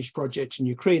Jewish Heritage Project in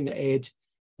Ukraine that Ed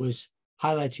was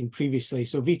highlighting previously.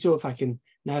 So Vito, if I can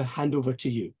now hand over to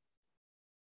you.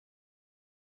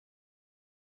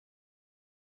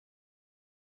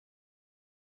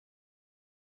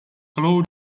 Hello.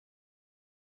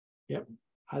 Yep.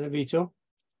 Hello, Vito.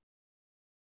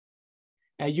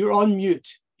 You're on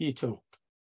mute, Vito.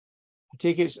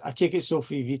 I take it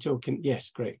Sophie, Vito can, yes,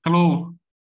 great. Hello.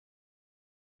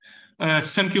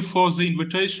 Thank you for the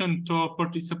invitation to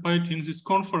participate in this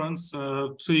conference.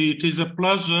 It is a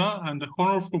pleasure and an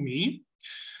honor for me.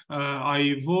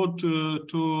 I want to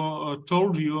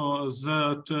told you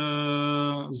that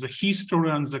the history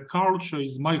and the culture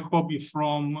is my hobby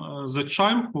from the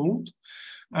childhood,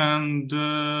 and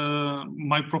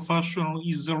my profession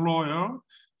is a lawyer.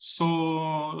 So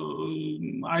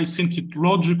I think it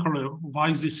logically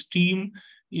why this team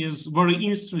is very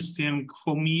interesting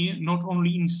for me, not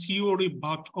only in theory,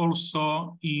 but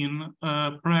also in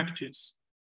practice.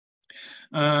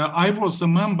 I was a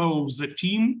member of the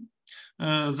team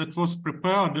that was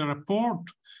prepared a report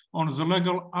on the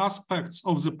legal aspects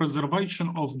of the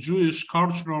preservation of Jewish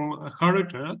cultural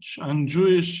heritage and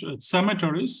Jewish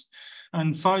cemeteries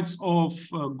and sites of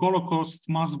Holocaust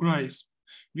mass graves.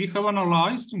 We have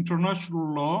analyzed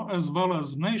international law as well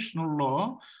as national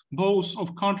law, both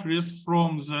of countries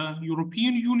from the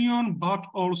European Union, but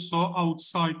also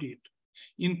outside it.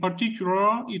 In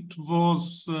particular, it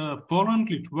was Poland,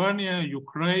 Lithuania,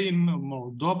 Ukraine,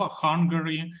 Moldova,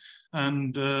 Hungary,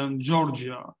 and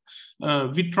Georgia.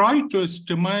 We tried to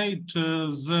estimate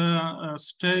the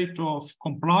state of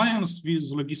compliance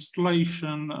with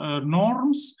legislation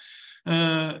norms,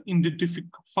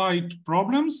 identified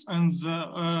problems and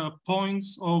the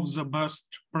points of the best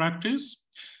practice.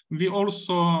 We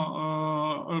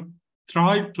also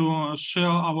try to share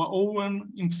our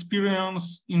own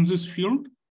experience in this field.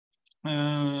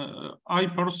 I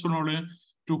personally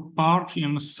took part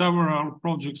in several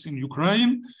projects in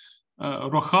Ukraine,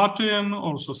 Rohatin,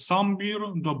 also Sambir,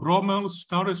 Dobromel,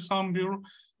 Stary Sambir,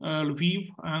 Lviv,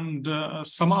 and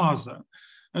some other.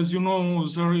 As you know,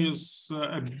 there is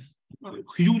a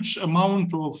huge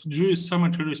amount of Jewish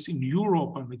cemeteries in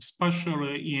Europe, and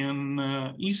especially in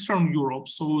Eastern Europe.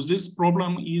 So this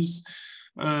problem is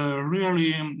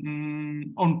really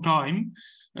on time,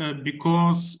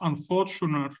 because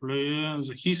unfortunately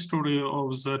the history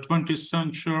of the 20th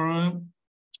century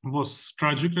was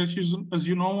tragic, as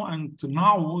you know, and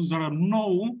now there are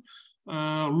no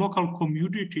local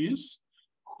communities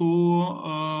who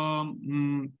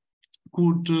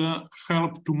could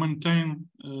help to maintain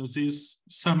these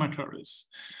cemeteries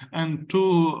and to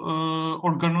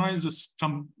organize a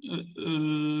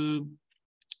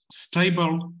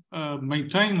stable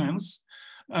maintenance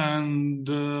and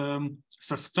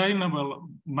sustainable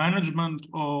management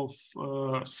of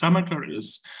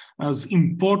cemeteries as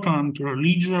important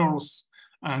religious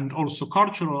and also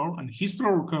cultural and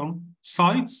historical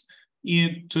sites.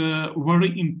 It's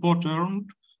very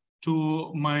important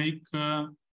to make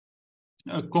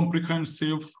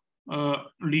comprehensive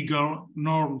legal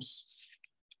norms.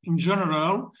 In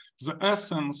general, the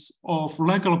essence of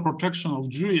legal protection of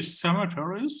Jewish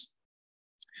cemeteries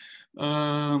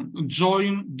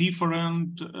join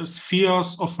different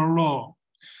spheres of law.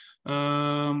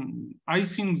 I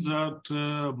think that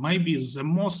maybe the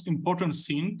most important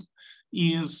thing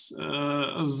is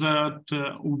that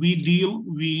we deal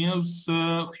with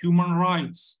human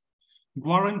rights,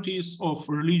 guarantees of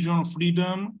religion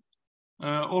freedom,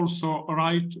 also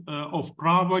right of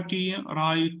privacy,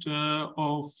 right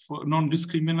of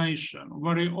non-discrimination.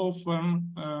 Very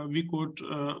often we could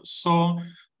saw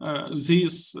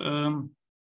this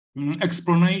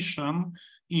explanation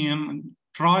in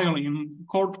trial in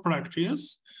court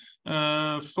practice.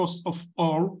 First of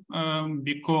all,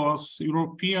 because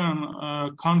European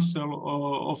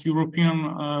Council of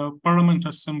European Parliament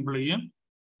Assembly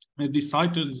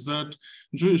decided that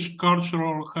Jewish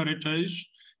cultural heritage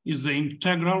is an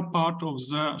integral part of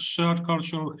the shared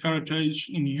cultural heritage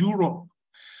in Europe.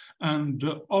 And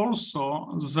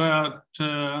also that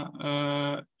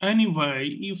anyway,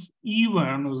 if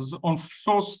even on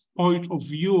first point of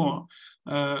view,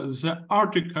 the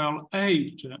Article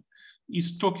 8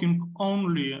 is talking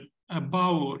only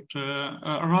about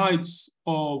rights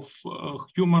of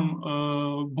human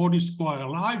bodies who are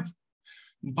alive,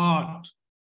 but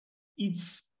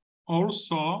it's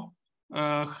also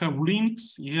have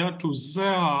links here to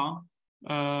their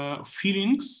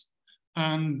feelings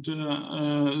and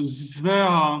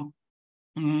their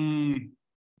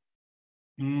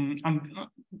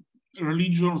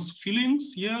religious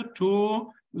feelings here to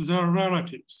their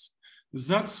relatives.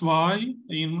 That's why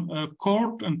in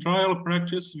court and trial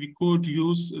practice, we could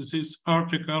use this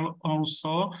article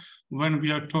also when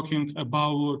we are talking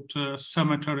about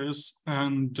cemeteries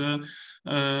and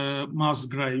mass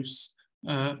graves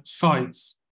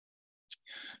sites.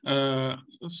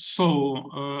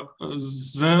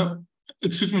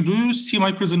 Excuse me, do you see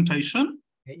my presentation?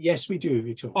 Yes, we do,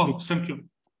 Victor. Oh, thank you.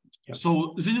 Yep.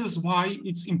 So this is why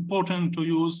it's important to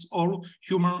use all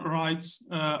human rights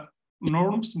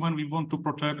norms when we want to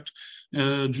protect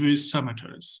Jewish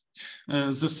cemeteries.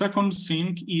 The second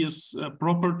thing is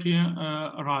property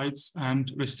rights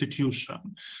and restitution.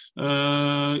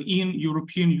 In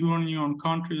European Union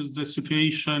countries, the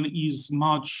situation is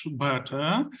much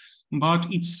better, but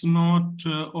it's not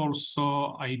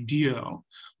also ideal.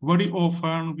 Very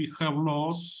often we have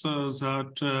laws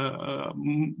that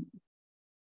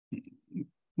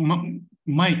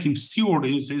making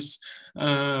theory this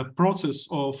process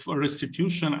of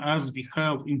restitution as we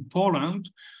have in Poland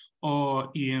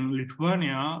or in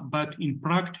Lithuania, but in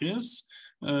practice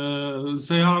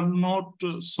they are not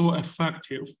so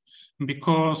effective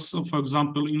because, for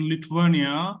example, in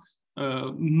Lithuania,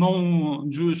 no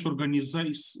Jewish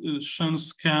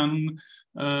organizations can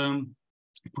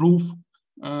prove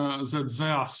that they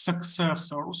are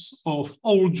successors of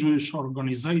all Jewish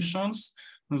organizations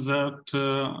that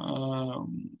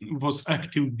was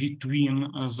active between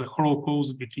the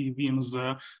Holocaust, between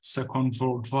the Second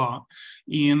World War.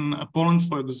 In Poland,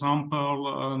 for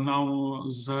example, now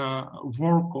the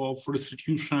work of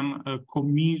Restitution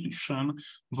Commission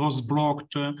was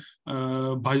blocked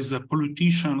by the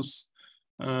politicians,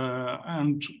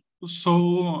 and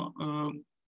so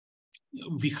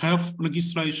we have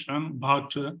legislation,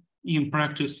 but in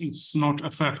practice it's not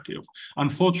effective.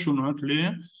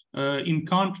 Unfortunately, in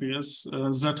countries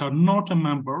that are not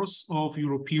members of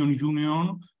European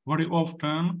Union, very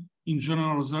often, in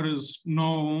general, there is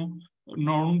no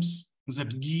norms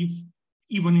that give,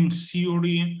 even in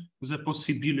theory, the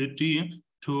possibility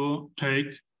to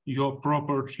take your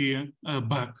property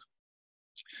back.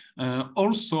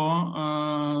 Also,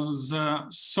 the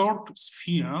third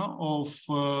sphere of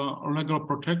legal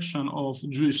protection of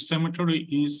Jewish cemetery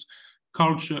is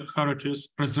culture heritage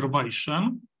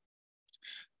preservation.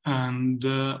 And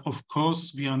of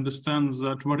course, we understand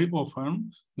that very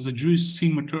often the Jewish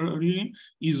cemetery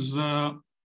is the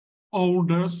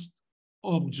oldest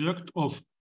object of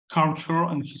cultural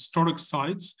and historic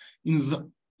sites in the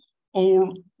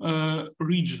whole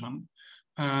region.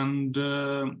 And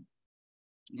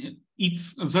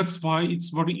that's why it's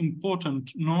very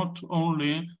important, not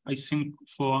only, I think,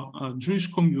 for a Jewish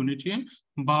community,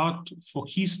 but for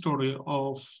history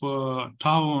of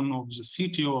town, of the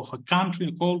city, of a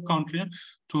country, whole country,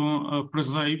 to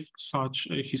preserve such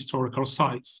historical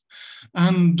sites.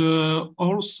 And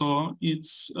also,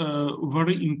 it's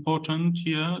very important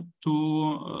here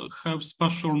to have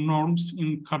special norms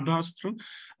in cadastre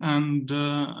and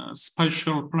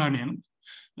spatial planning.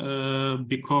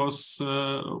 Because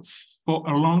for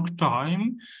a long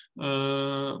time,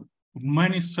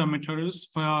 many cemeteries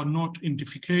were not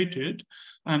identified.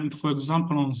 And for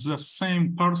example, on the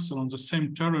same parcel, on the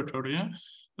same territory,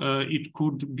 it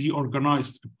could be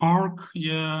organized a park,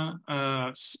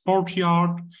 a sport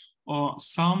yard, or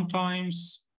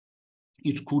sometimes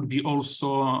it could be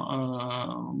also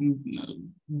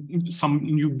some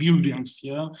new buildings.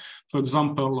 For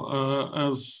example,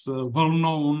 as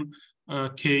well-known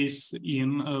case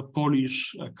in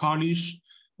Polish Kalisz,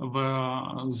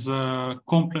 where the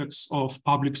complex of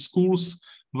public schools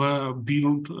were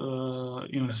built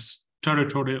in the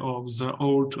territory of the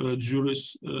old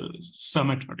Jewish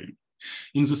cemetery.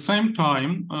 In the same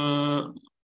time,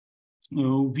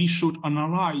 we should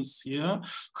analyze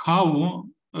how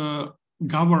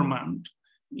government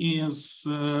is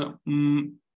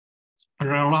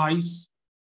realize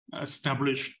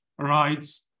established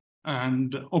rights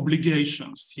and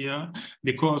obligations,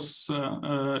 because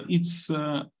it's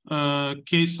a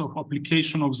case of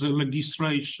application of the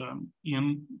legislation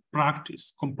in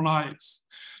practice, compliance.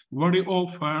 Very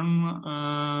often,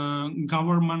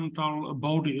 governmental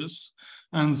bodies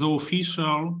and the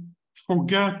official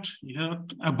forget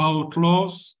about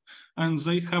laws, and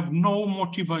they have no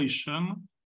motivation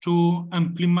to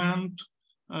implement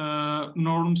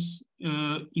norms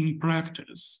in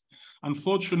practice.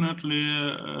 Unfortunately,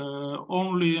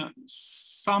 only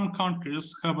some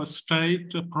countries have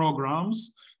state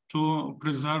programs to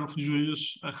preserve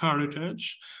Jewish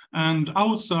heritage. And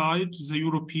outside the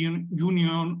European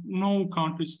Union, no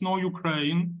countries, no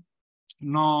Ukraine,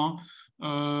 no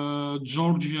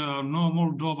Georgia, no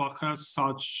Moldova has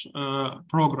such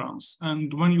programs.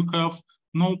 And when you have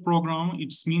no program,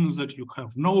 it means that you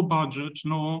have no budget,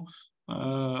 no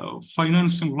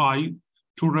financing line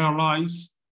to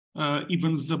realize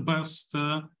even the best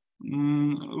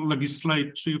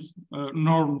legislative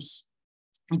norms.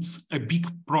 It's a big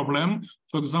problem.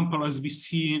 For example, as we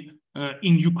see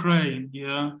in Ukraine,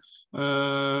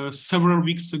 several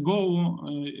weeks ago,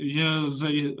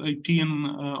 the 18th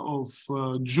of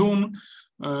June,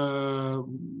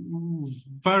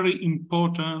 very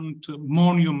important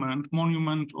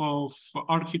monument of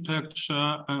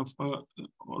architecture of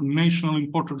national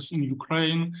importance in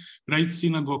Ukraine, Great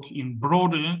Synagogue in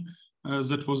Brody,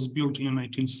 that was built in the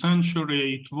 19th century.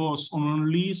 It was on a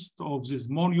list of these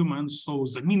monuments, so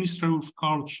the Ministry of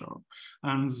Culture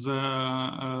and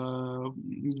the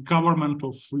government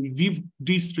of Lviv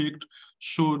district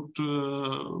should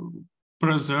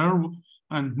preserve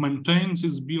and maintain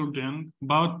this building,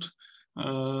 but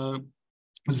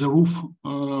the roof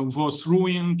was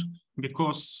ruined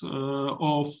because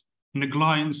of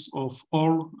negligence of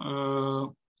all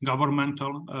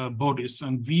governmental bodies.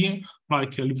 And we,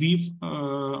 like Lviv,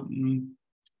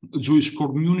 Jewish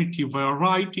community, were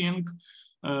writing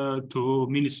to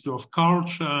Ministry of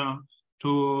Culture,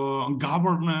 to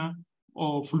governor,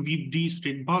 of Lviv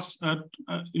district, but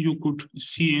you could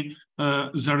see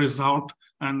the result,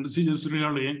 and this is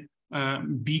really a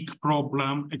big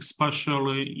problem,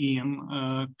 especially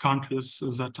in countries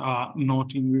that are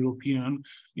not in European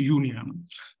Union.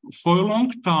 For a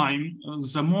long time,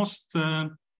 the most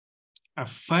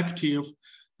effective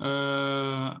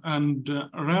and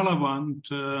relevant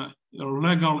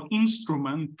legal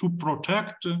instrument to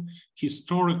protect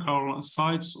historical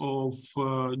sites of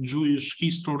Jewish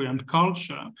history and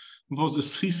culture was a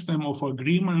system of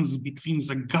agreements between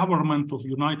the government of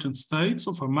United States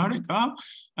of America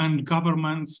and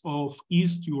governments of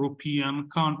East European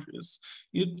countries.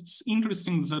 It's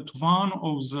interesting that one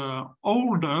of the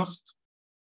oldest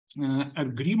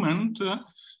agreement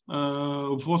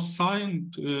was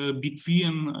signed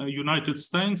between United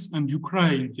States and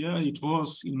Ukraine. Yeah, it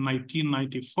was in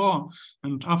 1994,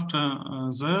 and after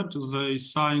that they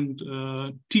signed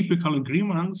typical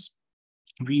agreements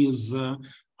with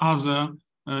other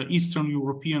Eastern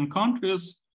European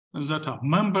countries that are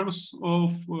members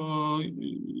of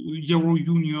Euro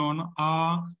Union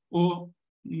or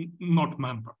not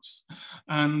members.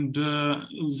 And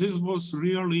this was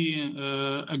really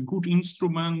a good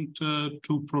instrument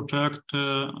to protect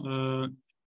our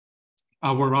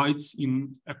rights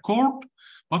in a court.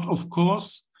 But of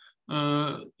course,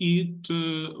 it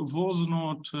was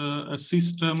not a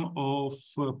system of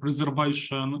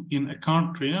preservation in a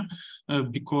country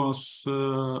because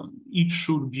it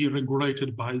should be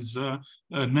regulated by the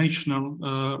national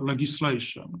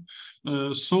legislation.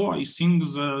 So I think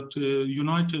that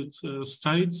United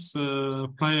States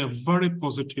play a very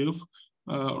positive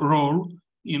role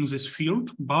in this field,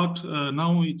 but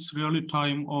now it's really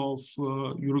time of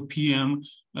European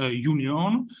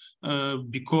Union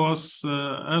because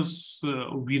as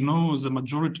we know, the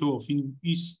majority of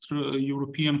East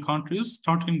European countries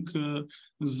starting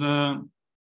the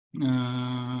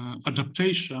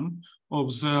adaptation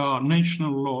of their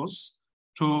national laws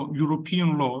to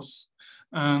European laws,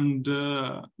 and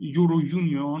Euro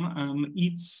Union and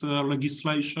its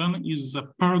legislation is a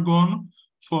paragon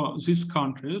for these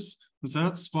countries.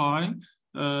 That's why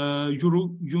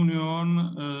Euro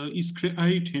Union is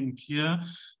creating here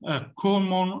a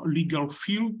common legal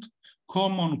field,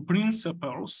 common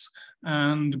principles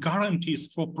and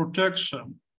guarantees for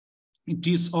protection. It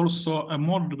is also a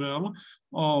model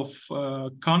of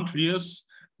countries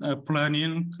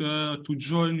planning to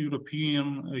join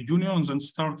European Union and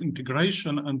start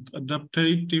integration and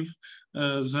adaptive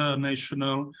the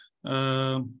national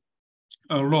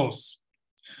laws.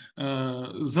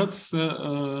 That's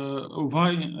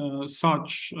why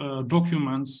such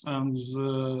documents and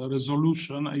the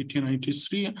resolution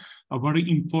 1883 are very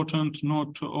important,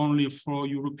 not only for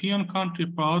European country,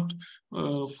 but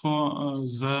for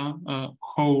the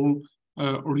whole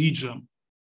region.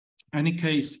 Any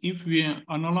case, if we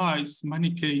analyze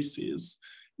many cases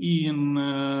in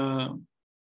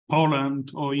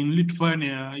Poland or in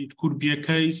Lithuania, it could be a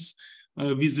case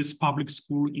with this public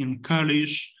school in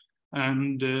Kalisz,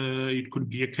 and it could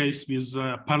be a case with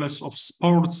Palace of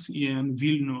Sports in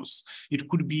Vilnius. It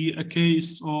could be a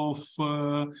case of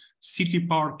city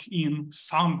park in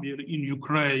Sambir in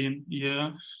Ukraine,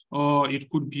 yeah, or it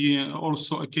could be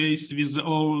also a case with the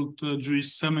old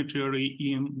Jewish cemetery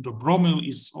in Dobromil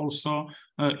is also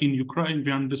in Ukraine.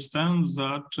 We understand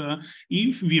that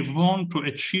if we want to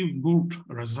achieve good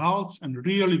results and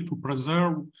really to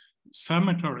preserve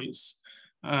cemeteries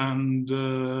and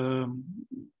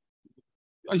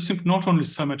I think not only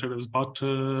cemeteries, but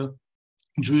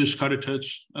Jewish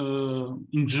heritage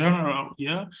in general,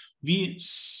 yeah, we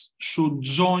should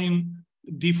join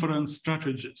different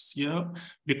strategies, yeah,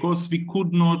 because we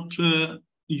could not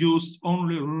use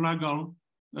only legal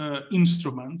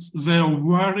instruments. They are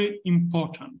very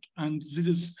important, and this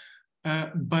is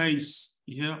a base,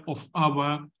 yeah, of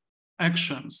our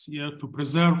actions, yeah, to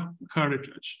preserve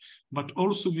heritage. But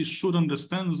also we should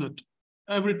understand that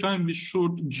every time we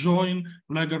should join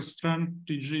legal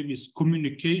strategy with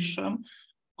communication,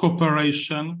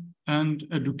 cooperation, and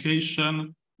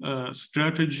education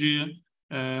strategy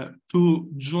to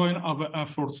join our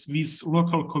efforts with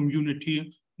local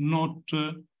community, not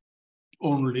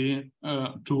only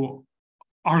to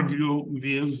argue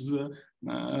with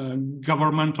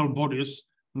governmental bodies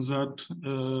that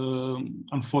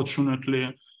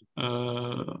unfortunately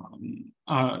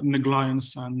are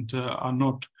negligence and are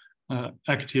not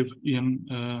active in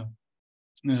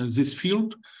this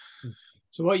field.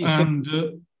 So what you're saying,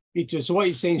 Peter, so what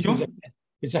you're saying is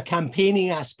there's a campaigning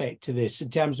aspect to this in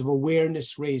terms of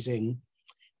awareness raising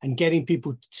and getting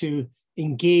people to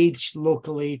engage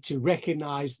locally, to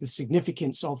recognize the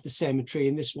significance of the cemetery,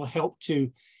 and this will help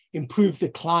to improve the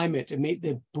climate and make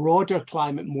the broader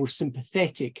climate more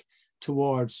sympathetic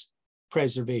towards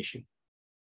preservation.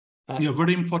 Yeah,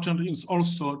 very important is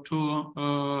also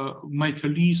to make a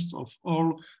list of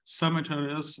all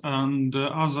cemeteries and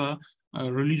other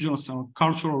religious and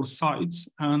cultural sites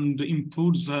and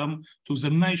input them to the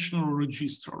national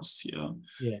registers here.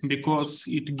 Yes. Because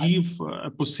it gives a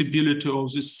possibility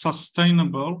of this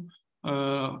sustainable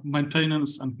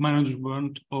maintenance and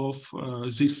management of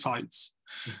these sites.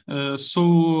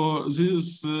 So this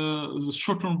is the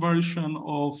shortened version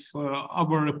of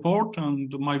our report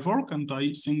and my work, and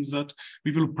I think that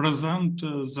we will present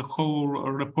the whole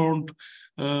report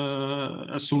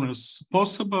as soon as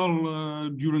possible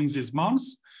during this month.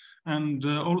 And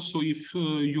also, if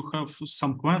you have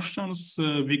some questions,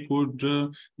 we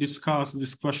could discuss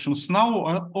these questions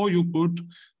now, or you could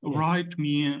write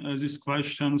me these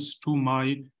questions to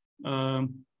my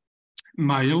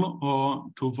mail or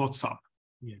to WhatsApp.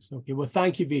 Yes. Okay. Well,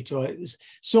 thank you, Vito.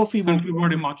 Sophie, thank you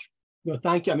very much. No,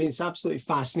 thank you. I mean, it's absolutely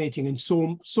fascinating and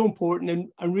so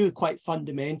important and really quite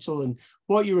fundamental. And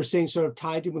what you were saying sort of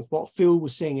tied in with what Phil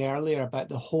was saying earlier about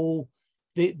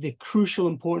the crucial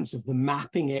importance of the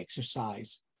mapping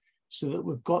exercise, so that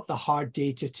we've got the hard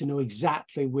data to know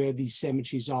exactly where these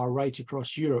cemeteries are right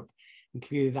across Europe. And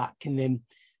clearly that can then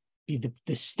be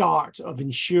the start of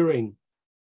ensuring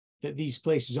that these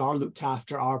places are looked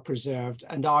after, are preserved,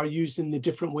 and are used in the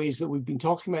different ways that we've been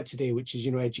talking about today, which is,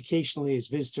 educationally, as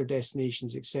visitor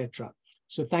destinations, etc.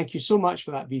 So thank you so much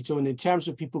for that, Vito. And in terms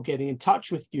of people getting in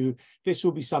touch with you, this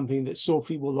will be something that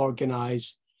Sophie will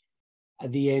organize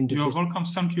at the end of this. You're welcome,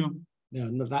 thank you.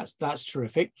 No, that's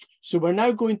terrific. So we're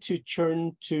now going to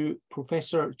turn to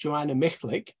Professor Joanna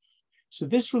Michlik. So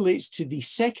this relates to the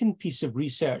second piece of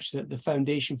research that the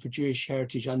Foundation for Jewish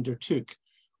Heritage undertook,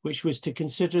 which was to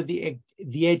consider the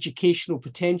educational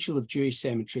potential of Jewish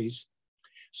cemeteries.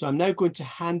 So I'm now going to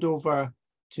hand over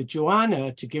to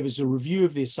Joanna to give us a review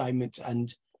of the assignment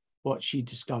and what she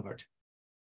discovered.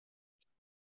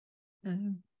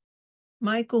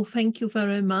 Michael, thank you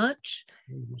very much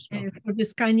for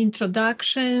this kind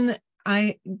introduction.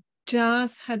 I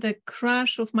just had a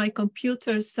crash of my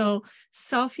computer, so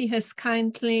Sophie has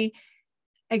kindly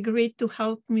agreed to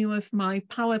help me with my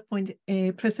PowerPoint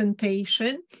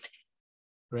presentation.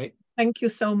 Great. Thank you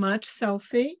so much,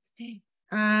 Sophie.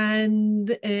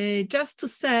 And just to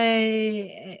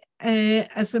say,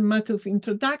 as a matter of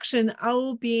introduction, I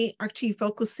will be actually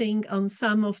focusing on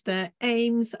some of the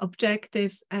aims,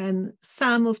 objectives, and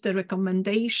some of the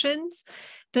recommendations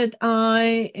that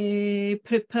I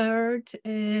prepared,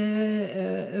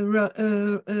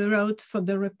 wrote for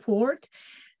the report.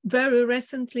 Very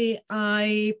recently,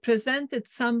 I presented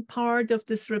some part of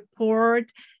this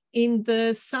report in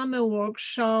the summer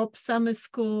workshop, summer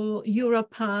school,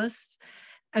 Europass,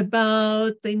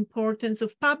 about the importance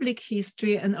of public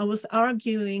history. And I was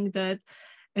arguing that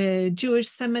Jewish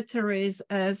cemeteries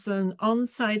as an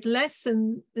on-site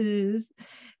lesson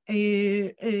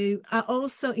are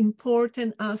also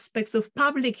important aspects of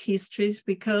public histories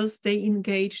because they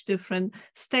engage different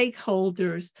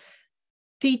stakeholders.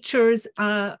 Teachers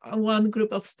are one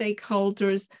group of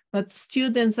stakeholders, but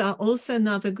students are also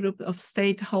another group of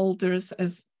stakeholders,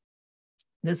 as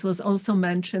this was also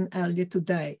mentioned earlier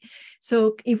today.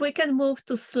 So if we can move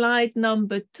to slide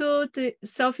number 2,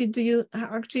 Sophie,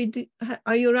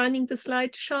 are you running the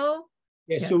slideshow?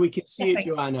 Yes, yeah. So we can see it,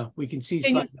 Joanna. We can see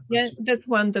slide number 2. That's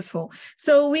wonderful.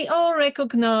 So we all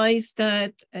recognize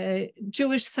that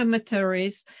Jewish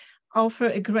cemeteries offer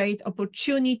a great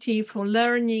opportunity for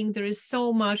learning. There is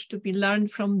so much to be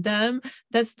learned from them.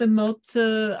 That's the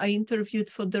motto. I interviewed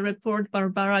for the report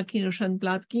Barbara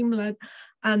Kirschenblatt-Gimlet,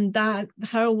 and that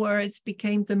her words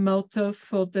became the motto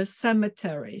for the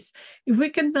cemeteries. If we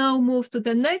can now move to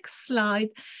the next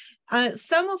slide,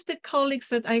 some of the colleagues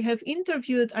that I have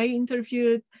interviewed,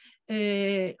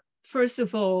 first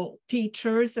of all,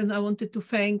 teachers, and I wanted to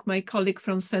thank my colleague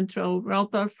from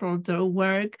Centropa for their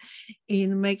work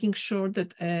in making sure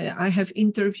that I have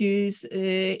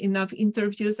enough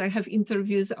interviews. I have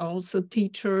interviews also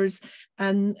teachers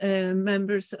and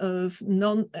members of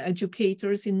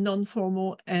non-educators in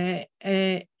non-formal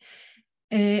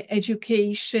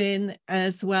education,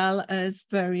 as well as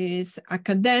various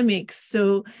academics.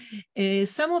 So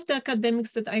some of the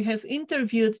academics that I have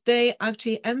interviewed, they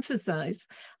actually emphasize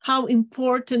how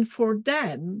important for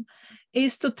them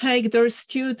is to take their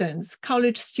students,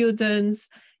 college students,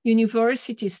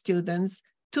 university students,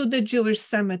 to the Jewish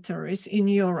cemeteries in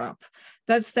Europe.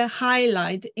 That's the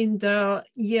highlight in the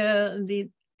yearly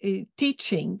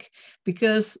teaching,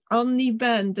 because only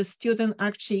then the student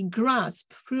actually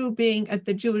grasp, through being at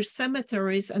the Jewish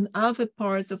cemeteries and other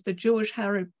parts of the Jewish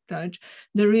heritage,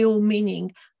 the real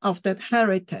meaning of that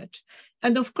heritage.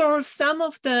 And of course, some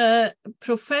of the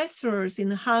professors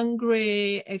in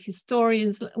Hungary,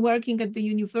 historians working at the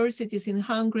universities in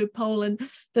Hungary, Poland,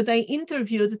 that I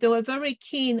interviewed, they were very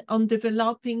keen on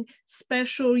developing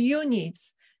special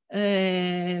units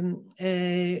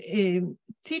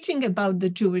teaching about the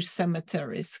Jewish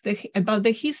cemeteries, about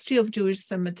the history of Jewish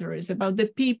cemeteries, about the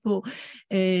people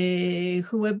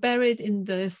who were buried in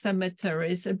the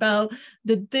cemeteries, about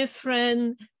the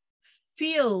different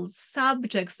fields,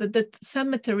 subjects that the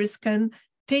cemeteries can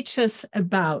teach us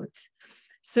about.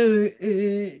 So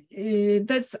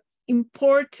that's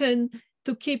important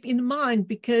to keep in mind,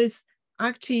 because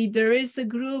actually there is a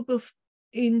group of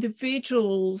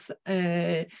individuals,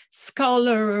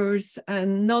 scholars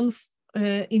and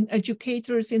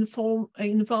educators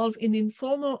involved in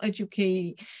informal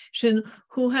education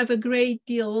who have a great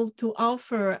deal to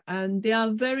offer, and they are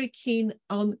very keen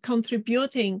on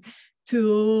contributing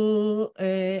to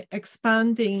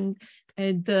expanding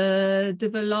the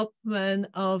development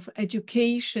of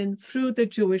education through the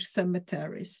Jewish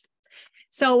cemeteries.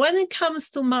 So when it comes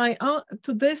to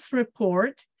this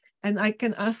report, and I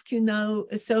can ask you now,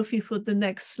 Sophie, for the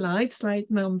next slide,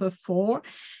 slide number 4.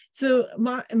 So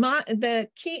the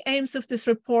key aims of this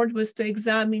report was to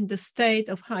examine the state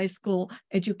of high school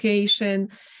education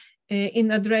in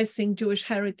addressing Jewish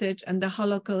heritage and the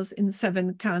Holocaust in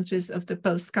 7 countries of the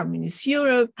post-communist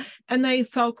Europe. And I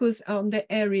focus on the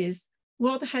areas,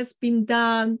 what has been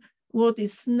done, what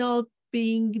is not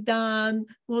being done,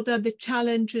 what are the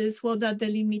challenges, what are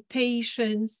the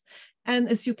limitations. And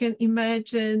as you can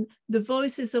imagine, the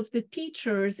voices of the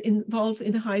teachers involved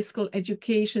in high school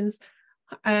educations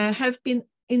have been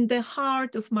in the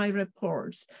heart of my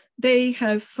reports. They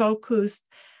have focused,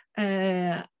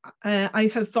 I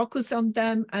have focused on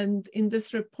them, and in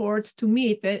this report, to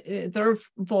me, their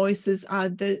voices are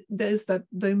those that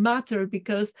they matter,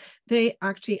 because they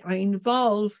actually are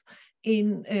involved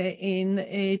in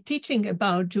teaching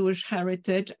about Jewish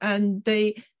heritage, and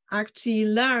they actually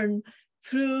learn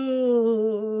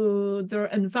through their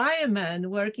environment,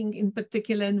 working in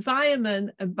particular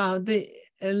environment, about the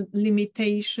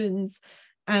limitations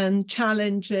and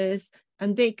challenges,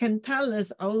 and they can tell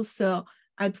us also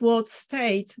at what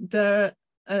state their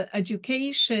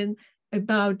education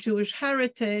about Jewish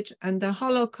heritage and the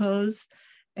Holocaust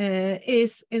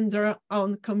is in their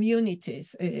own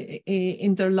communities,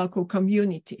 in their local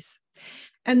communities.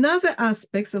 Another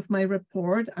aspect of my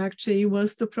report actually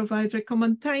was to provide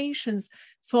recommendations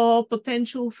for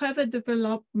potential further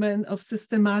development of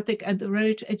systematic and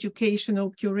rich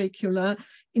educational curricula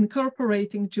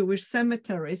incorporating Jewish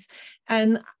cemeteries.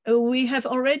 And we have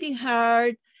already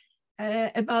heard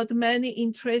about many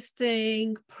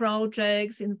interesting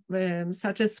projects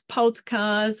such as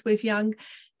podcasts with young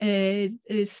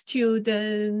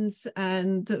students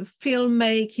and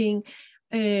filmmaking.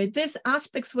 These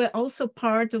aspects were also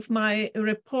part of my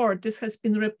report. This has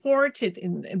been reported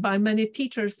by many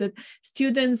teachers, that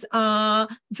students are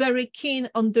very keen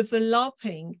on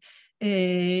developing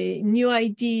new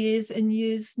ideas and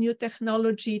use new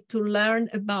technology to learn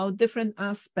about different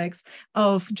aspects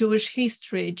of Jewish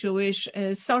history, Jewish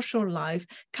social life,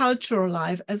 cultural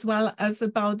life, as well as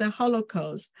about the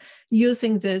Holocaust,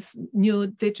 using this new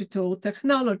digital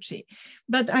technology.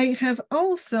 But I have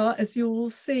also, as you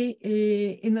will see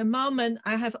in a moment,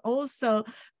 I have also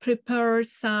prepared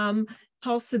some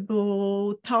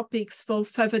possible topics for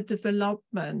further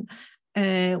development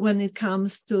when it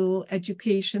comes to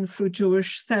education through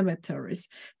Jewish cemeteries.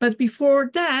 But before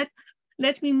that,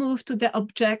 let me move to the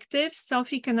objectives.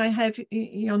 Sophie, can I have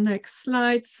your next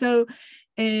slide? So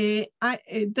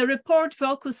the report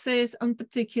focuses on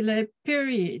particular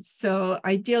periods. So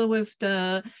I deal with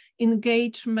the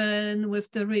engagement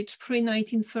with the rich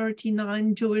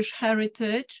pre-1939 Jewish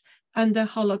heritage and the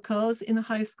Holocaust in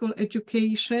high school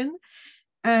education.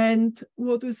 And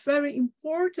what is very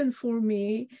important for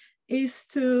me is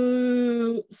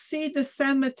to see the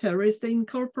cemeteries, the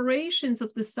incorporations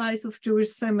of the sites of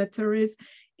Jewish cemeteries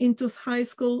into high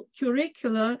school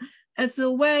curricula as a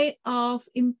way of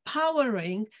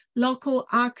empowering local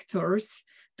actors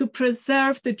to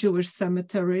preserve the Jewish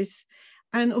cemeteries.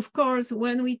 And of course,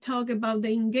 when we talk about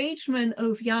the engagement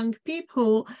of young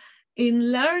people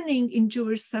in learning in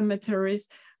Jewish cemeteries,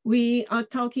 we are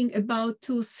talking about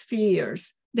 2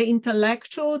 spheres: the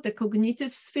intellectual, the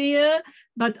cognitive sphere,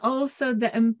 but also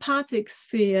the empathic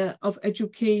sphere of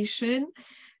education.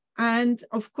 And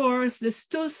of course, these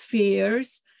 2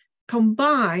 spheres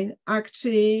combined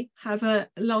actually have a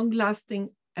long-lasting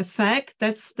effect.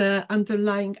 That's the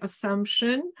underlying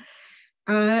assumption.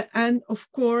 And of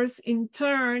course, in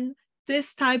turn,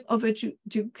 this type of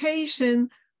education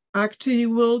actually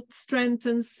will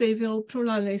strengthen civil,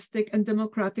 pluralistic, and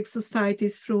democratic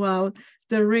societies throughout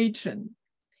the region.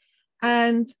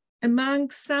 And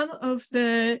among some of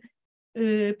the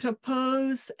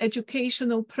proposed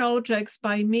educational projects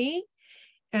by me,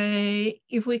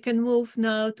 if we can move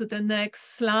now to the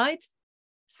next slide.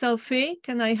 Sophie,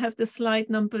 can I have the slide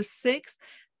number 6?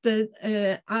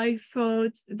 That I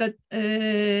thought that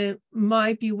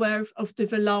might be worth of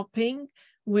developing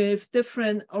with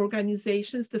different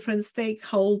organizations, different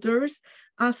stakeholders,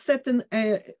 are certain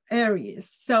areas.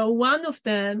 So one of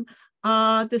them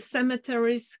are the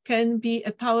cemeteries can be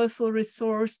a powerful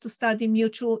resource to study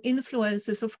mutual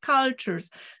influences of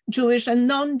cultures, Jewish and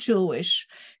non-Jewish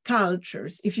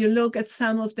cultures. If you look at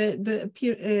some of the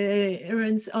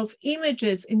appearance of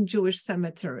images in Jewish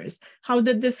cemeteries, how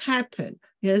did this happen?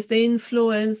 Yes, the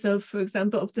influence of, for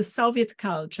example, of the Soviet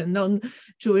culture,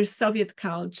 non-Jewish Soviet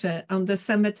culture on the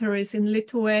cemeteries in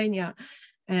Lithuania,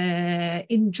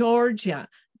 in Georgia.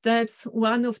 That's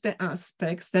one of the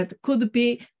aspects that could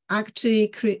be actually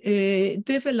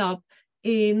developed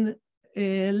into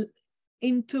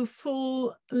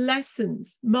full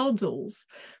lessons, models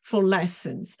for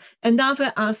lessons.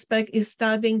 Another aspect is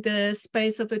studying the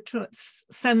space of a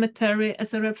cemetery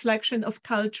as a reflection of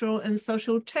cultural and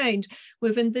social change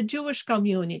within the Jewish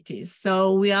communities.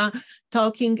 So we are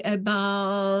talking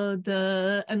about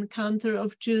the encounter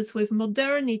of Jews with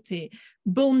modernity,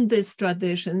 Bundist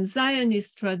traditions,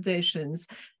 Zionist traditions,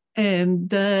 and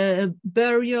the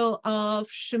burial of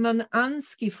Shimon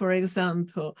Ansky, for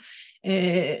example,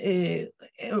 is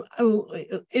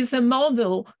a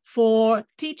model for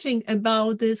teaching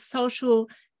about the social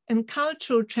and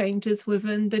cultural changes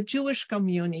within the Jewish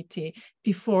community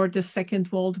before the Second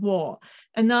World War.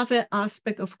 Another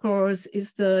aspect, of course,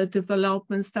 is the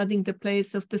development, studying the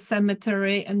place of the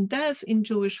cemetery and death in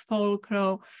Jewish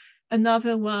folklore.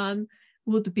 Another one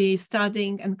would be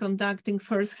studying and conducting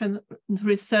first-hand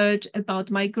research about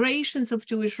migrations of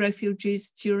Jewish refugees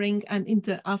during and in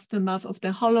the aftermath of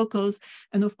the Holocaust.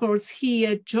 And of course,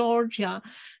 here, Georgia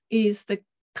is the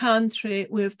country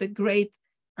with the great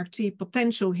actually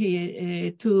potential here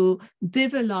to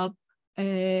develop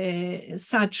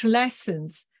such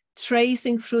lessons,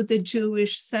 tracing through the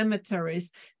Jewish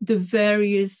cemeteries, the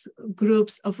various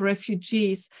groups of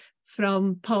refugees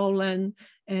from Poland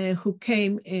who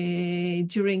came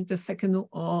during the Second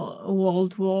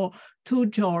World War to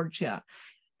Georgia.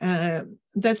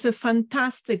 That's a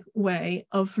fantastic way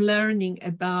of learning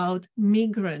about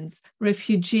migrants,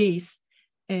 refugees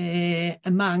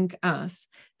among us.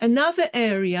 Another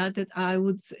area that I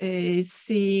would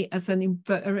see as a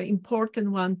very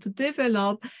important one to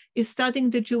develop is studying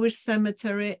the Jewish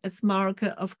cemetery as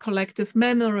marker of collective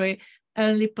memory,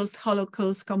 early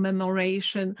post-Holocaust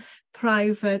commemoration,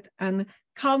 private and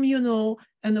communal,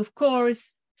 and of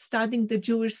course, studying the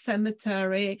Jewish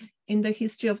cemetery in the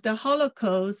history of the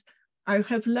Holocaust. I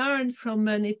have learned from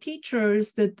many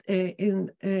teachers that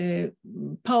in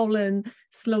Poland,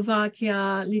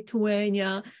 Slovakia,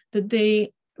 Lithuania, that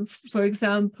they, for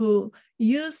example,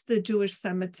 use the Jewish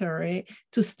cemetery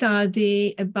to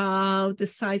study about the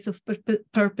sites of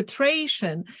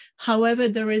perpetration. However,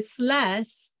 there is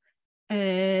less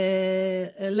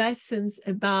lessons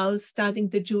about studying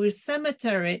the Jewish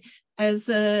cemetery as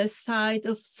a site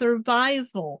of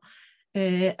survival,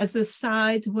 as a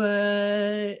site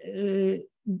where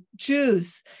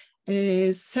Jews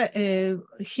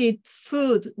hid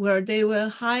food, where they were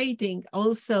hiding,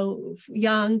 also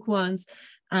young ones,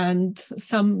 and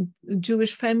some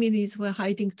Jewish families were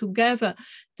hiding together.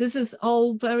 This is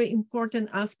all very important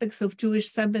aspects of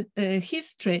Jewish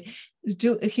history,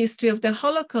 history of the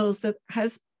Holocaust that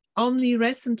has only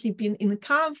recently been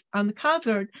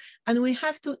uncovered, and we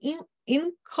have to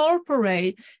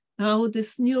incorporate now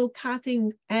this new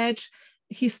cutting-edge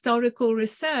historical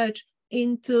research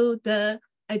into the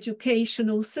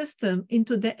educational system,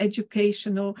 into the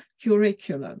educational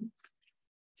curriculum.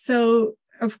 So,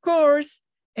 of course,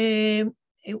 if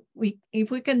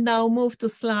we can now move to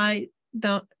slide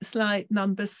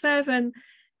number 7,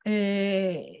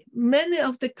 many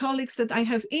of the colleagues that I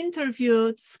have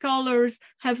interviewed, scholars,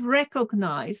 have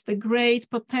recognized the great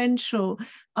potential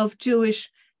of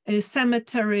Jewish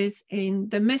cemeteries in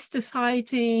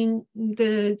demystifying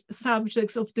the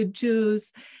subjects of the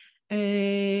Jews,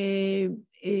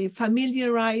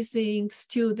 familiarizing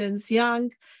students,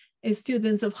 young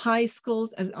students of high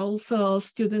schools, and also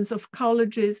students of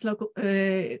colleges,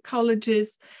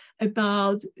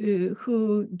 about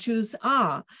who Jews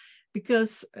are,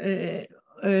 because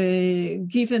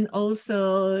given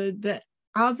also the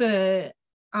other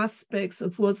aspects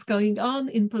of what's going on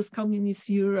in post-communist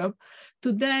Europe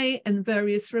today and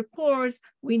various reports,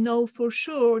 we know for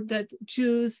sure that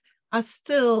Jews are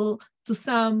still, to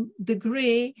some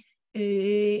degree,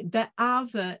 the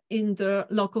other in the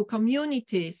local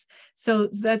communities. So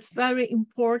that's very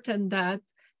important that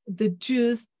the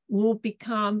Jews will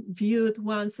become viewed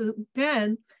once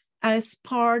again as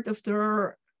part of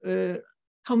their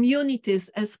communities,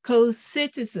 as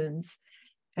co-citizens,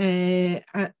 a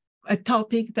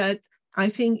topic that I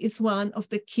think is one of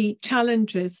the key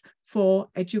challenges for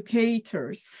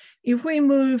educators. If we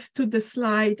move to the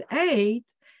slide 8,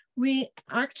 we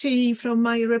actually, from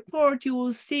my report, you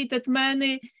will see that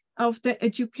many of the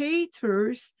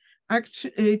educators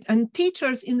and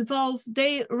teachers involved,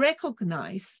 they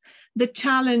recognize the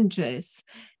challenges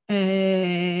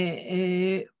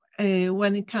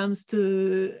when it comes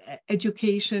to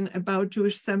education about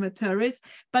Jewish cemeteries,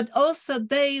 but also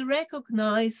they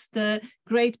recognize the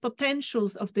great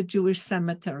potentials of the Jewish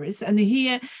cemeteries. And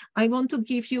here I want to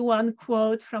give you one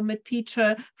quote from a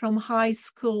teacher from high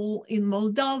school in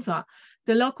Moldova.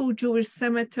 The local Jewish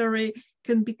cemetery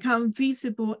can become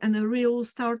visible and a real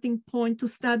starting point to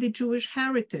study Jewish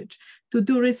heritage, to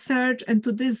do research and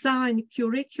to design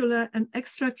curricular and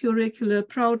extracurricular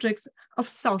projects of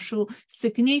social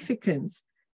significance.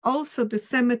 Also, the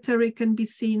cemetery can be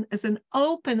seen as an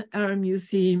open-air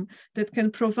museum that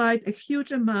can provide a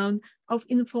huge amount of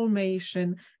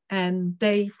information and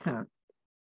data.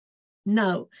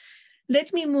 Now,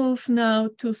 let me move now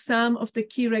to some of the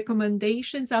key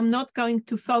recommendations. I'm not going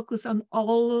to focus on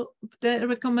all of the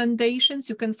recommendations.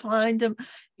 You can find them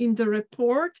in the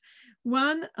report.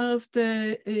 One of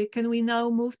the, can we now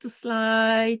move to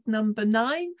slide number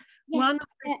 9? Yes,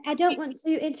 I don't want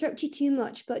to interrupt you too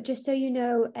much, but just so you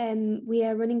know, we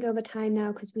are running over time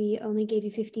now because we only gave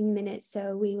you 15 minutes,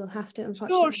 so we will have to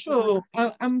unfortunately. Sure.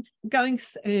 I'm going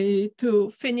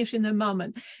to finish in a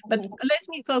moment, but let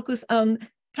me focus on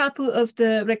couple of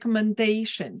the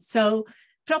recommendations. So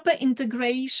proper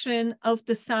integration of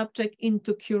the subject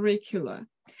into curricula.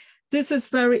 This is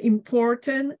very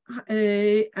important.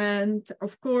 And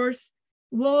of course,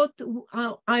 what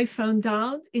I found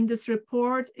out in this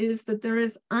report is that there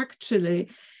is actually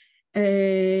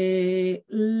a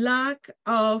lack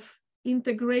of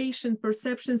integration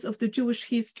perceptions of the Jewish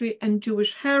history and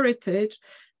Jewish heritage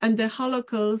and the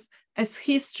Holocaust as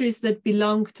histories that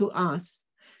belong to us.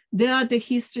 They are the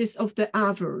histories of the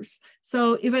others.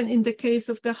 So even in the case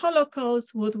of the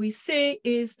Holocaust, what we see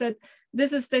is that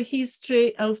this is the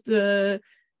history of the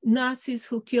Nazis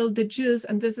who killed the Jews,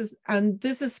 and this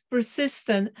is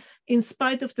persistent in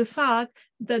spite of the fact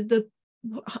that the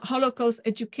Holocaust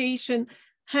education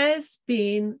has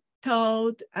been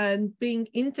taught and being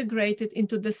integrated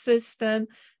into the system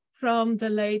from the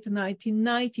late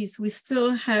 1990s. We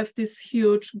still have these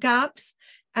huge gaps.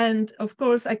 And of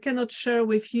course, I cannot share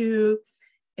with you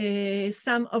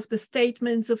some of the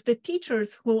statements of the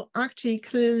teachers who actually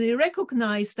clearly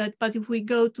recognize that. But if we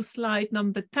go to slide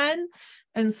number 10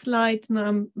 and slide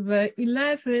number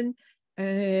 11,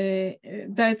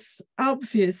 that's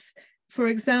obvious. For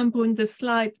example, in the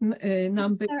slide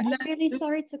number 11. I'm really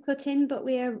sorry to cut in, but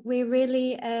we're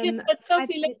really... yes, but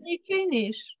Sophie, let me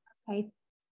finish. Okay.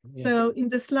 Yeah. So in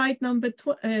the slide number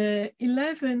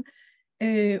 11,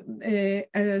 an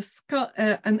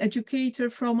educator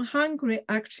from Hungary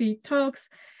actually talks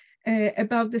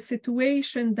about the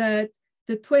situation that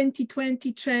the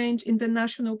 2020 change in the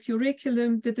national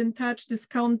curriculum didn't touch these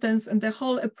contents, and the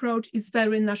whole approach is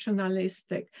very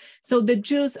nationalistic. So the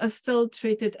Jews are still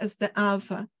treated as the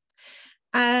other.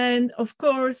 And of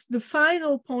course, the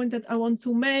final point that I want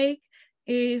to make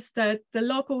is that the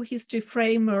local history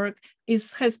framework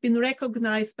has been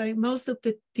recognized by most of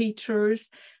the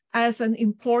teachers as an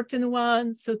important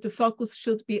one. So the focus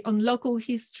should be on local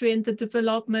history and the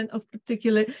development of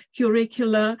particular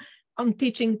curricula, on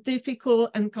teaching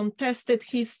difficult and contested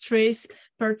histories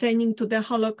pertaining to the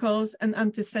Holocaust and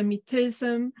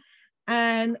antisemitism.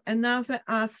 And another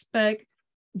aspect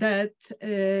that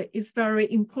is very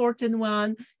important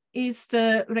one is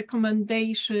the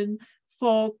recommendation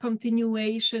for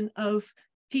continuation of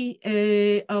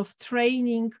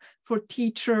training for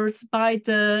teachers by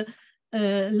the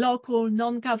local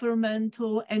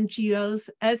non-governmental NGOs,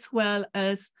 as well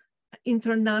as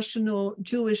international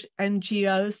Jewish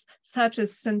NGOs, such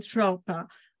as Centropa.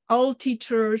 All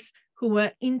teachers who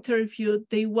were interviewed,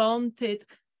 they wanted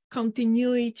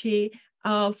continuity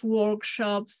of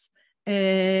workshops,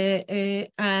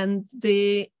 and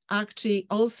they actually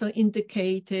also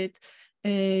indicated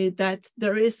that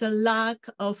there is a lack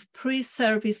of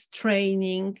pre-service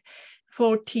training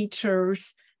for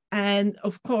teachers. And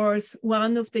of course,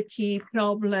 one of the key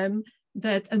problems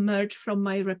that emerged from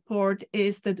my report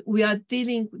is that we are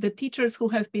dealing with the teachers who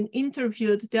have been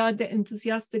interviewed. They are the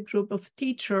enthusiastic group of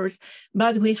teachers,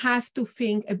 but we have to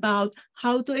think about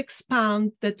how to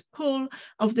expand that pool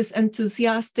of these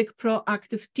enthusiastic,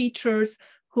 proactive teachers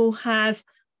who have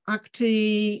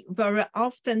actually very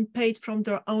often paid from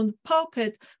their own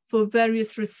pocket for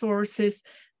various resources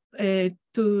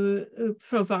to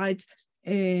provide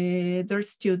their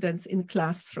students in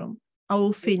classroom. I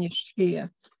will finish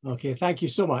here. Okay, thank you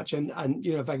so much. And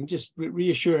you know, if I can just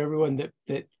reassure everyone that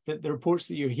the reports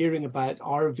that you're hearing about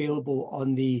are available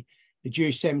on the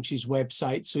Jewish Cemeteries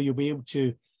website, so you'll be able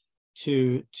to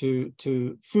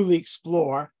fully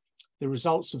explore the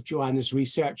results of Joanna's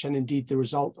research and indeed the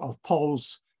result of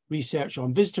Paul's research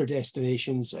on visitor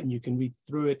destinations, and you can read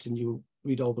through it and you'll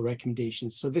read all the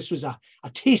recommendations. So this was a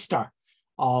taster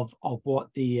of what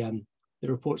the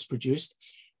reports produced.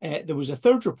 There was a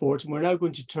third report, and we're now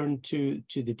going to turn to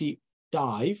the deep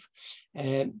dive.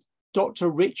 Dr.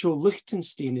 Rachel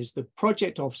Lichtenstein is the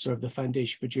project officer of the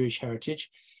Foundation for Jewish Heritage,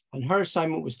 and her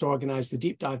assignment was to organize the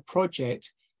deep dive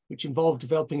project, which involved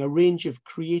developing a range of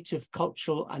creative,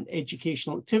 cultural, and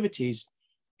educational activities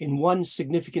in one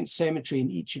significant cemetery in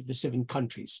each of the 7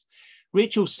 countries.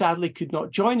 Rachel sadly could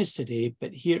not join us today,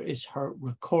 but here is her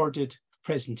recorded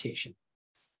presentation.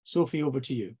 Sophie, over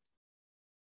to you.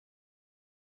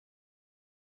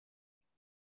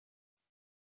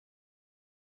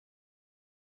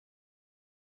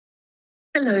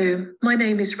 Hello, my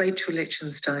name is Rachel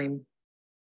Lichtenstein.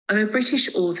 I'm a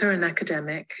British author and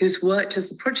academic who's worked as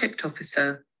the project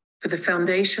officer for the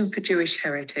Foundation for Jewish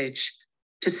Heritage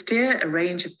to steer a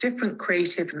range of different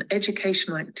creative and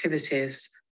educational activities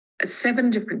at 7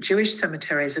 different Jewish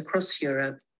cemeteries across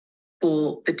Europe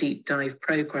for the Deep Dive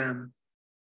programme.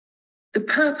 The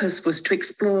purpose was to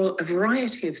explore a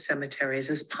variety of cemeteries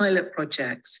as pilot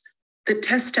projects that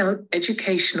test out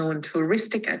educational and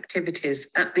touristic activities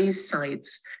at these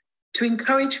sites to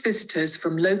encourage visitors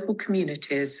from local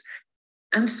communities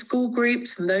and school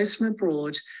groups and those from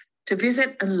abroad to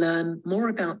visit and learn more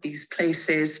about these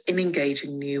places in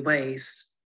engaging new ways.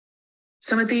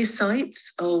 Some of these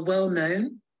sites are well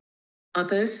known.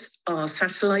 Others are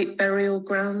satellite burial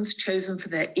grounds chosen for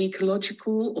their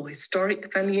ecological or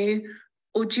historic value,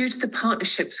 or due to the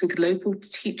partnerships with local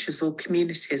teachers or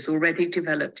communities already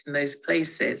developed in those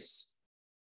places.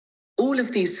 All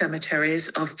of these cemeteries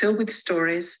are filled with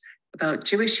stories about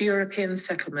Jewish European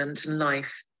settlement and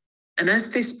life. And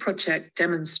as this project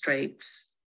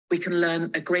demonstrates, we can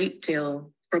learn a great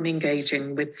deal from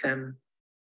engaging with them.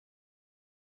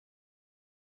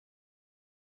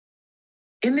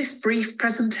 In this brief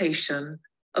presentation,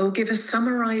 I will give a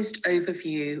summarized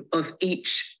overview of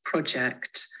each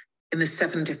project in the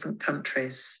 7 different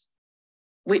countries,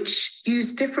 which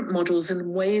use different models and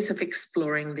ways of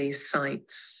exploring these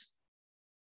sites.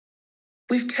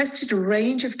 We've tested a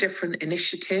range of different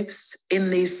initiatives in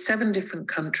these 7 different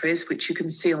countries, which you can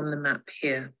see on the map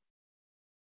here.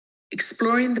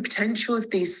 Exploring the potential of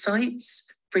these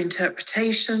sites for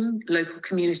interpretation, local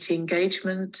community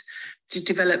engagement, to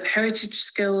develop heritage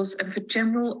skills, and for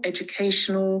general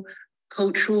educational,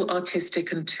 cultural,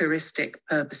 artistic, and touristic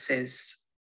purposes.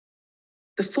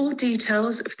 The full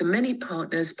details of the many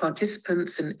partners,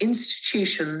 participants, and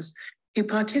institutions who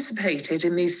participated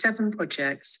in these 7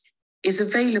 projects is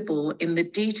available in the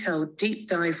detailed deep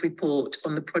dive report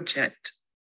on the project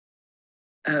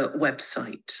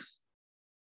website.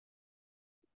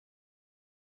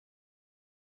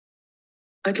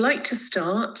 I'd like to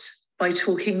start by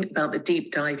talking about the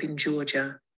deep dive in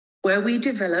Georgia, where we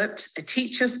developed a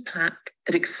teacher's plaque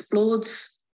that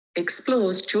explores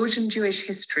Georgian Jewish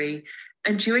history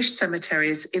and Jewish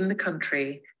cemeteries in the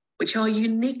country, which are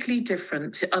uniquely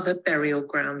different to other burial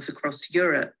grounds across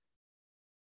Europe.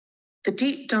 The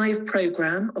deep dive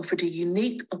program offered a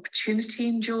unique opportunity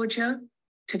in Georgia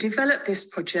to develop this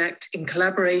project in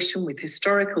collaboration with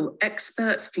historical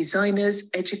experts,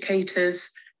 designers, educators,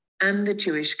 and the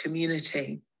Jewish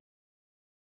community.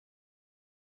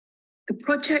 The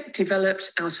project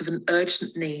developed out of an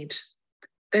urgent need.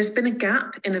 There's been a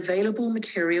gap in available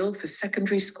material for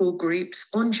secondary school groups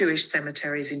on Jewish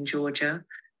cemeteries in Georgia,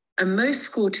 and most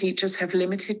school teachers have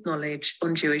limited knowledge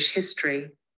on Jewish history.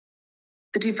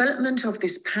 The development of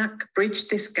this pack bridged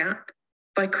this gap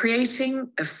by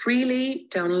creating a freely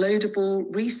downloadable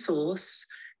resource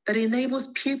that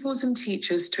enables pupils and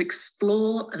teachers to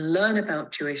explore and learn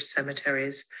about Jewish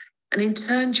cemeteries, and in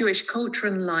turn, Jewish culture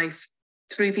and life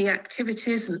through the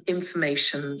activities and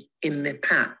information in the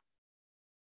pack.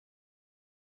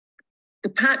 The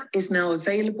pack is now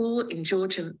available in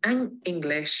Georgian and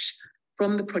English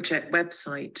from the project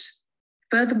website.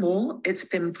 Furthermore, it's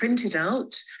been printed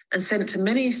out and sent to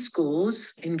many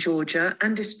schools in Georgia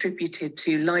and distributed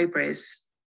to libraries.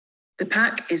 The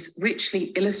pack is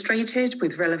richly illustrated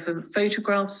with relevant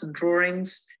photographs and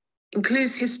drawings,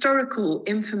 includes historical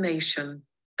information,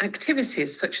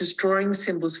 activities such as drawing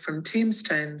symbols from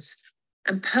tombstones,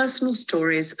 and personal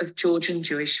stories of Georgian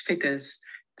Jewish figures,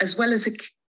 as well as a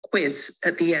quiz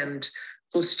at the end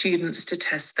for students to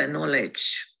test their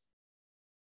knowledge.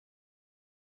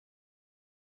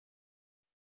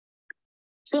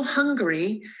 For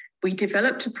Hungary, we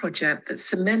developed a project that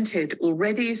cemented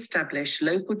already established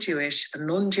local Jewish and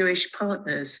non-Jewish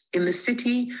partners in the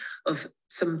city of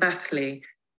Szombathely,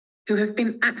 who have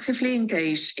been actively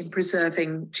engaged in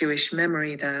preserving Jewish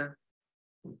memory there.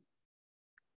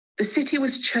 The city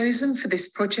was chosen for this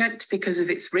project because of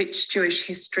its rich Jewish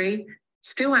history,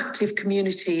 still active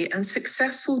community, and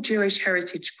successful Jewish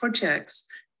heritage projects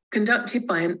conducted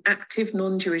by an active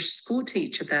non-Jewish school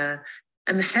teacher there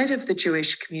and the head of the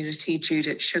Jewish community,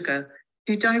 Judith Sugar,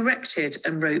 who directed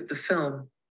and wrote the film.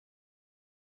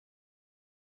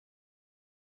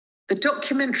 The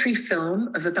documentary film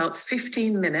of about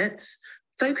 15 minutes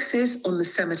focuses on the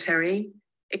cemetery.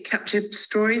 It captured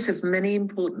stories of many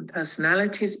important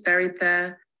personalities buried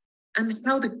there and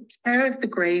how the care of the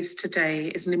graves today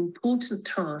is an important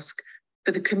task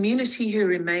for the community who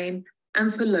remain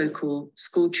and for local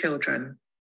school children.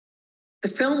 The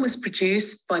film was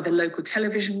produced by the local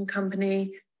television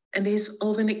company and is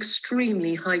of an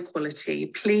extremely high quality.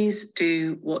 Please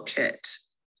do watch it.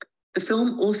 The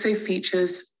film also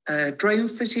features drone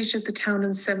footage of the town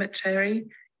and cemetery,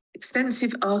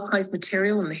 extensive archive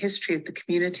material on the history of the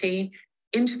community,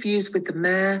 interviews with the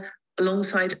mayor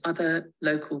alongside other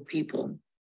local people.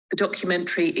 The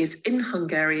documentary is in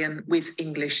Hungarian with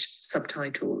English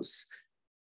subtitles.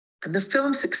 And the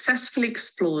film successfully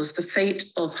explores the fate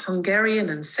of Hungarian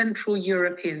and Central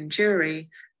European Jewry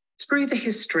through the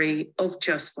history of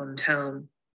just one town.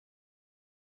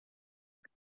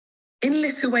 In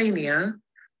Lithuania,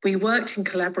 we worked in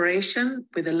collaboration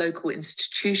with a local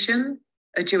institution,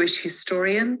 a Jewish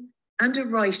historian, and a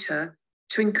writer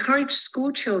to encourage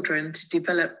school children to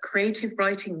develop creative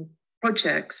writing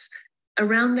projects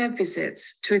around their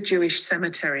visits to a Jewish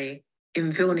cemetery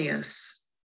in Vilnius.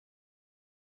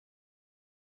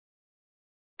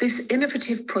 This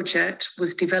innovative project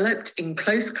was developed in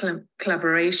close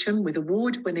collaboration with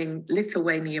award-winning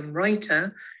Lithuanian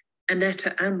writer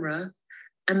Aneta Amra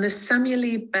and the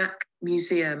Samueli Bak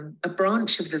Museum, a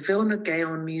branch of the Vilna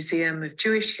Gaon Museum of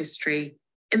Jewish History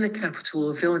in the capital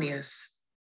of Vilnius.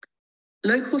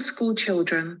 Local school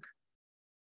children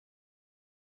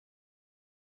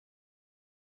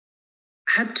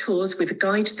had tours with a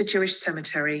guide to the Jewish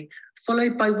cemetery,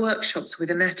 followed by workshops with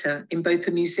Aneta in both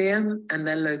the museum and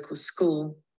their local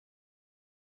school.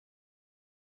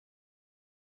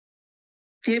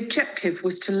 The objective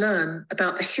was to learn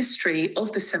about the history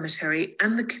of the cemetery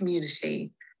and the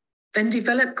community, then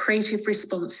develop creative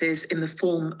responses in the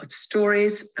form of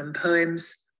stories and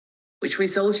poems, which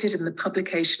resulted in the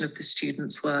publication of the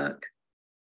students' work.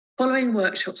 Following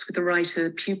workshops with the writer,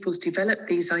 the pupils developed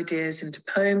these ideas into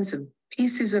poems and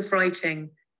pieces of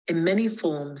writing in many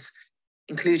forms,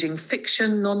 including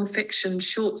fiction, non-fiction,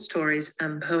 short stories,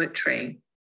 and poetry.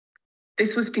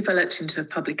 This was developed into a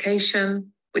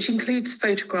publication, which includes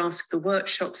photographs of the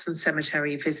workshops and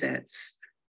cemetery visits.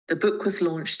 The book was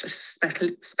launched at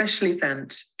a special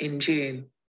event in June.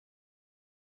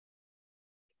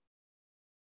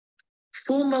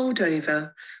 For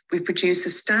Moldova, we produced a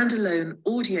standalone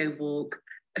audio walk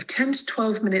of 10 to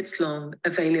 12 minutes long,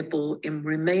 available in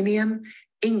Romanian,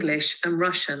 English, and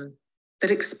Russian, that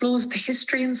explores the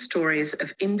history and stories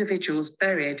of individuals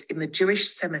buried in the Jewish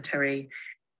cemetery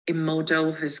in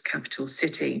Moldova's capital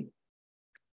city.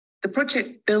 The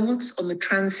project builds on the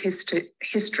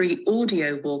trans-history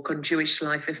audio walk on Jewish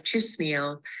life of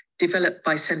Chisniel, developed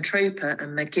by Centropa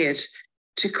and Magid,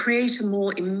 to create a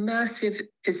more immersive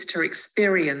visitor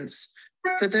experience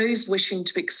for those wishing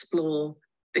to explore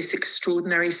this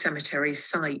extraordinary cemetery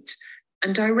site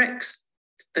and direct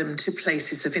them to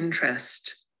places of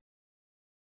interest.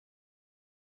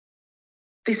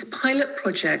 This pilot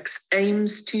project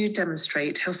aims to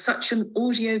demonstrate how such an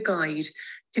audio guide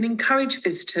can encourage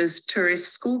visitors,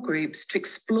 tourists, school groups to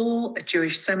explore a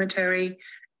Jewish cemetery,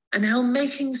 and how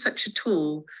making such a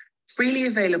tool freely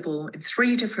available in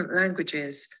 3 different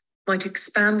languages might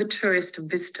expand the tourist and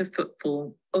visitor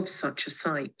footfall of such a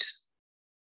site.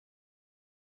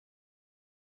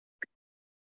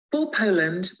 For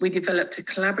Poland, we developed a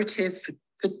collaborative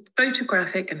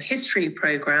photographic and history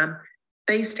program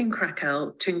based in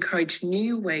Krakow to encourage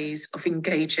new ways of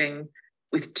engaging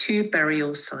with 2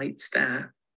 burial sites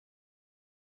there.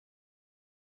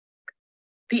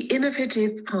 The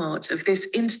innovative part of this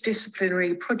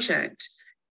interdisciplinary project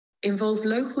involved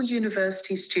local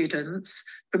university students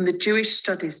from the Jewish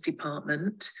Studies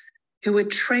Department who were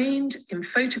trained in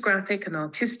photographic and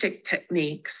artistic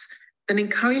techniques that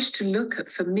encouraged to look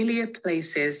at familiar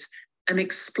places and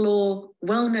explore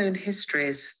well-known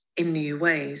histories in new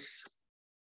ways.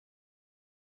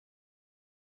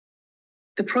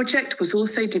 The project was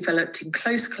also developed in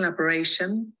close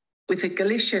collaboration with the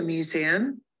Galicia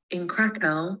Museum in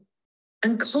Krakow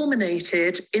and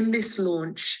culminated in this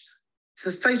launch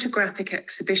of a photographic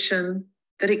exhibition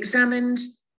that examined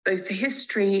both the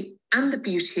history and the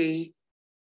beauty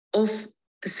of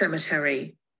the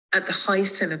cemetery at the High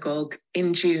Synagogue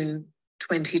in June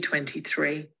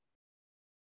 2023.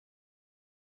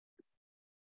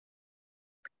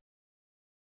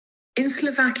 In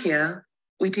Slovakia,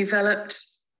 we developed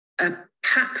a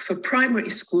pack for primary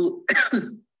school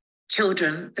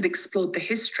children that explored the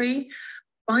history,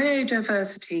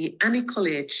 biodiversity, and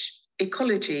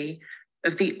ecology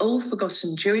of the old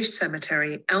forgotten Jewish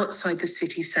cemetery outside the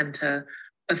city centre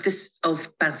of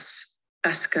Banská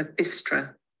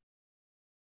Bystrica.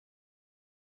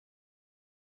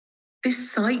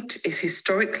 This site is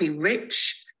historically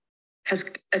rich,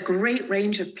 has a great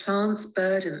range of plants,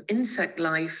 bird, and insect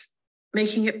life,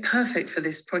 making it perfect for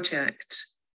this project.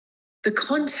 The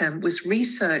content was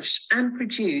researched and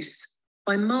produced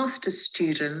by master's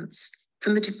students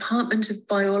from the Department of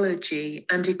Biology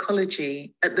and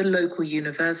Ecology at the local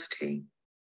university.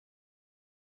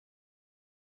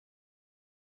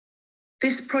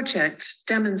 This project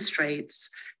demonstrates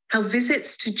how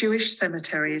visits to Jewish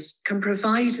cemeteries can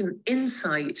provide an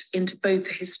insight into both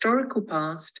the historical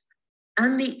past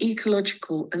and the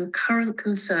ecological and current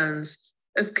concerns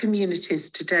of communities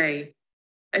today,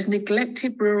 as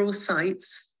neglected rural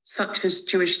sites, such as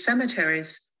Jewish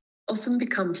cemeteries, often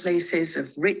become places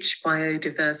of rich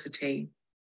biodiversity.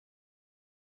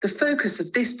 The focus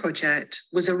of this project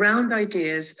was around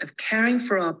ideas of caring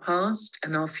for our past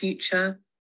and our future,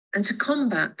 and to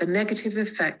combat the negative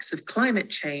effects of climate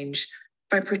change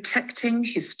by protecting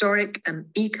historic and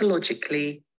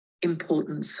ecologically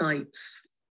important sites.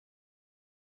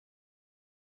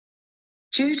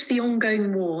 Due to the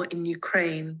ongoing war in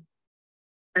Ukraine,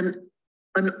 an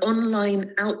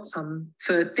online outcome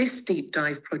for this deep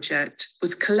dive project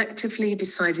was collectively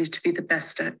decided to be the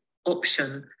best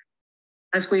option,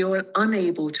 as we were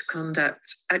unable to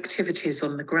conduct activities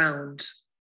on the ground.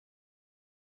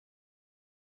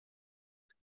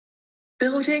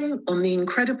 Building on the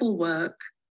incredible work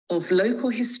of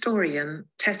local historian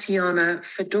Tetiana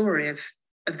Fedorev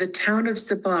of the town of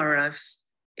Zabarovsk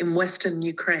in Western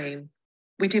Ukraine,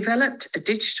 we developed a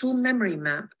digital memory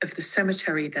map of the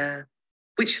cemetery there,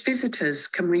 which visitors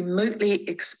can remotely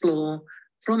explore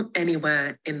from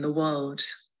anywhere in the world.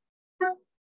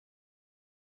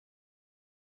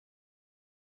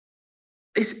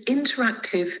 This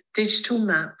interactive digital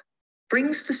map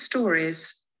brings the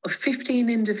stories of 15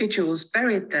 individuals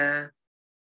buried there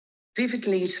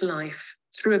vividly to life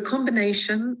through a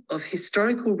combination of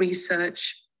historical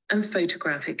research and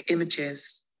photographic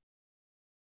images.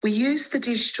 We use the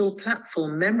digital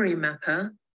platform Memory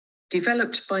Mapper,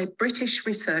 developed by British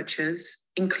researchers,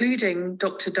 including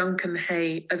Dr. Duncan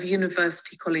Hay of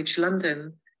University College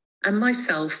London and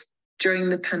myself during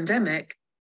the pandemic,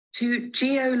 to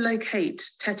geolocate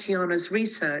Tetiana's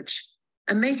research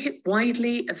and make it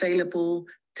widely available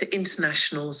to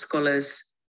international scholars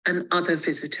and other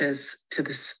visitors to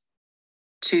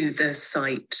the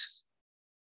site.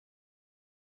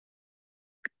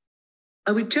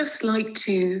 I would just like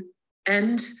to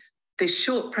end this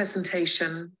short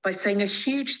presentation by saying a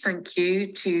huge thank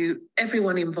you to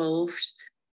everyone involved,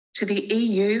 to the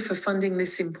EU for funding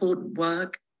this important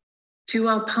work, to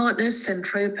our partners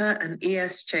Centropa and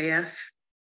ESJF.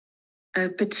 A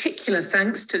particular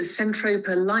thanks to the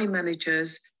Centropa line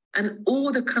managers and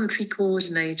all the country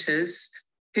coordinators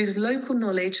whose local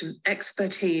knowledge and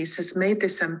expertise has made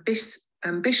this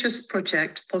ambitious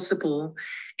project possible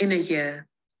in a year.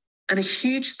 And a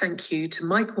huge thank you to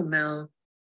Michael Mell,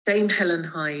 Dame Helen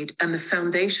Hyde, and the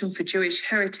Foundation for Jewish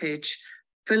Heritage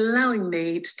for allowing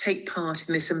me to take part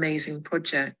in this amazing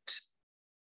project.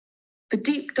 The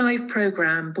deep dive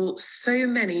program brought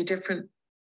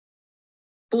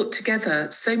together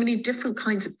so many different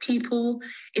kinds of people,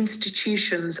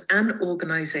 institutions, and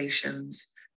organizations,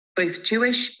 both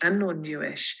Jewish and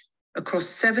non-Jewish, across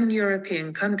 7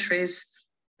 European countries,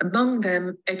 among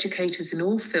them educators in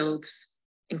all fields,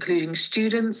 including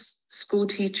students, school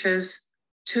teachers,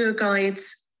 tour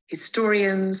guides,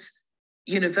 historians,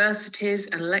 universities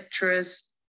and lecturers,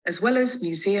 as well as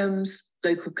museums,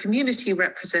 local community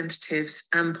representatives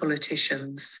and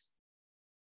politicians.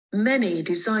 Many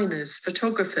designers,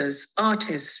 photographers,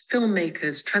 artists,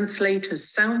 filmmakers,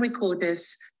 translators, sound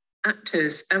recordists,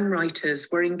 actors and writers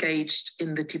were engaged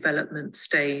in the development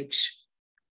stage.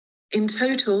 In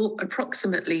total,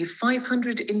 approximately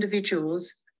 500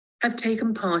 individuals have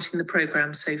taken part in the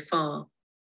programme so far,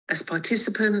 as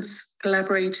participants,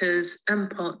 collaborators and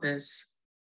partners.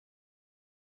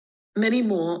 Many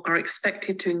more are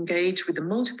expected to engage with the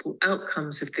multiple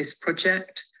outcomes of this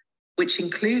project, which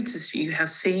includes, as you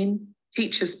have seen,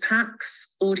 teachers'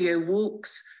 packs, audio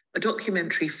walks, a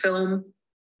documentary film,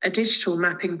 a digital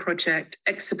mapping project,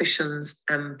 exhibitions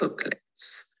and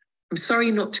booklets. I'm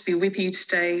sorry not to be with you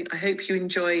today. I hope you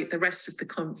enjoy the rest of the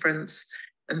conference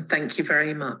and thank you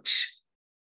very much.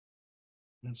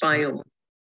 Bye all.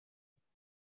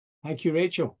 Thank you,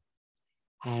 Rachel.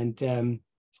 And,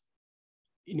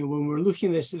 you know, when we're looking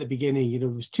at this at the beginning, you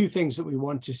know, there's two things that we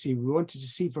want to see. We wanted to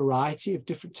see variety of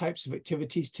different types of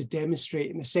activities to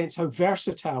demonstrate, in a sense, how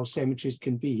versatile cemeteries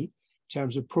can be in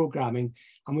terms of programming.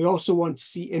 And we also want to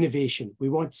see innovation. We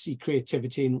want to see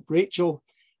creativity. And Rachel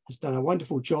has done a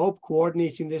wonderful job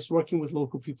coordinating this, working with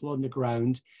local people on the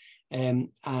ground.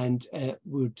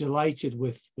 We're delighted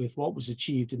with what was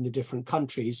achieved in the different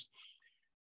countries.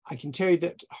 I can tell you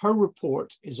that her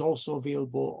report is also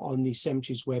available on the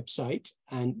cemetery's website,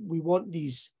 and we want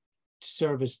these to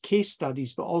serve as case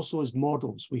studies, but also as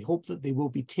models. We hope that they will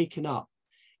be taken up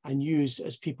and used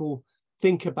as people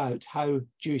think about how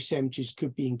Jewish cemeteries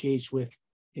could be engaged with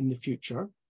in the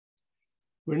future.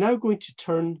 We're now going to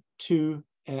turn to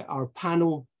our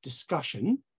panel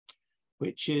discussion,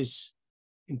 which is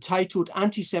entitled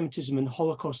Anti-Semitism and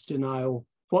Holocaust Denial,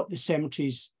 What the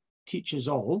Cemeteries Teach Us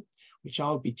All, which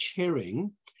I'll be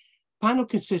chairing. The panel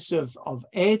consists of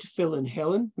Ed, Phil and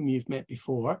Helen, whom you've met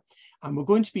before, and we're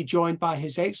going to be joined by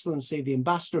His Excellency, the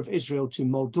Ambassador of Israel to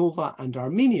Moldova and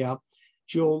Armenia,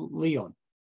 Joel Leon.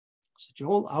 So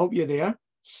Joel, I hope you're there.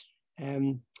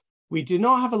 We do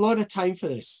not have a lot of time for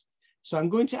this, so I'm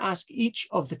going to ask each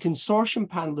of the consortium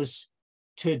panelists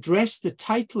to address the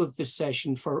title of this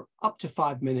session for up to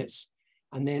 5 minutes,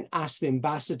 and then ask the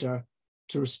ambassador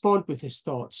to respond with his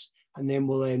thoughts, and then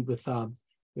we'll end with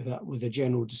a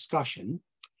general discussion.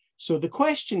 So the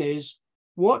question is,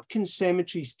 what can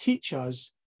cemeteries teach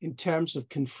us in terms of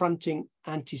confronting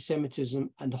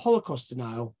anti-Semitism and Holocaust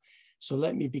denial? So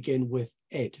let me begin with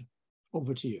Ed.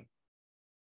 Over to you.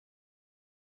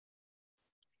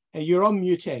 You're on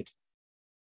mute, Ed.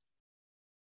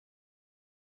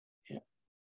 Yeah.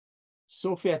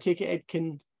 Sophie, I take it Ed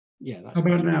can, yeah. That's How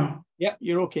about great. now? Yeah,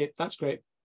 you're okay. That's great.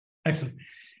 Excellent.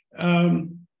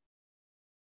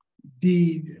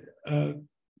 There's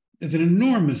an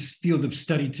enormous field of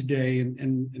study today and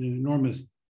an enormous,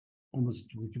 almost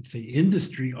we could say,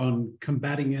 industry on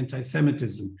combating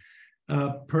anti-Semitism.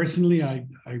 Personally, I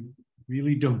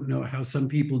really don't know how some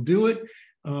people do it.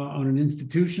 On an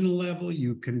institutional level,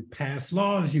 you can pass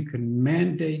laws, you can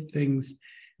mandate things,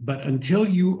 but until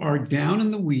you are down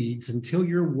in the weeds, until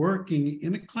you're working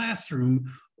in a classroom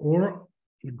or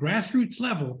at a grassroots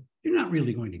level, you're not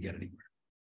really going to get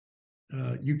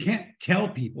anywhere. You can't tell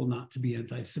people not to be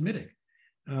anti-Semitic.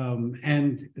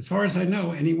 And as far as I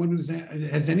know, anyone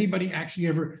has anybody actually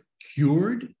ever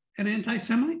cured an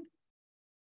anti-Semite?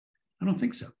 I don't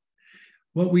think so.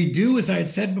 What we do, as I had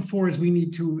said before, is we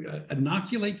need to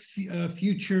inoculate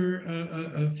future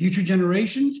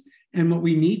generations. And what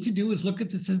we need to do is look at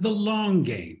this as the long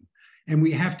game. And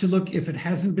we have to look, if it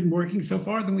hasn't been working so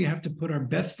far, then we have to put our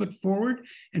best foot forward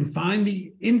and find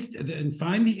the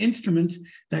instruments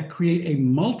that create a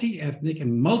multi-ethnic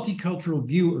and multicultural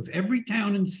view of every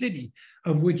town and city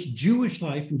of which Jewish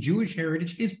life and Jewish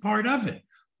heritage is part of it.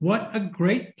 What a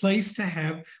great place to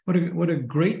have, what a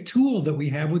great tool that we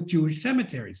have with Jewish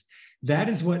cemeteries. That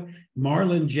is what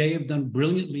Marla and Jay have done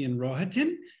brilliantly in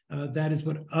Rohatyn. That is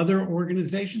what other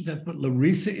organizations, that's what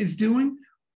Larissa is doing.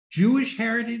 Jewish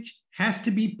heritage has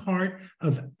to be part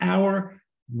of our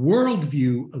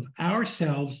worldview of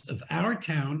ourselves, of our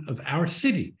town, of our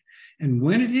city. And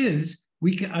when it is,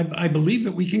 I believe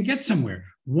that we can get somewhere.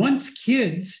 Once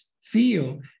kids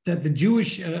feel that the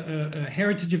Jewish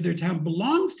heritage of their town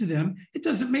belongs to them, it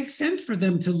doesn't make sense for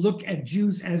them to look at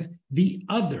Jews as the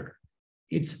other.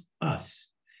 It's us.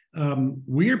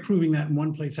 We're proving that in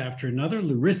one place after another.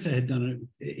 Larissa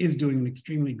is doing an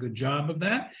extremely good job of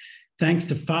that. Thanks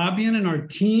to Fabian and our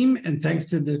team, and thanks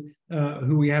to the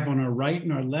who we have on our right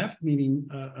and our left, meaning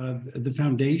the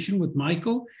foundation with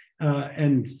Michael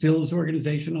and Phil's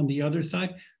organization on the other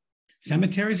side.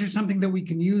 Cemeteries are something that we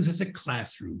can use as a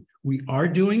classroom. We are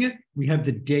doing it. We have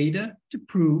the data to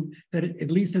prove that,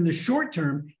 at least in the short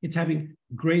term, it's having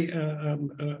great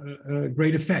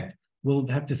effect. We'll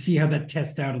have to see how that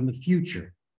tests out in the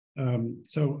future.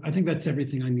 So I think that's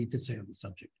everything I need to say on the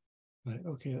subject. Right.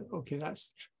 Okay,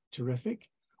 that's terrific.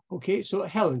 Okay, so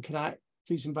Helen, can I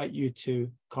please invite you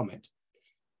to comment?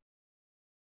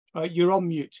 You're on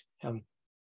mute, Helen.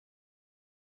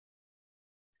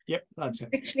 Yep, that's it.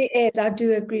 Actually, Ed, I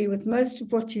do agree with most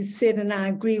of what you said, and I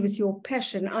agree with your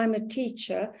passion. I'm a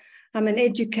teacher, I'm an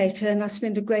educator, and I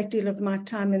spend a great deal of my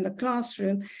time in the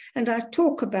classroom, and I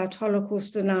talk about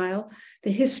Holocaust denial,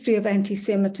 the history of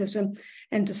anti-Semitism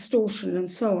and distortion,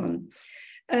 and so on.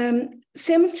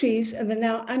 Cemeteries and the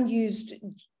now unused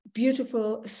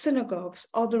beautiful synagogues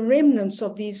are the remnants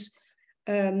of these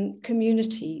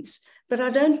communities, but I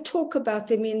don't talk about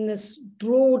them in this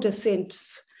broader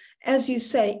sense. As you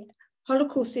say,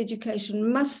 Holocaust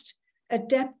education must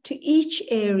adapt to each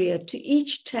area, to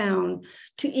each town,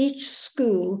 to each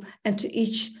school, and to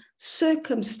each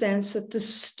circumstance that the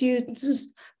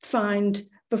students find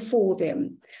before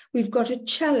them. We've got a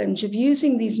challenge of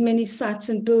using these many sites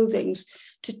and buildings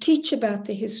to teach about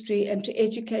the history and to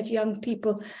educate young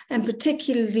people, and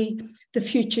particularly the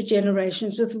future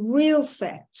generations, with real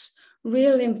facts,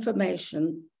 real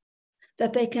information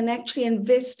that they can actually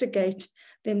investigate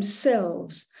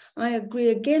themselves. I agree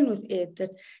again with Ed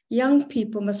that young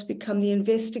people must become the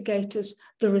investigators,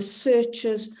 the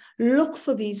researchers, look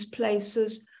for these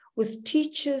places with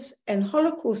teachers and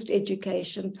Holocaust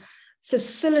education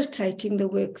facilitating the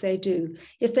work they do.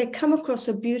 If they come across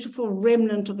a beautiful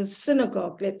remnant of a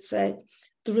synagogue, let's say,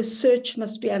 the research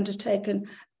must be undertaken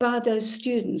by those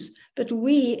students. But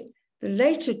we, the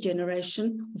later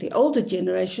generation, the older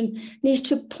generation, need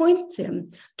to point them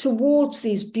towards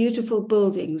these beautiful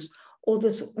buildings or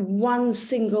this one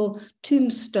single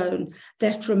tombstone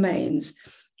that remains,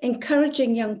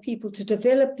 encouraging young people to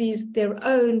develop their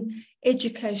own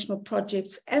educational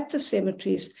projects at the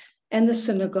cemeteries and the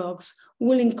synagogues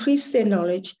will increase their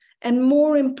knowledge and,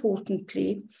 more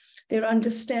importantly, their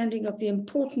understanding of the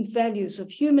important values of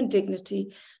human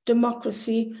dignity,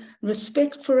 democracy,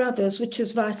 respect for others, which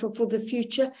is vital for the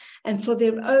future and for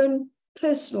their own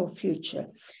personal future.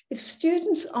 If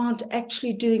students aren't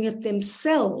actually doing it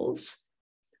themselves,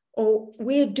 or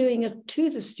we're doing it to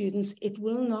the students, it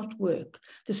will not work.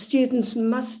 The students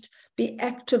must be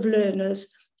active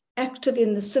learners, active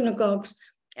in the synagogues,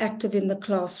 active in the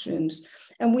classrooms.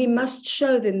 And we must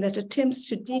show them that attempts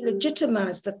to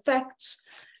delegitimize the facts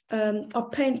are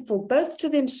painful both to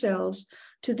themselves,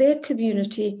 to their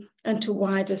community, and to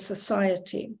wider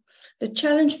society. The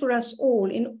challenge for us all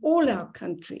in all our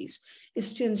countries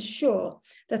is to ensure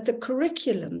that the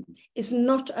curriculum is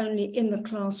not only in the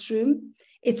classroom,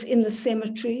 it's in the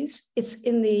cemeteries, it's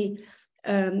in the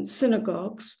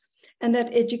synagogues, and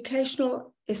that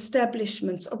educational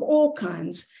establishments of all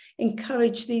kinds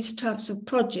encourage these types of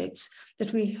projects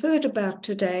that we heard about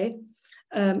today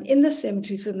in the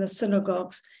cemeteries and the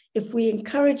synagogues. If we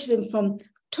encourage them from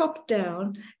top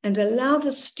down and allow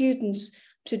the students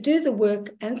to do the work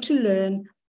and to learn,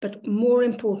 but more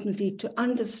importantly, to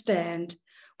understand,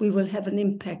 we will have an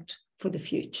impact for the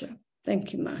future.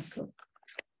 Thank you, Michael.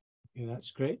 Yeah,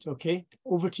 that's great. Okay,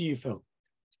 over to you, Phil.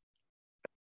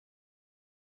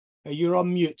 You're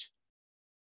on mute.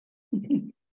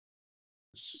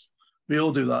 We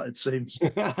all do that, it seems.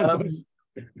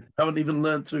 Haven't even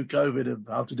learned through COVID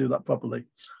how to do that properly.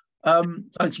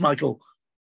 Thanks, Michael.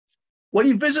 When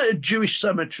you visit a Jewish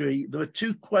cemetery, there are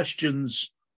two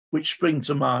questions which spring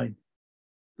to mind.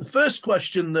 The first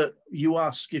question that you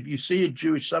ask if you see a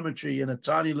Jewish cemetery in a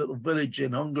tiny little village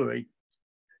in Hungary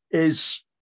is,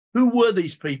 who were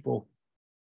these people?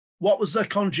 What was their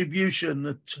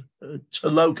contribution to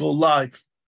local life?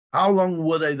 How long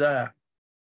were they there?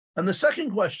 And the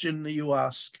second question that you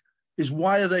ask is,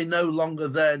 why are they no longer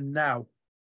there now?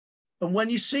 And when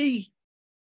you see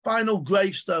final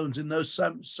gravestones in those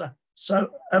cemeteries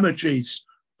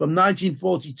from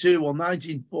 1942 or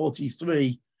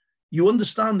 1943, you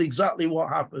understand exactly what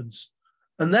happens.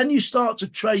 And then you start to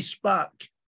trace back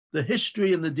the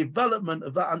history and the development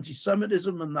of that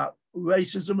anti-Semitism and that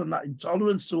racism and that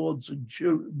intolerance towards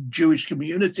Jewish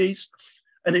communities.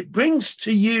 And it brings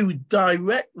to you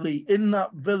directly in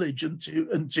that village and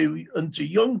to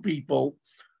young people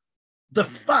the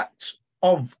fact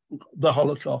of the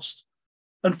Holocaust.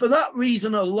 And for that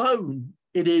reason alone,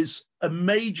 it is a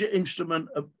major instrument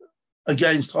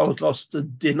against Holocaust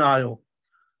denial.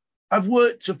 I've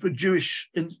worked for Jewish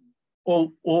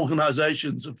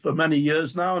organizations for many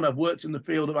years now, and I've worked in the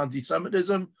field of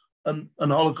anti-Semitism and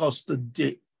Holocaust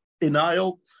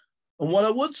denial. And what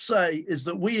I would say is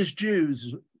that we as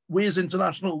Jews, we as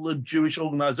international Jewish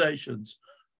organizations,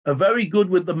 are very good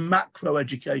with the macro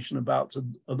education about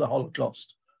of the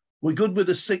Holocaust. We're good with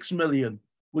the 6 million.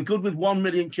 We're good with 1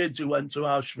 million kids who went to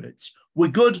Auschwitz. We're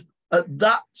good at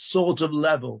that sort of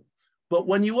level. But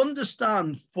when you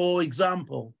understand, for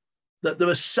example, that there are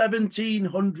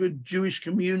 1,700 Jewish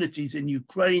communities in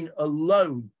Ukraine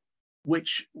alone,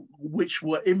 which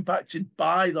were impacted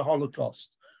by the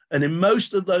Holocaust. And in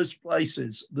most of those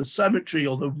places, the cemetery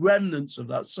or the remnants of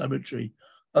that cemetery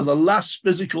are the last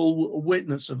physical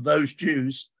witness of those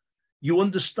Jews. You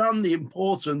understand the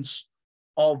importance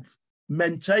of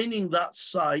maintaining that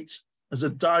site as a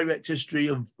direct history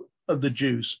of the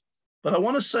Jews. But I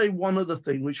want to say one other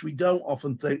thing, which we don't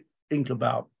often think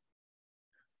about.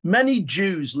 Many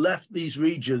Jews left these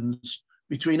regions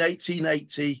between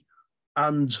 1880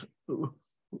 and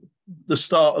the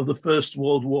start of the First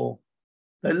World War.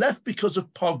 They left because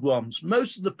of pogroms.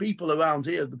 Most of the people around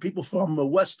here, the people from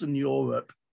Western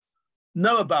Europe,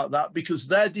 know about that because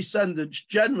their descendants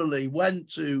generally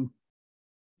went to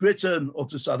Britain or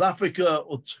to South Africa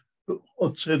or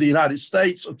to the United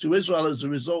States or to Israel as a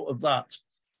result of that.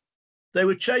 They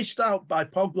were chased out by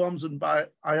pogroms and by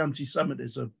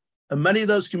anti-Semitism. And many of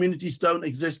those communities don't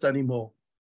exist anymore.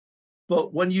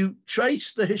 But when you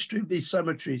trace the history of these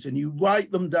cemeteries and you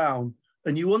write them down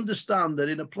and you understand that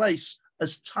in a place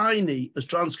as tiny as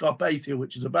Transcarpathia,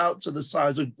 which is about to the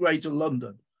size of Greater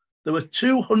London, there were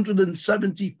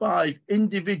 275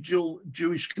 individual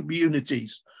Jewish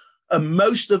communities, and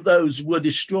most of those were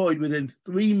destroyed within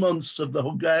 3 months of the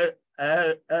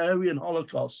Hungarian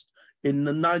Holocaust in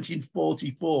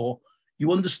 1944.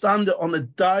 You understand it on a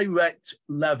direct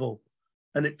level,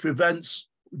 and it prevents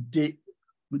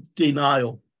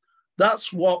denial.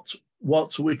 That's what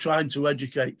we're trying to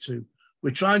educate to.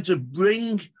 We're trying to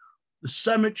bring the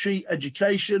cemetery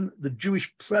education, the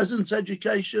Jewish presence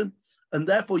education, and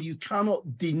therefore you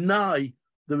cannot deny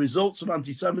the results of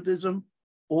anti-Semitism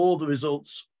or the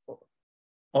results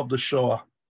of the Shoah.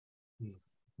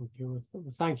 Okay, well,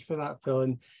 thank you for that, Phil.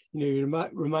 And you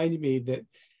reminded me that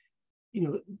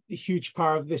the huge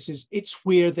part of this is it's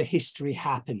where the history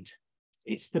happened.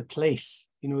 It's the place.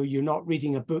 You're not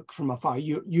reading a book from afar.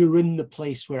 You're in the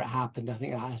place where it happened. I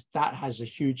think that has a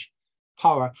huge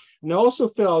power. And also,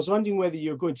 Phil, I was wondering whether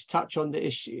you're going to touch on the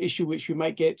issue which we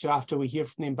might get to after we hear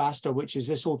from the ambassador, which is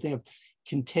this whole thing of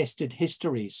contested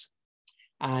histories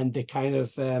and the kind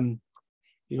of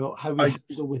how we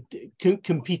handle with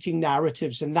competing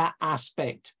narratives and that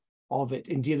aspect of it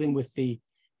in dealing with the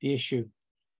issue.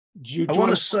 Do you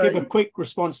want to give a quick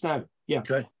response now? Yeah.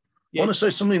 Okay. Yeah. I want to say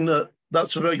something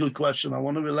that's a very good question. I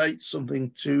want to relate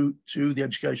something to the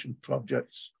education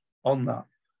projects on that.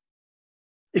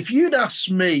 If you'd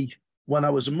asked me when I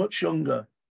was much younger,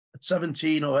 at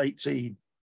 17 or 18,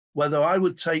 whether I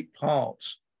would take part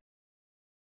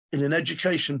in an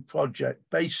education project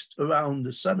based around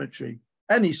a cemetery,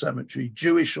 any cemetery,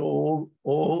 Jewish or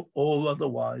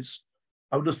otherwise,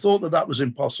 I would have thought that was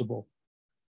impossible.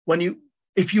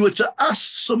 If you were to ask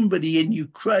somebody in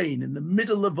Ukraine in the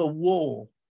middle of a war,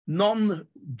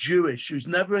 non-Jewish, who's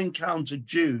never encountered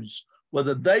Jews,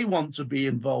 whether they want to be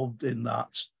involved in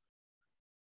that,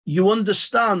 you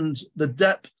understand the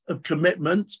depth of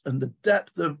commitment and the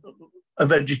depth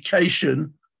of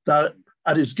education that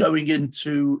is going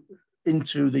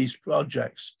into these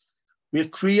projects. We're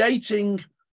creating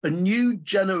a new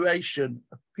generation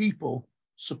of people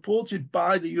supported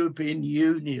by the European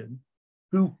Union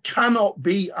who cannot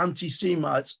be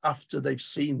anti-Semites after they've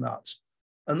seen that.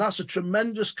 And that's a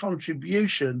tremendous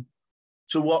contribution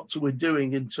to what we're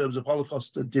doing in terms of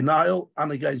Holocaust denial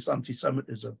and against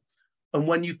anti-Semitism. And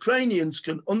when Ukrainians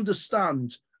can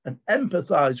understand and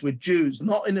empathize with Jews,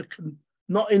 not in a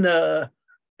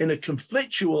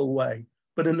conflictual way,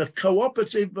 but in a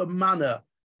cooperative manner,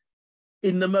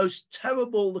 in the most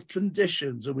terrible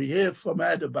conditions, and we hear from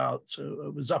Ed about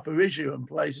Zaporizhia and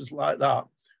places like that,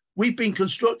 we've been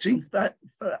constructing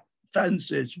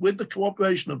fences with the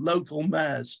cooperation of local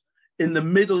mayors in the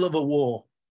middle of a war.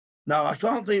 Now, I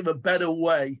can't think of a better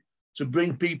way to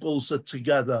bring peoples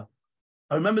together.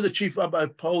 I remember the chief rabbi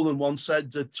of Poland once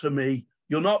said to me,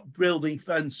 "You're not building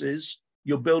fences,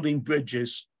 you're building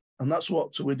bridges." And that's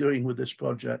what we're doing with this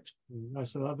project.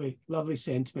 That's a lovely, lovely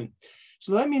sentiment.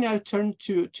 So let me now turn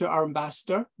to our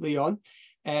ambassador, Leon.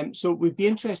 So we'd be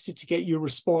interested to get your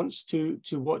response to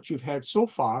what you've heard so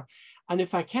far. And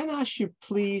if I can ask you,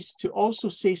 please, to also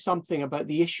say something about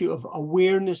the issue of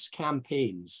awareness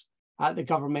campaigns at the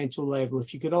governmental level,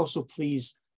 if you could also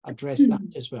please address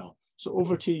that as well. So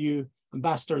over to you,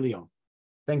 Ambassador Leon.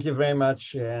 Thank you very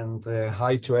much, and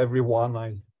hi to everyone.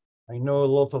 I I know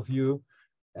a lot of you,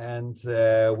 and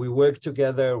we worked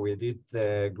together. We did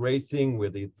great things. We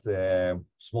did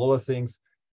smaller things.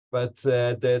 But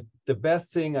the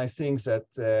best thing, I think, that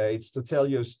it's to tell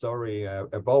you a story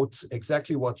about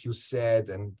exactly what you said.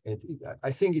 And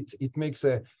I think it makes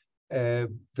the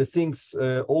things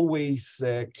always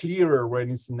clearer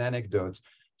when it's an anecdote.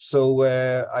 So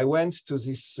I went to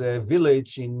this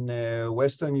village in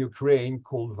Western Ukraine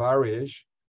called Varizh,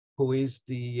 who is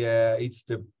it's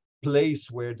the place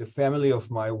where the family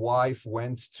of my wife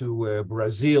went to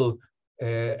Brazil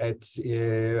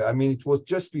I mean, it was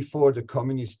just before the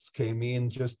communists came in,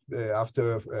 just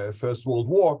after First World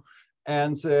War.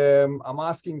 And I'm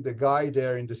asking the guy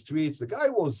there in the streets, the guy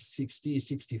was 60,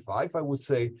 65, I would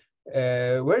say,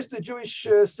 where's the Jewish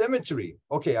cemetery?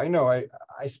 Okay, I know,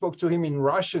 I spoke to him in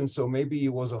Russian, so maybe he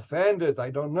was offended,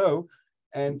 I don't know.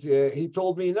 And he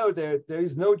told me, no, there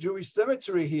is no Jewish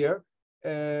cemetery here.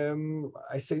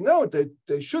 I say, no,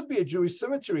 there should be a Jewish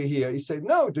cemetery here. He said,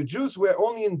 no, the Jews were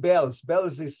only in Belz.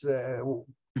 Belz is,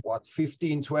 what,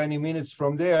 15, 20 minutes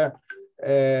from there,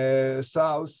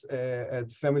 south. The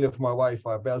family of my wife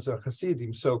are Belzer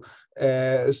Hasidim. So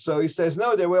he says,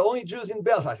 no, there were only Jews in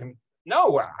Belz. I said,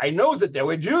 no, I know that there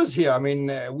were Jews here. I mean,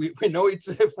 we know it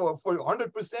for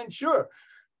 100% sure.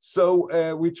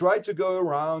 So we tried to go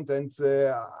around, and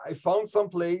I found some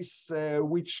place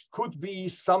which could be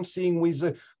something with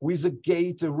a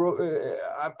gate,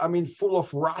 I mean, full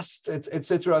of rust,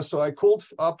 etc. So I called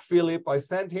up Philip. I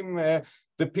sent him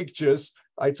the pictures.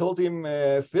 I told him,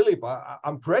 Philip,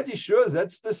 I'm pretty sure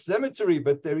that's the cemetery,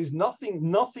 but there is nothing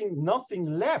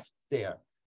left there.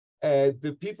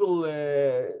 The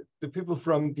people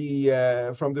from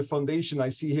the foundation, I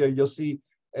see here, Yossi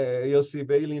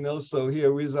Bailin also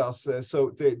here with us.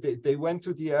 So they went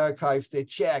to the archives, they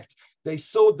checked, they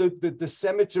saw the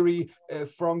cemetery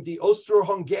from the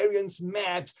Austro-Hungarians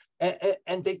map,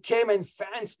 and they came and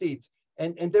fenced it.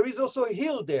 And there is also a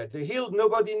hill there. The hill,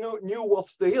 nobody knew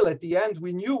what's the hill. At the end,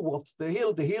 we knew what's the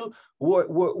hill. The hill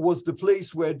was the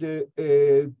place where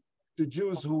the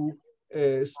Jews who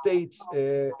stayed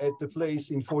at the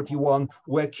place in 41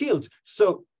 were killed.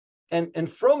 So.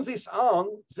 And from this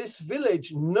on, this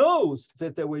village knows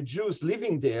that there were Jews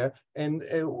living there, and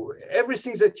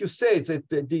everything that you said, that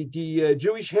the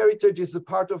Jewish heritage is a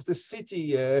part of the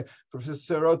city.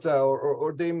 Professor Serota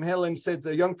or Dame Helen said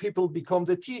the young people become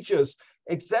the teachers.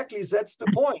 Exactly, that's the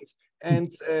point.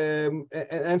 And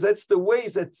that's the way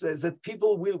that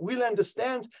people will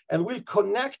understand and will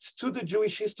connect to the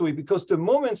Jewish history, because the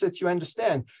moment that you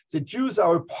understand the Jews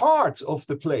are a part of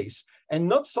the place and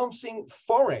not something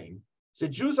foreign. The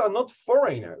Jews are not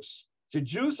foreigners. The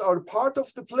Jews are part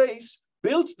of the place,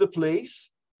 built the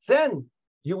place, then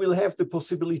you will have the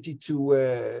possibility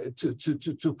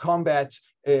to combat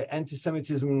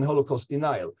anti-Semitism and Holocaust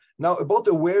denial. Now, about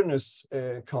the awareness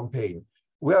campaign.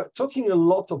 We are talking a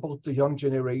lot about the young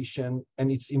generation,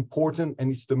 and it's important,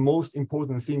 and it's the most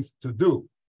important thing to do.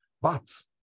 But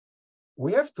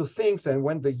we have to think that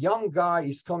when the young guy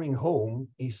is coming home,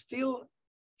 he's still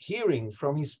hearing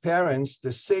from his parents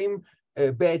the same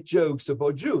bad jokes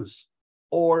about Jews.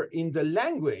 Or in the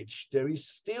language, there is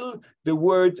still the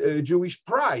word Jewish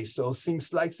prize, or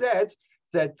things like that,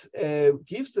 that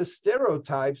gives the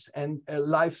stereotypes, and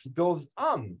life goes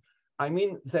on. I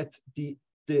mean that the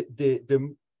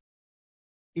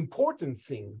important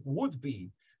thing would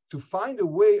be to find a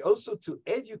way also to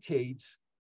educate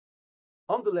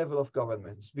on the level of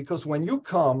governments, because when you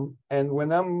come, and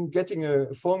when I'm getting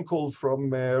a phone call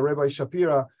from Rabbi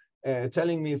Shapira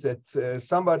telling me that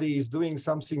somebody is doing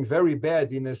something very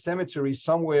bad in a cemetery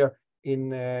somewhere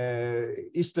in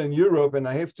Eastern Europe, and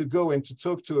I have to go and to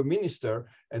talk to a minister,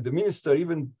 and the minister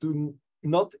even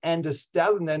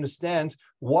doesn't understand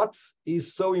what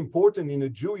is so important in a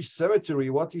Jewish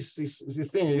cemetery, what is this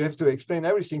thing, you have to explain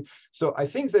everything. So I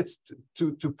think that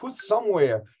to put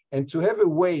somewhere and to have a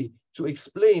way to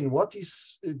explain what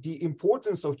is the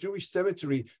importance of Jewish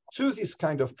cemetery to this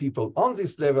kind of people on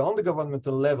this level, on the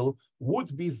governmental level,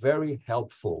 would be very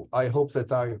helpful. I hope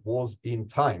that I was in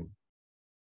time.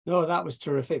 No, that was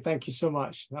terrific. Thank you so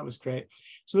much. That was great.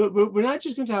 So we're now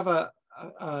just going to have a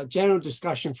general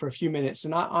discussion for a few minutes,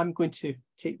 and I'm going to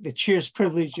take the chair's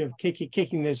privilege of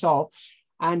kicking this off.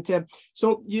 And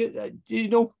so do you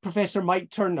know Professor Mike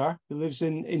Turner, who lives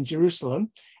in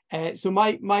Jerusalem? So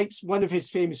Mike's, one of his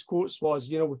famous quotes was,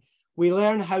 you know, we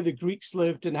learn how the Greeks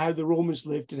lived and how the Romans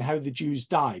lived and how the Jews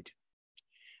died.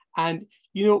 And,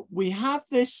 you know, we have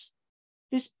this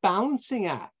balancing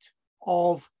act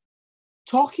of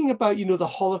talking about, you know, the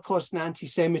Holocaust and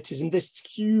anti-Semitism, this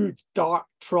huge dark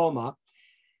trauma.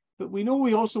 But we know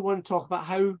we also want to talk about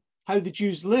how how the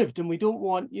Jews lived, and we don't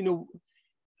want, you know,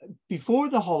 before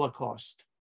the Holocaust.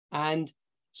 And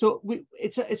so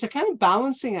it's a kind of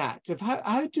balancing act of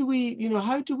how do we, you know,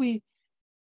 how do we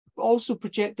also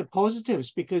project the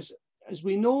positives? Because as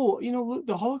we know, you know, look,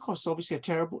 the Holocaust obviously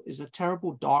is a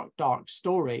terrible, dark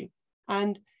story,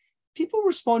 and people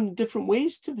respond in different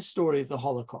ways to the story of the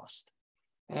Holocaust.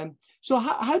 So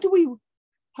how do we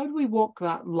walk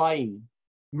that line?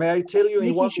 May I tell you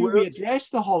in one word? We address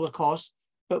the Holocaust,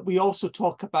 but we also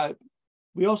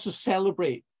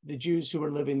celebrate the Jews who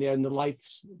were living there and the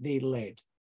lives they led.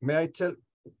 May I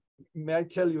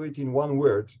tell you it in one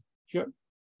word? Sure.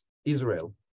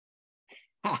 Israel.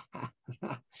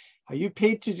 Are you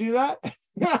paid to do that?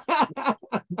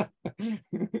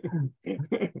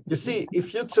 You see,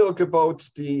 if you talk about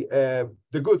the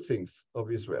good things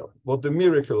of Israel, about the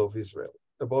miracle of Israel,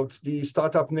 about the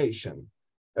startup nation,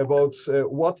 about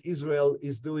what Israel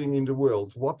is doing in the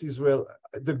world,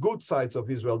 the good sides of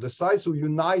Israel, the sides who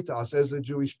unite us as a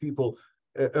Jewish people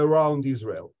around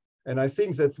Israel. And I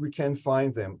think that we can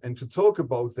find them, and to talk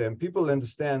about them, people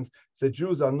understand that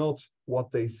Jews are not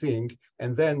what they think,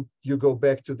 and then you go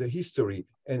back to the history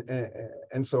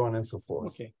and so on and so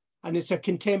forth. Okay. And it's a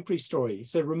contemporary story.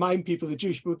 So remind people, the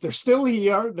Jewish people, they're still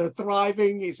here, they're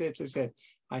thriving, etc., etc.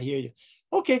 I hear you.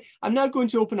 Okay, I'm now going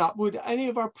to open up. Would any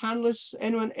of our panelists,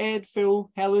 anyone, Ed,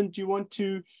 Phil, Helen, do you want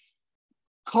to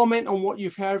comment on what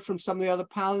you've heard from some of the other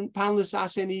panelists?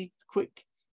 Ask any quick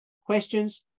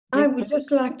questions? I would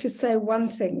just like to say one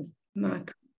thing,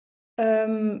 Mark.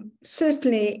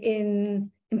 Certainly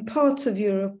in parts of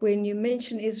Europe, when you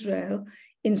mention Israel,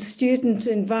 in student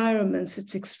environments,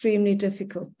 it's extremely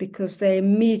difficult because they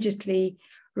immediately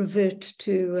revert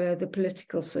to the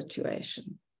political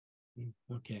situation.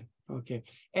 Okay, okay.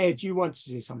 Ed, do you want to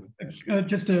say something?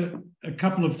 Just a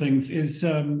couple of things.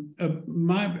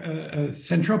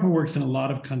 Centropa works in a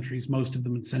lot of countries, most of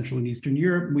them in Central and Eastern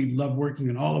Europe. We love working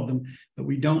in all of them, but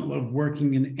we don't love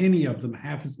working in any of them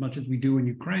half as much as we do in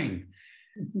Ukraine.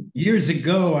 Years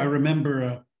ago, I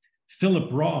remember Philip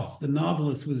Roth, the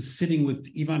novelist, was sitting with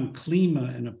Ivan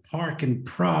Klima in a park in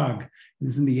Prague.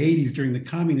 This is in the 80s during the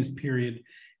communist period.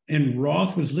 And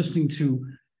Roth was listening to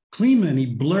Klima and he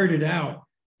blurted out,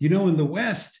 you know, in the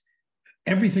West,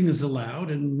 everything is allowed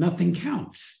and nothing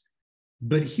counts.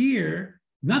 But here,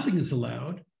 nothing is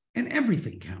allowed and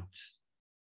everything counts.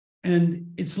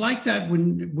 And it's like that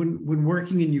when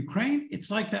working in Ukraine.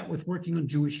 It's like that with working on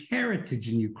Jewish heritage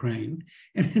in Ukraine.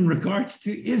 And in regards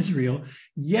to Israel,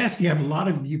 yes, you have a lot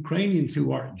of Ukrainians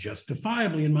who are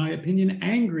justifiably, in my opinion,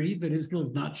 angry that Israel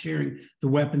is not sharing the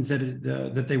weapons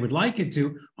that they would like it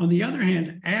to. On the other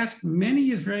hand, ask many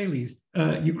Israelis,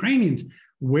 Ukrainians,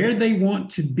 where they want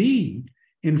to be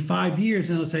in 5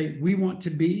 years, and they'll say, we want to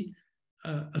be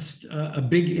a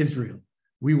big Israel.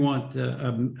 We want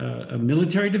a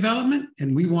military development,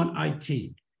 and we want IT.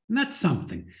 And that's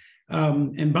something.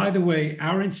 And by the way,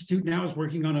 our institute now is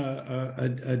working on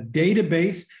a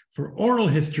database for oral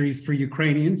histories for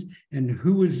Ukrainians. And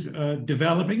who is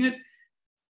developing it?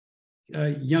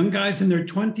 Young guys in their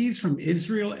 20s from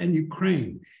Israel and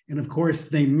Ukraine. And of course,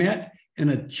 they met in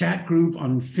a chat group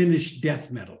on Finnish death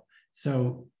metal.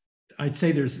 So I'd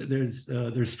say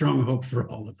there's strong hope for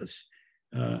all of us.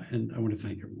 And I want to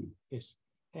thank everyone. Yes.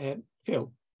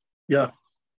 Phil? Yeah.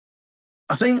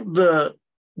 I think that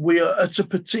we are at a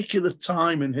particular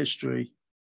time in history,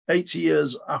 80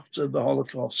 years after the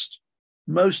Holocaust.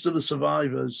 Most of the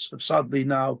survivors have sadly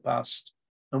now passed,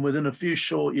 and within a few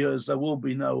short years, there will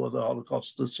be no other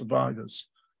Holocaust survivors.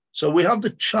 So we have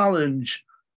the challenge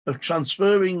of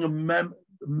transferring a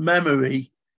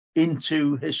memory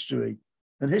into history.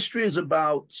 And history is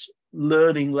about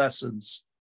learning lessons.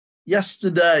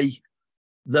 Yesterday,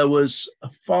 there was a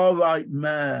far-right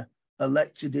mayor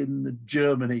elected in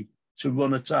Germany to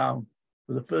run a town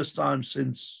for the first time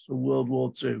since World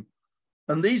War II.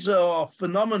 And these are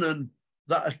phenomena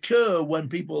that occur when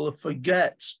people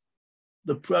forget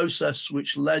the process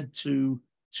which led to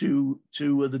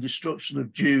the destruction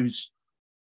of Jews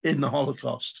in the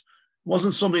Holocaust. It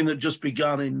wasn't something that just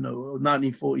began in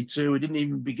 1942. It didn't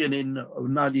even begin in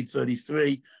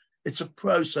 1933. It's a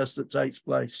process that takes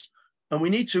place. And we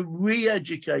need to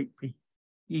re-educate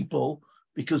people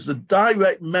because the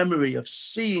direct memory of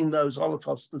seeing those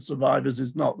Holocaust survivors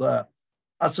is not there.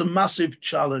 That's a massive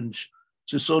challenge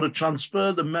to sort of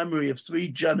transfer the memory of 3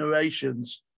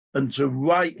 generations and to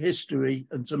write history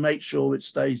and to make sure it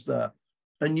stays there.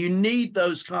 And you need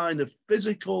those kind of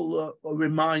physical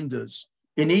reminders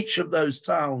in each of those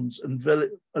towns and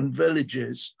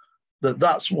villages that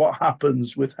that's what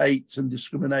happens with hate and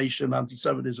discrimination,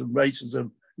 anti-Semitism,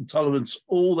 racism, intolerance,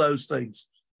 all those things.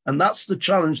 And that's the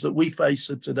challenge that we face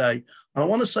today. And I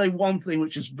want to say one thing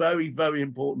which is very, very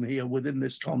important here within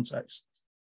this context.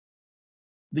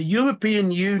 The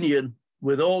European Union,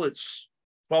 with all its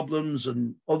problems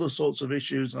and other sorts of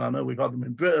issues, and I know we've had them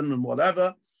in Britain and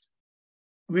whatever,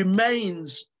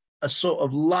 remains a sort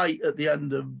of light at the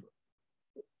end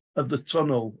of the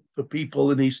tunnel for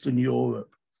people in Eastern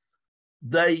Europe.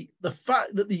 The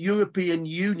fact that the European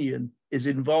Union is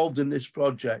involved in this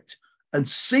project and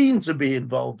seen to be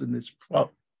involved in this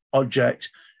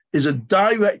project is a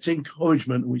direct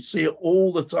encouragement. We see it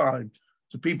all the time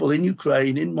to people in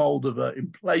Ukraine, in Moldova,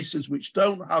 in places which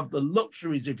don't have the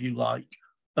luxuries, if you like,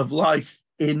 of life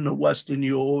in Western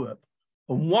Europe.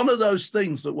 And one of those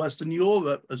things that Western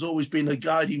Europe has always been a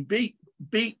guiding beacon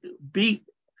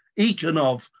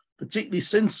of, particularly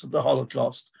since the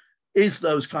Holocaust, is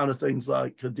those kind of things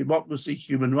like democracy,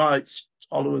 human rights,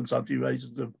 tolerance,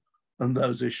 anti-racism, and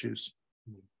those issues.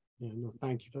 Yeah, no,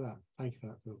 thank you for that. Thank you for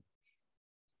that, Phil.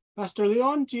 Pastor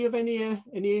Leon, do you have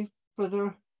any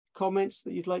further comments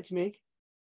that you'd like to make?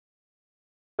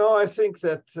 No, I think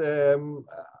that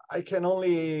I can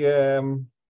only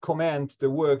commend the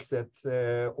work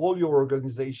that all your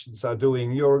organizations are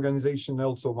doing. Your organization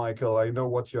also, Michael, I know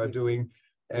what you are doing.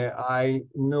 I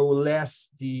know less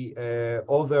the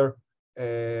other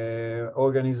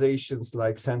organizations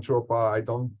like Centropa. I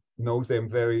don't know them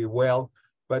very well,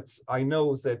 but I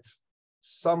know that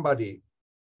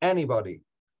anybody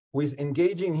who is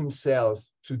engaging himself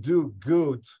to do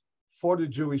good for the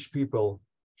Jewish people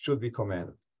should be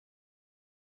commended.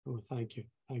 Oh, thank you.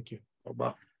 Thank you.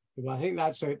 Well, I think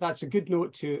that's a good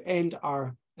note to end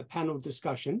our panel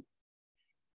discussion.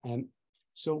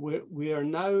 So we are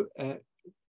now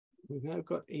we've now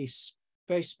got a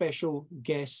very special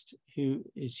guest who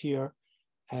is here.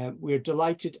 We're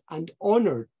delighted and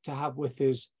honored to have with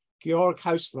us Georg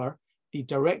Hausler, the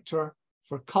Director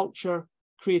for Culture,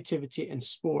 Creativity and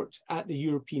Sport at the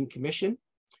European Commission,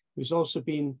 who's also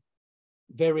been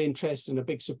very interested and a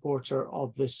big supporter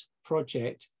of this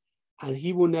project. And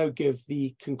he will now give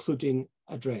the concluding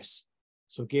address.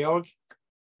 So Georg,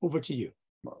 over to you.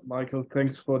 Michael,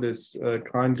 thanks for this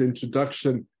kind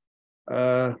introduction.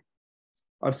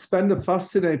 I've spent a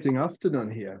fascinating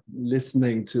afternoon here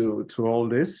listening to all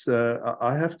this.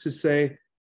 I have to say,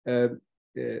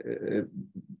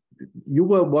 you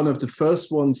were one of the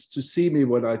first ones to see me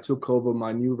when I took over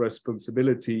my new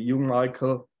responsibility. You,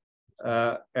 Michael,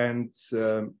 and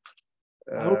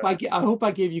I hope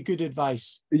I gave you good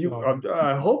advice.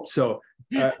 I hope so.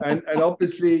 And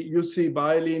obviously you see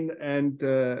Bailin and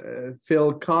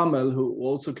Phil Carmel, who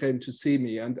also came to see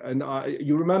me. And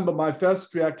you remember my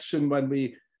first reaction when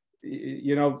we,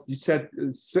 you said,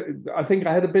 I think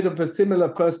I had a bit of a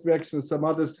similar first reaction some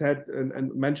others had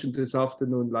and mentioned this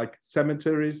afternoon, like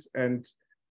cemeteries and,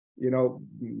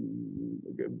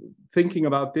 thinking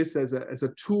about this as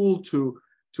a tool to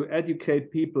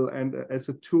educate people and as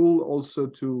a tool also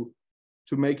to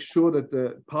make sure that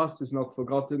the past is not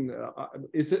forgotten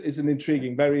is an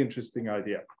intriguing, very interesting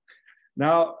idea.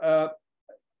 Now,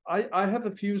 I have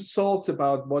a few thoughts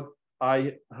about what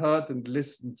I heard and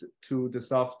listened to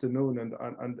this afternoon,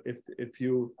 and if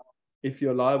you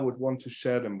allow, I would want to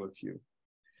share them with you.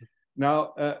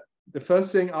 Now, the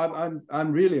first thing,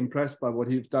 I'm really impressed by what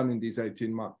you've done in these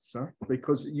 18 months,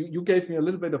 because you gave me a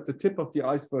little bit of the tip of the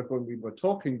iceberg when we were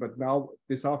talking, but now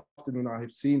this afternoon I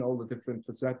have seen all the different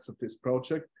facets of this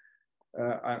project,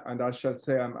 and I shall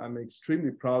say I'm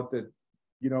extremely proud that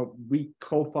we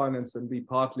co-financed and we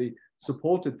partly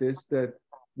supported this. That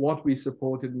what we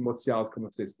supported and what's the outcome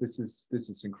of this. This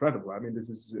is incredible. I mean, this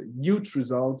is huge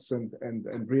results and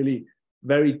really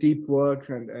very deep work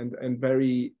and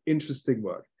very interesting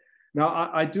work.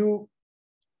 Now, I do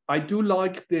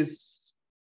like this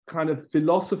kind of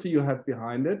philosophy you have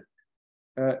behind it.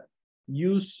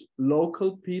 Use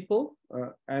local people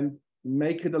and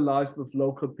make it alive with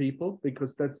local people,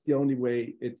 because that's the only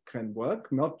way it can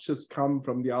work. Not just come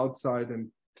from the outside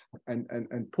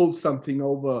and pull something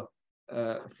over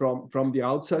from the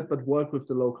outside, but work with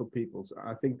the local peoples.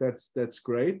 I think that's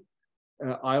great.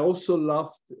 I also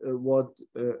loved what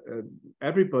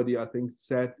everybody, I think,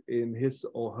 said in his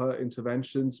or her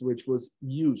interventions, which was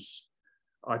use.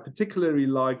 I particularly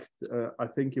liked, I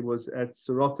think it was Ed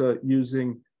Sirota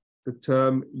using the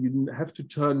term, you have to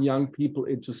turn young people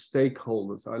into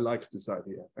stakeholders. I like this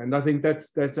idea. And I think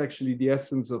that's actually the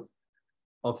essence of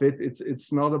it.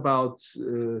 It's not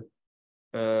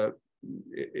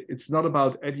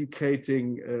about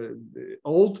educating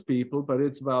old people, but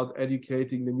it's about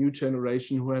educating the new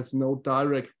generation who has no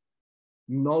direct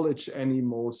knowledge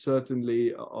anymore,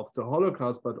 certainly of the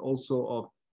Holocaust, but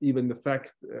also even the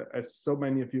fact, as so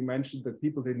many of you mentioned, that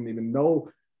people didn't even know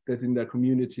that in their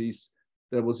communities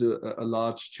there was a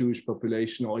large Jewish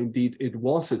population, or indeed it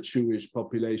was a Jewish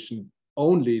population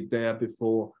only there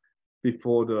before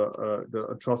the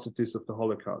atrocities of the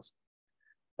Holocaust.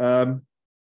 I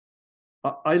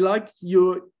like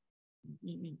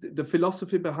the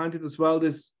philosophy behind it as well.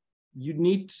 This, you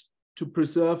need to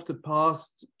preserve the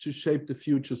past to shape the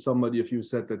future. Somebody of you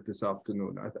said that this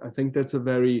afternoon. I think that's a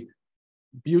very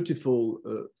beautiful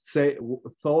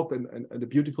thought and a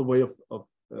beautiful way of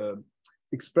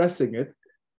expressing it.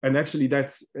 And actually,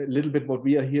 that's a little bit what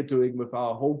we are here doing with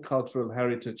our whole cultural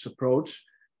heritage approach.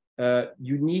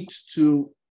 You need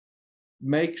to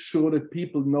make sure that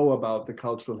people know about the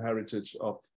cultural heritage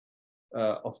of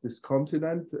this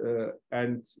continent,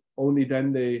 and only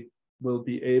then they will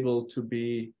be able to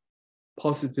be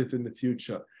positive in the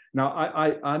future. Now,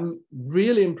 I'm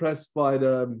really impressed by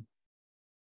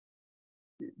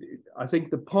I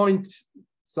think the point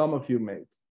some of you made,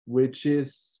 which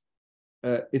is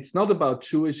it's not about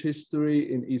Jewish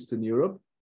history in Eastern Europe,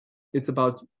 it's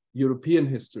about European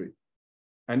history.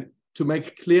 And to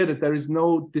make clear that there is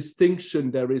no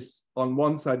distinction, there is on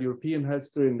one side European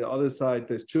history and the other side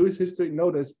there's Jewish history.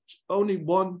 No, there's only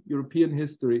one European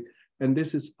history, and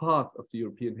this is part of the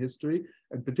European history,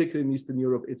 and particularly in Eastern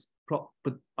Europe, it's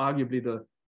arguably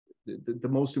the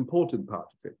most important part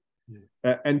of it.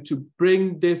 Yeah. And to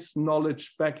bring this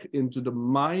knowledge back into the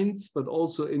minds, but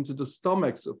also into the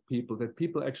stomachs of people, that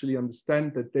people actually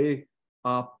understand that they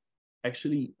are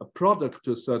actually a product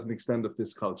to a certain extent of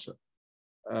this culture,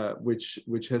 which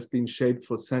has been shaped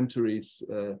for centuries,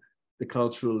 the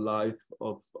cultural life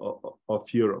of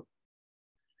Europe.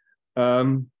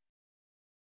 Now,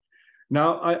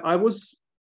 I was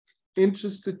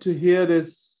interested to hear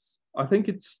this. I think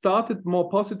it started more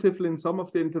positively in some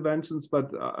of the interventions, but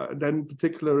then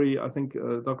particularly, I think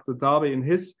Dr. Darby in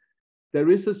his, there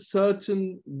is a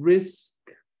certain risk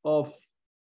of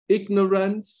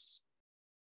ignorance.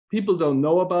 People don't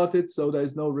know about it, so there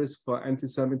is no risk for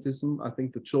anti-Semitism. I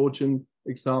think the Georgian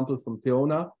example from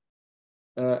Teona.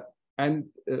 And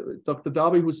Dr.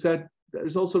 Darby, who said there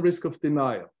is also risk of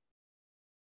denial.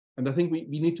 And I think we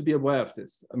need to be aware of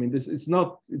this. I mean, it's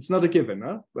not a given.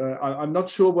 Huh? I'm not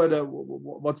sure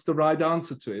what's the right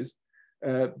answer to it,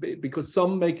 because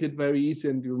some make it very easy.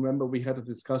 And you remember we had a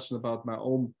discussion about my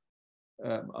own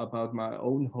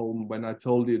home when I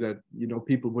told you that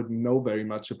people wouldn't know very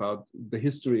much about the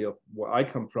history of where I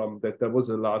come from, that there was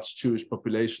a large Jewish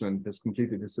population and has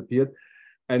completely disappeared.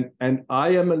 And I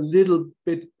am a little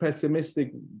bit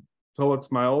pessimistic towards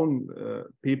my own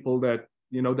people that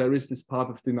there is this part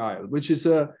of denial, which is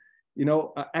a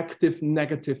active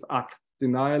negative act.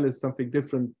 Denial is something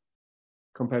different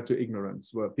compared to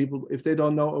ignorance, where people, if they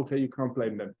don't know, okay, you can't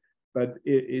blame them. But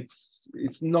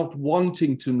it's not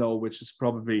wanting to know, which is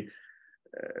probably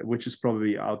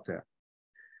out there.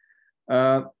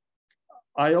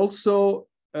 I also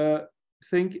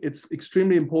think it's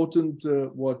extremely important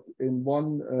what in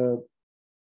one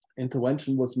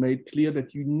intervention was made clear,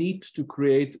 that you need to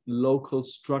create local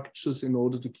structures in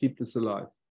order to keep this alive.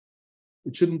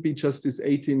 It shouldn't be just this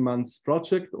 18 months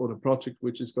project or the project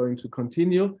which is going to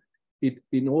continue.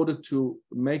 In order to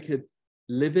make it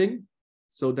living,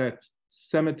 so that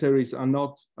cemeteries are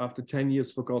not after 10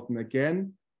 years forgotten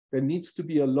again, there needs to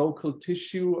be a local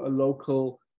tissue, a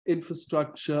local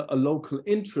infrastructure, a local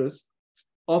interest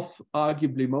of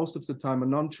arguably most of the time a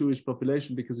non-Jewish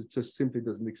population, because it just simply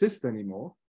doesn't exist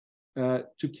anymore,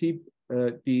 to keep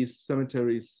these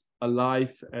cemeteries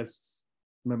alive as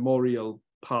memorial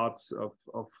parts of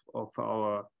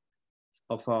our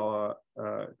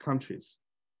countries.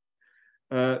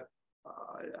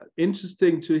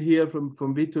 Interesting to hear from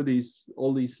Vito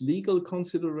all these legal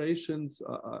considerations.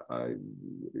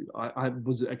 I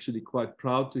was actually quite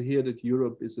proud to hear that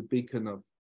Europe is a beacon of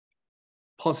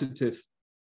positive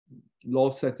law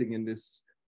setting in this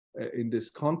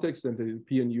context, and the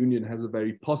European Union has a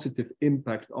very positive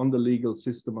impact on the legal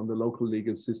system, on the local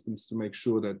legal systems, to make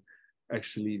sure that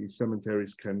actually the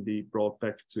cemeteries can be brought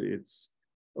back to its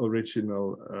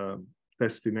original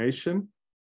destination.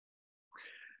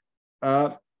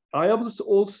 I was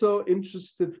also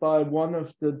interested by one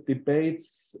of the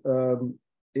debates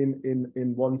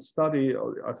in one study.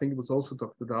 I think it was also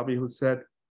Dr. Darby who said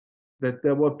that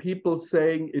there were people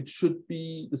saying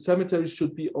the cemetery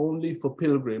should be only for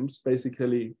pilgrims,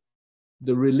 basically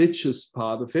the religious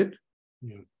part of it.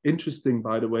 Yeah. Interesting,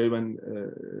 by the way, when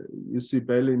UC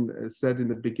Berlin said in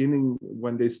the beginning,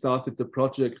 when they started the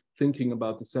project thinking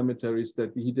about the cemeteries,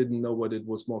 that he didn't know whether it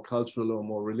was more cultural or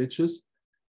more religious.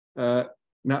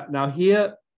 Now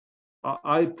here,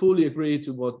 I fully agree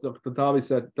to what Dr. Tavi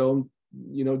said. Don't,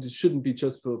 you know, this shouldn't be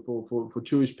just for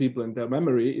Jewish people and their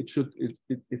memory.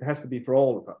 It has to be for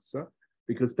all of us,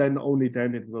 because then only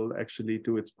then it will actually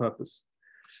do its purpose.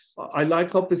 I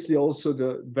like obviously also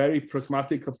the very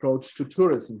pragmatic approach to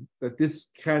tourism, that this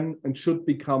can and should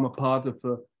become a part of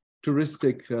a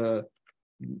touristic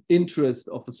interest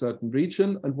of a certain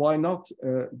region, and why not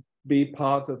be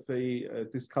part of a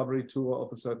discovery tour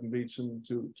of a certain region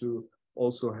to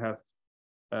also have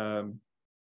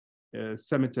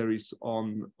cemeteries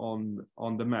on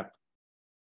the map.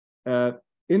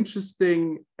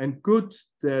 Interesting and good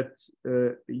that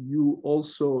you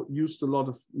also used a lot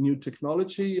of new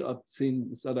technology. I've seen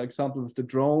this other example of the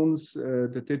drones,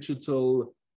 the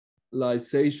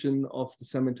digitalization of the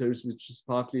cemeteries, which is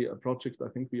partly a project I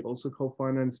think we also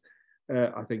co-finance.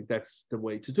 I think that's the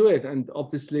way to do it. And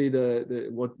obviously,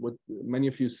 what many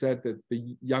of you said, that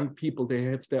the young people, they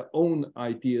have their own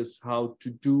ideas how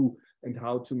to do and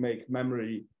how to make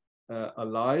memory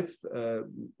alive,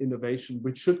 innovation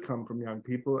which should come from young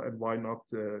people, and why not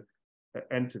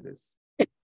enter this.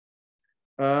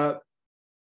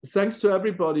 Thanks to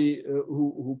everybody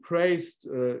who praised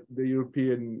the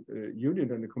European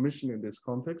Union and the Commission in this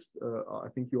context. I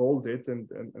think you all did, and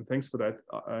thanks for that,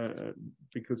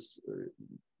 because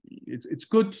it's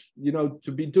good, you know,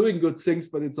 to be doing good things,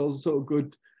 but it's also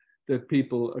good that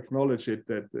people acknowledge it,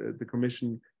 that the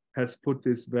Commission has put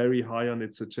this very high on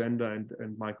its agenda,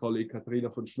 and my colleague Katharina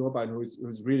von Schnurbein,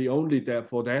 who's really only there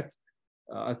for that,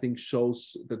 I think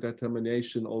shows the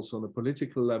determination also on a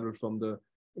political level from the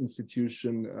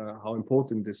institution, how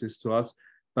important this is to us.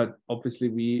 But obviously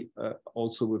we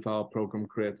also with our program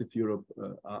Creative Europe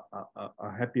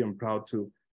are happy and proud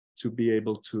to be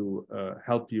able to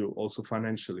help you also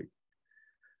financially.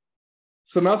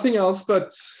 So nothing else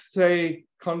but say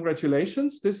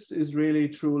congratulations. This is really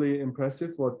truly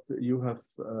impressive what you have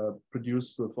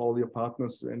produced with all your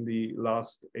partners in the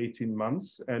last 18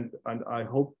 months. And I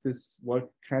hope this work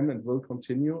can and will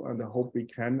continue, and I hope we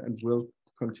can and will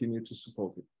continue to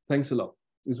support it. Thanks a lot.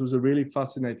 This was a really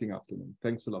fascinating afternoon.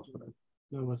 Thanks a lot for that.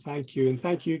 No, well, thank you. And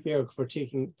thank you, Georg, for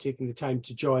taking the time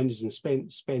to join us and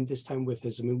spend this time with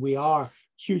us. I mean, we are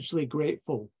hugely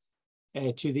grateful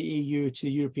to the EU, to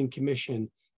the European Commission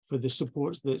for the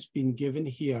support that's been given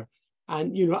here.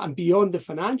 And, you know, and beyond the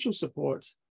financial support,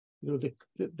 you know,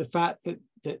 the fact that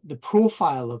the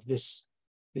profile of this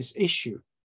issue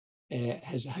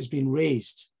has been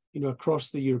raised, you know,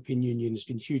 across the European Union has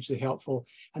been hugely helpful.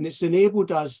 And it's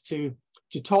enabled us to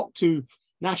talk to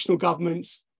national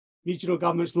governments, regional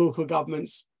governments, local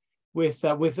governments with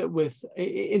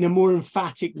in a more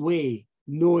emphatic way,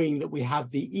 knowing that we have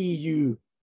the EU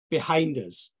behind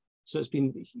us. So it's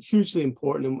been hugely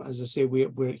important. And as I say,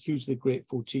 we're hugely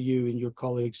grateful to you and your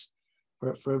colleagues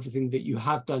for everything that you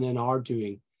have done and are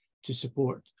doing to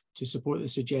support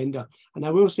this agenda. And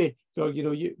I will say, you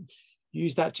know, you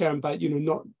use that term, but, you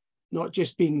know, not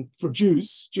just being for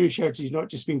Jews, Jewish heritage, not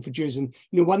just being for Jews. And,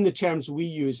 you know, one of the terms we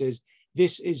use is,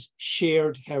 this is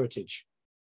shared heritage.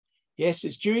 Yes,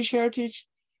 it's Jewish heritage,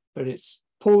 but it's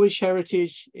Polish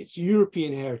heritage, it's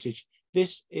European heritage.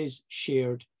 This is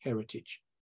shared heritage.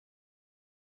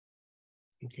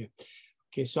 Okay.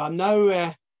 So I'm now,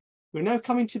 we're now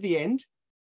coming to the end.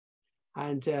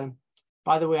 And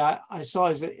by the way, I saw,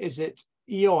 is it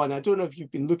Eon? I don't know if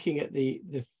you've been looking at the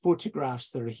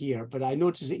photographs that are here, but I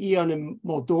noticed that Eon in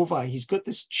Moldova, he's got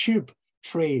this tube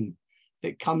train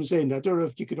that comes in. I don't know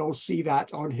if you could all see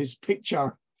that on his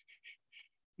picture.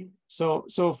 So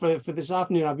for this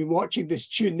afternoon, I've been watching this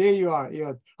tube. There you are,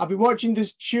 Eon. I've been watching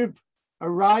this tube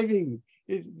arriving,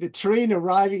 the train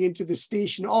arriving into the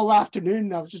station all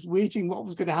afternoon. I was just waiting what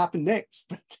was going to happen next.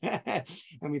 But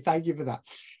and we thank you for that.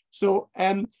 So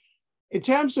in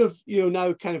terms of, you know,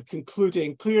 now kind of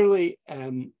concluding, clearly,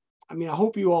 I mean, I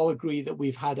hope you all agree that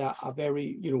we've had a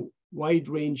very, you know,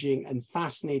 wide-ranging and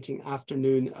fascinating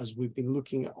afternoon as we've been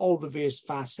looking at all the various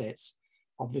facets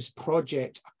of this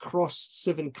project across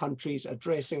 7 countries,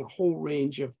 addressing a whole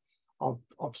range of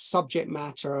subject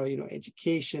matter, you know,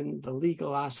 education, the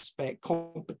legal aspect,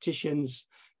 competitions,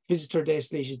 visitor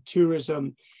destination,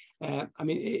 tourism. I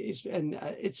mean,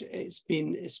 it's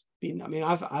been. I mean,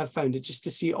 I've found it, just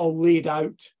to see it all laid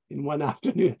out in one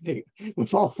afternoon. I think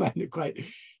we've all found it quite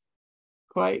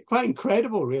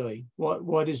incredible, really,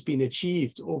 what has been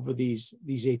achieved over these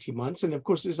 18 months. And of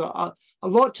course, there's a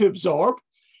lot to absorb.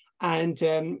 And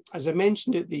as I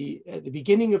mentioned at the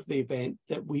beginning of the event,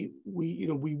 that we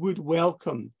would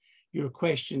welcome your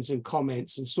questions and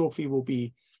comments, and Sophie will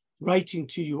be writing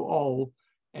to you all,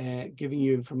 giving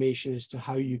you information as to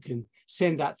how you can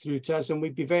send that through to us, and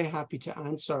we'd be very happy to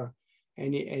answer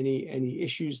any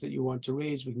issues that you want to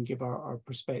raise. We can give our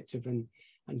perspective and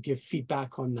give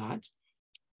feedback on that.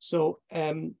 So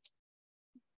in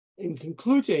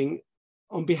concluding,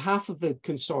 on behalf of the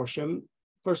consortium,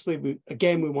 firstly,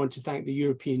 we want to thank the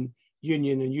European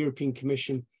Union and European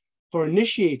Commission for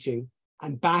initiating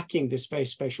and backing this very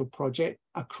special project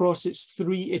across its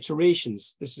 3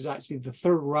 iterations. This is actually the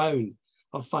 3rd round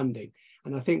of funding.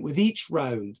 And I think with each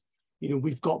round,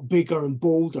 we've got bigger and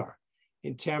bolder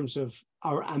in terms of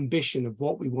our ambition of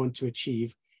what we want to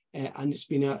achieve. And it's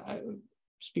been,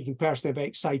 speaking personally, very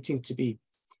exciting to be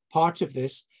part of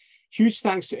this. Huge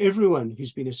thanks to everyone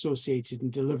who's been associated in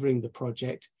delivering the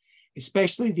project,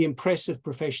 especially the impressive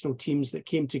professional teams that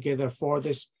came together for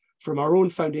this from our own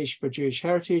Foundation for Jewish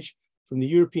Heritage, from the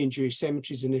European Jewish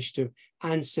Cemeteries Initiative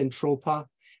and Centropa.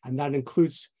 And that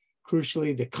includes,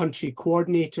 crucially, the country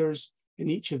coordinators in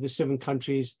each of the 7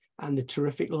 countries and the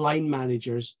terrific line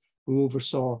managers who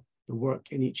oversaw the work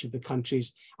in each of the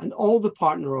countries, and all the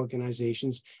partner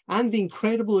organizations and the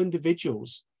incredible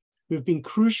individuals who've been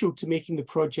crucial to making the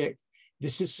project the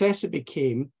success it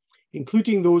became,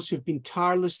 including those who've been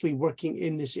tirelessly working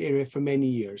in this area for many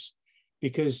years.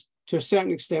 Because to a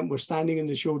certain extent, we're standing on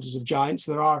the shoulders of giants.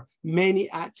 There are many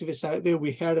activists out there.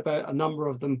 We heard about a number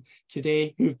of them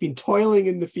today who've been toiling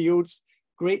in the fields,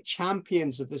 great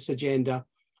champions of this agenda.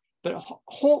 But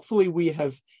hopefully we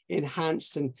have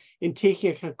enhanced, and in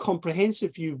taking a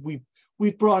comprehensive view,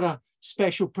 we've brought a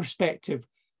special perspective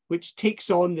which takes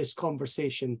on this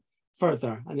conversation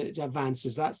further and it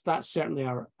advances. That's certainly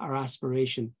our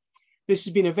aspiration. This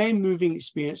has been a very moving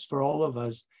experience for all of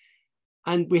us.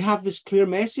 And we have this clear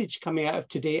message coming out of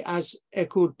today, as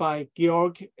echoed by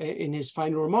Georg in his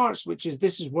final remarks, which is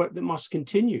this is work that must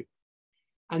continue.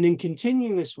 And in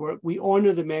continuing this work, we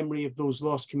honor the memory of those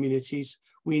lost communities.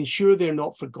 We ensure they're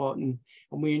not forgotten.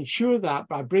 And we ensure that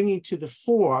by bringing to the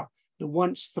fore the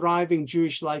once thriving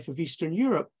Jewish life of Eastern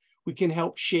Europe, we can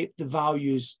help shape the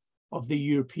values of the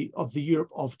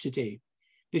Europe of today.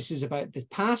 This is about the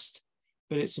past,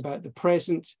 but it's about the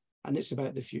present, and it's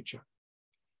about the future.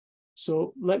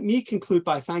 So let me conclude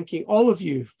by thanking all of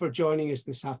you for joining us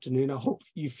this afternoon. I hope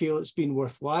you feel it's been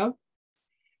worthwhile.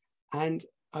 And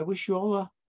I wish you all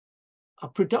a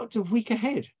productive week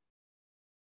ahead.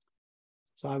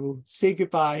 So I will say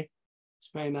goodbye. It's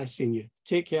very nice seeing you.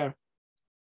 Take care.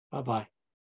 Bye-bye.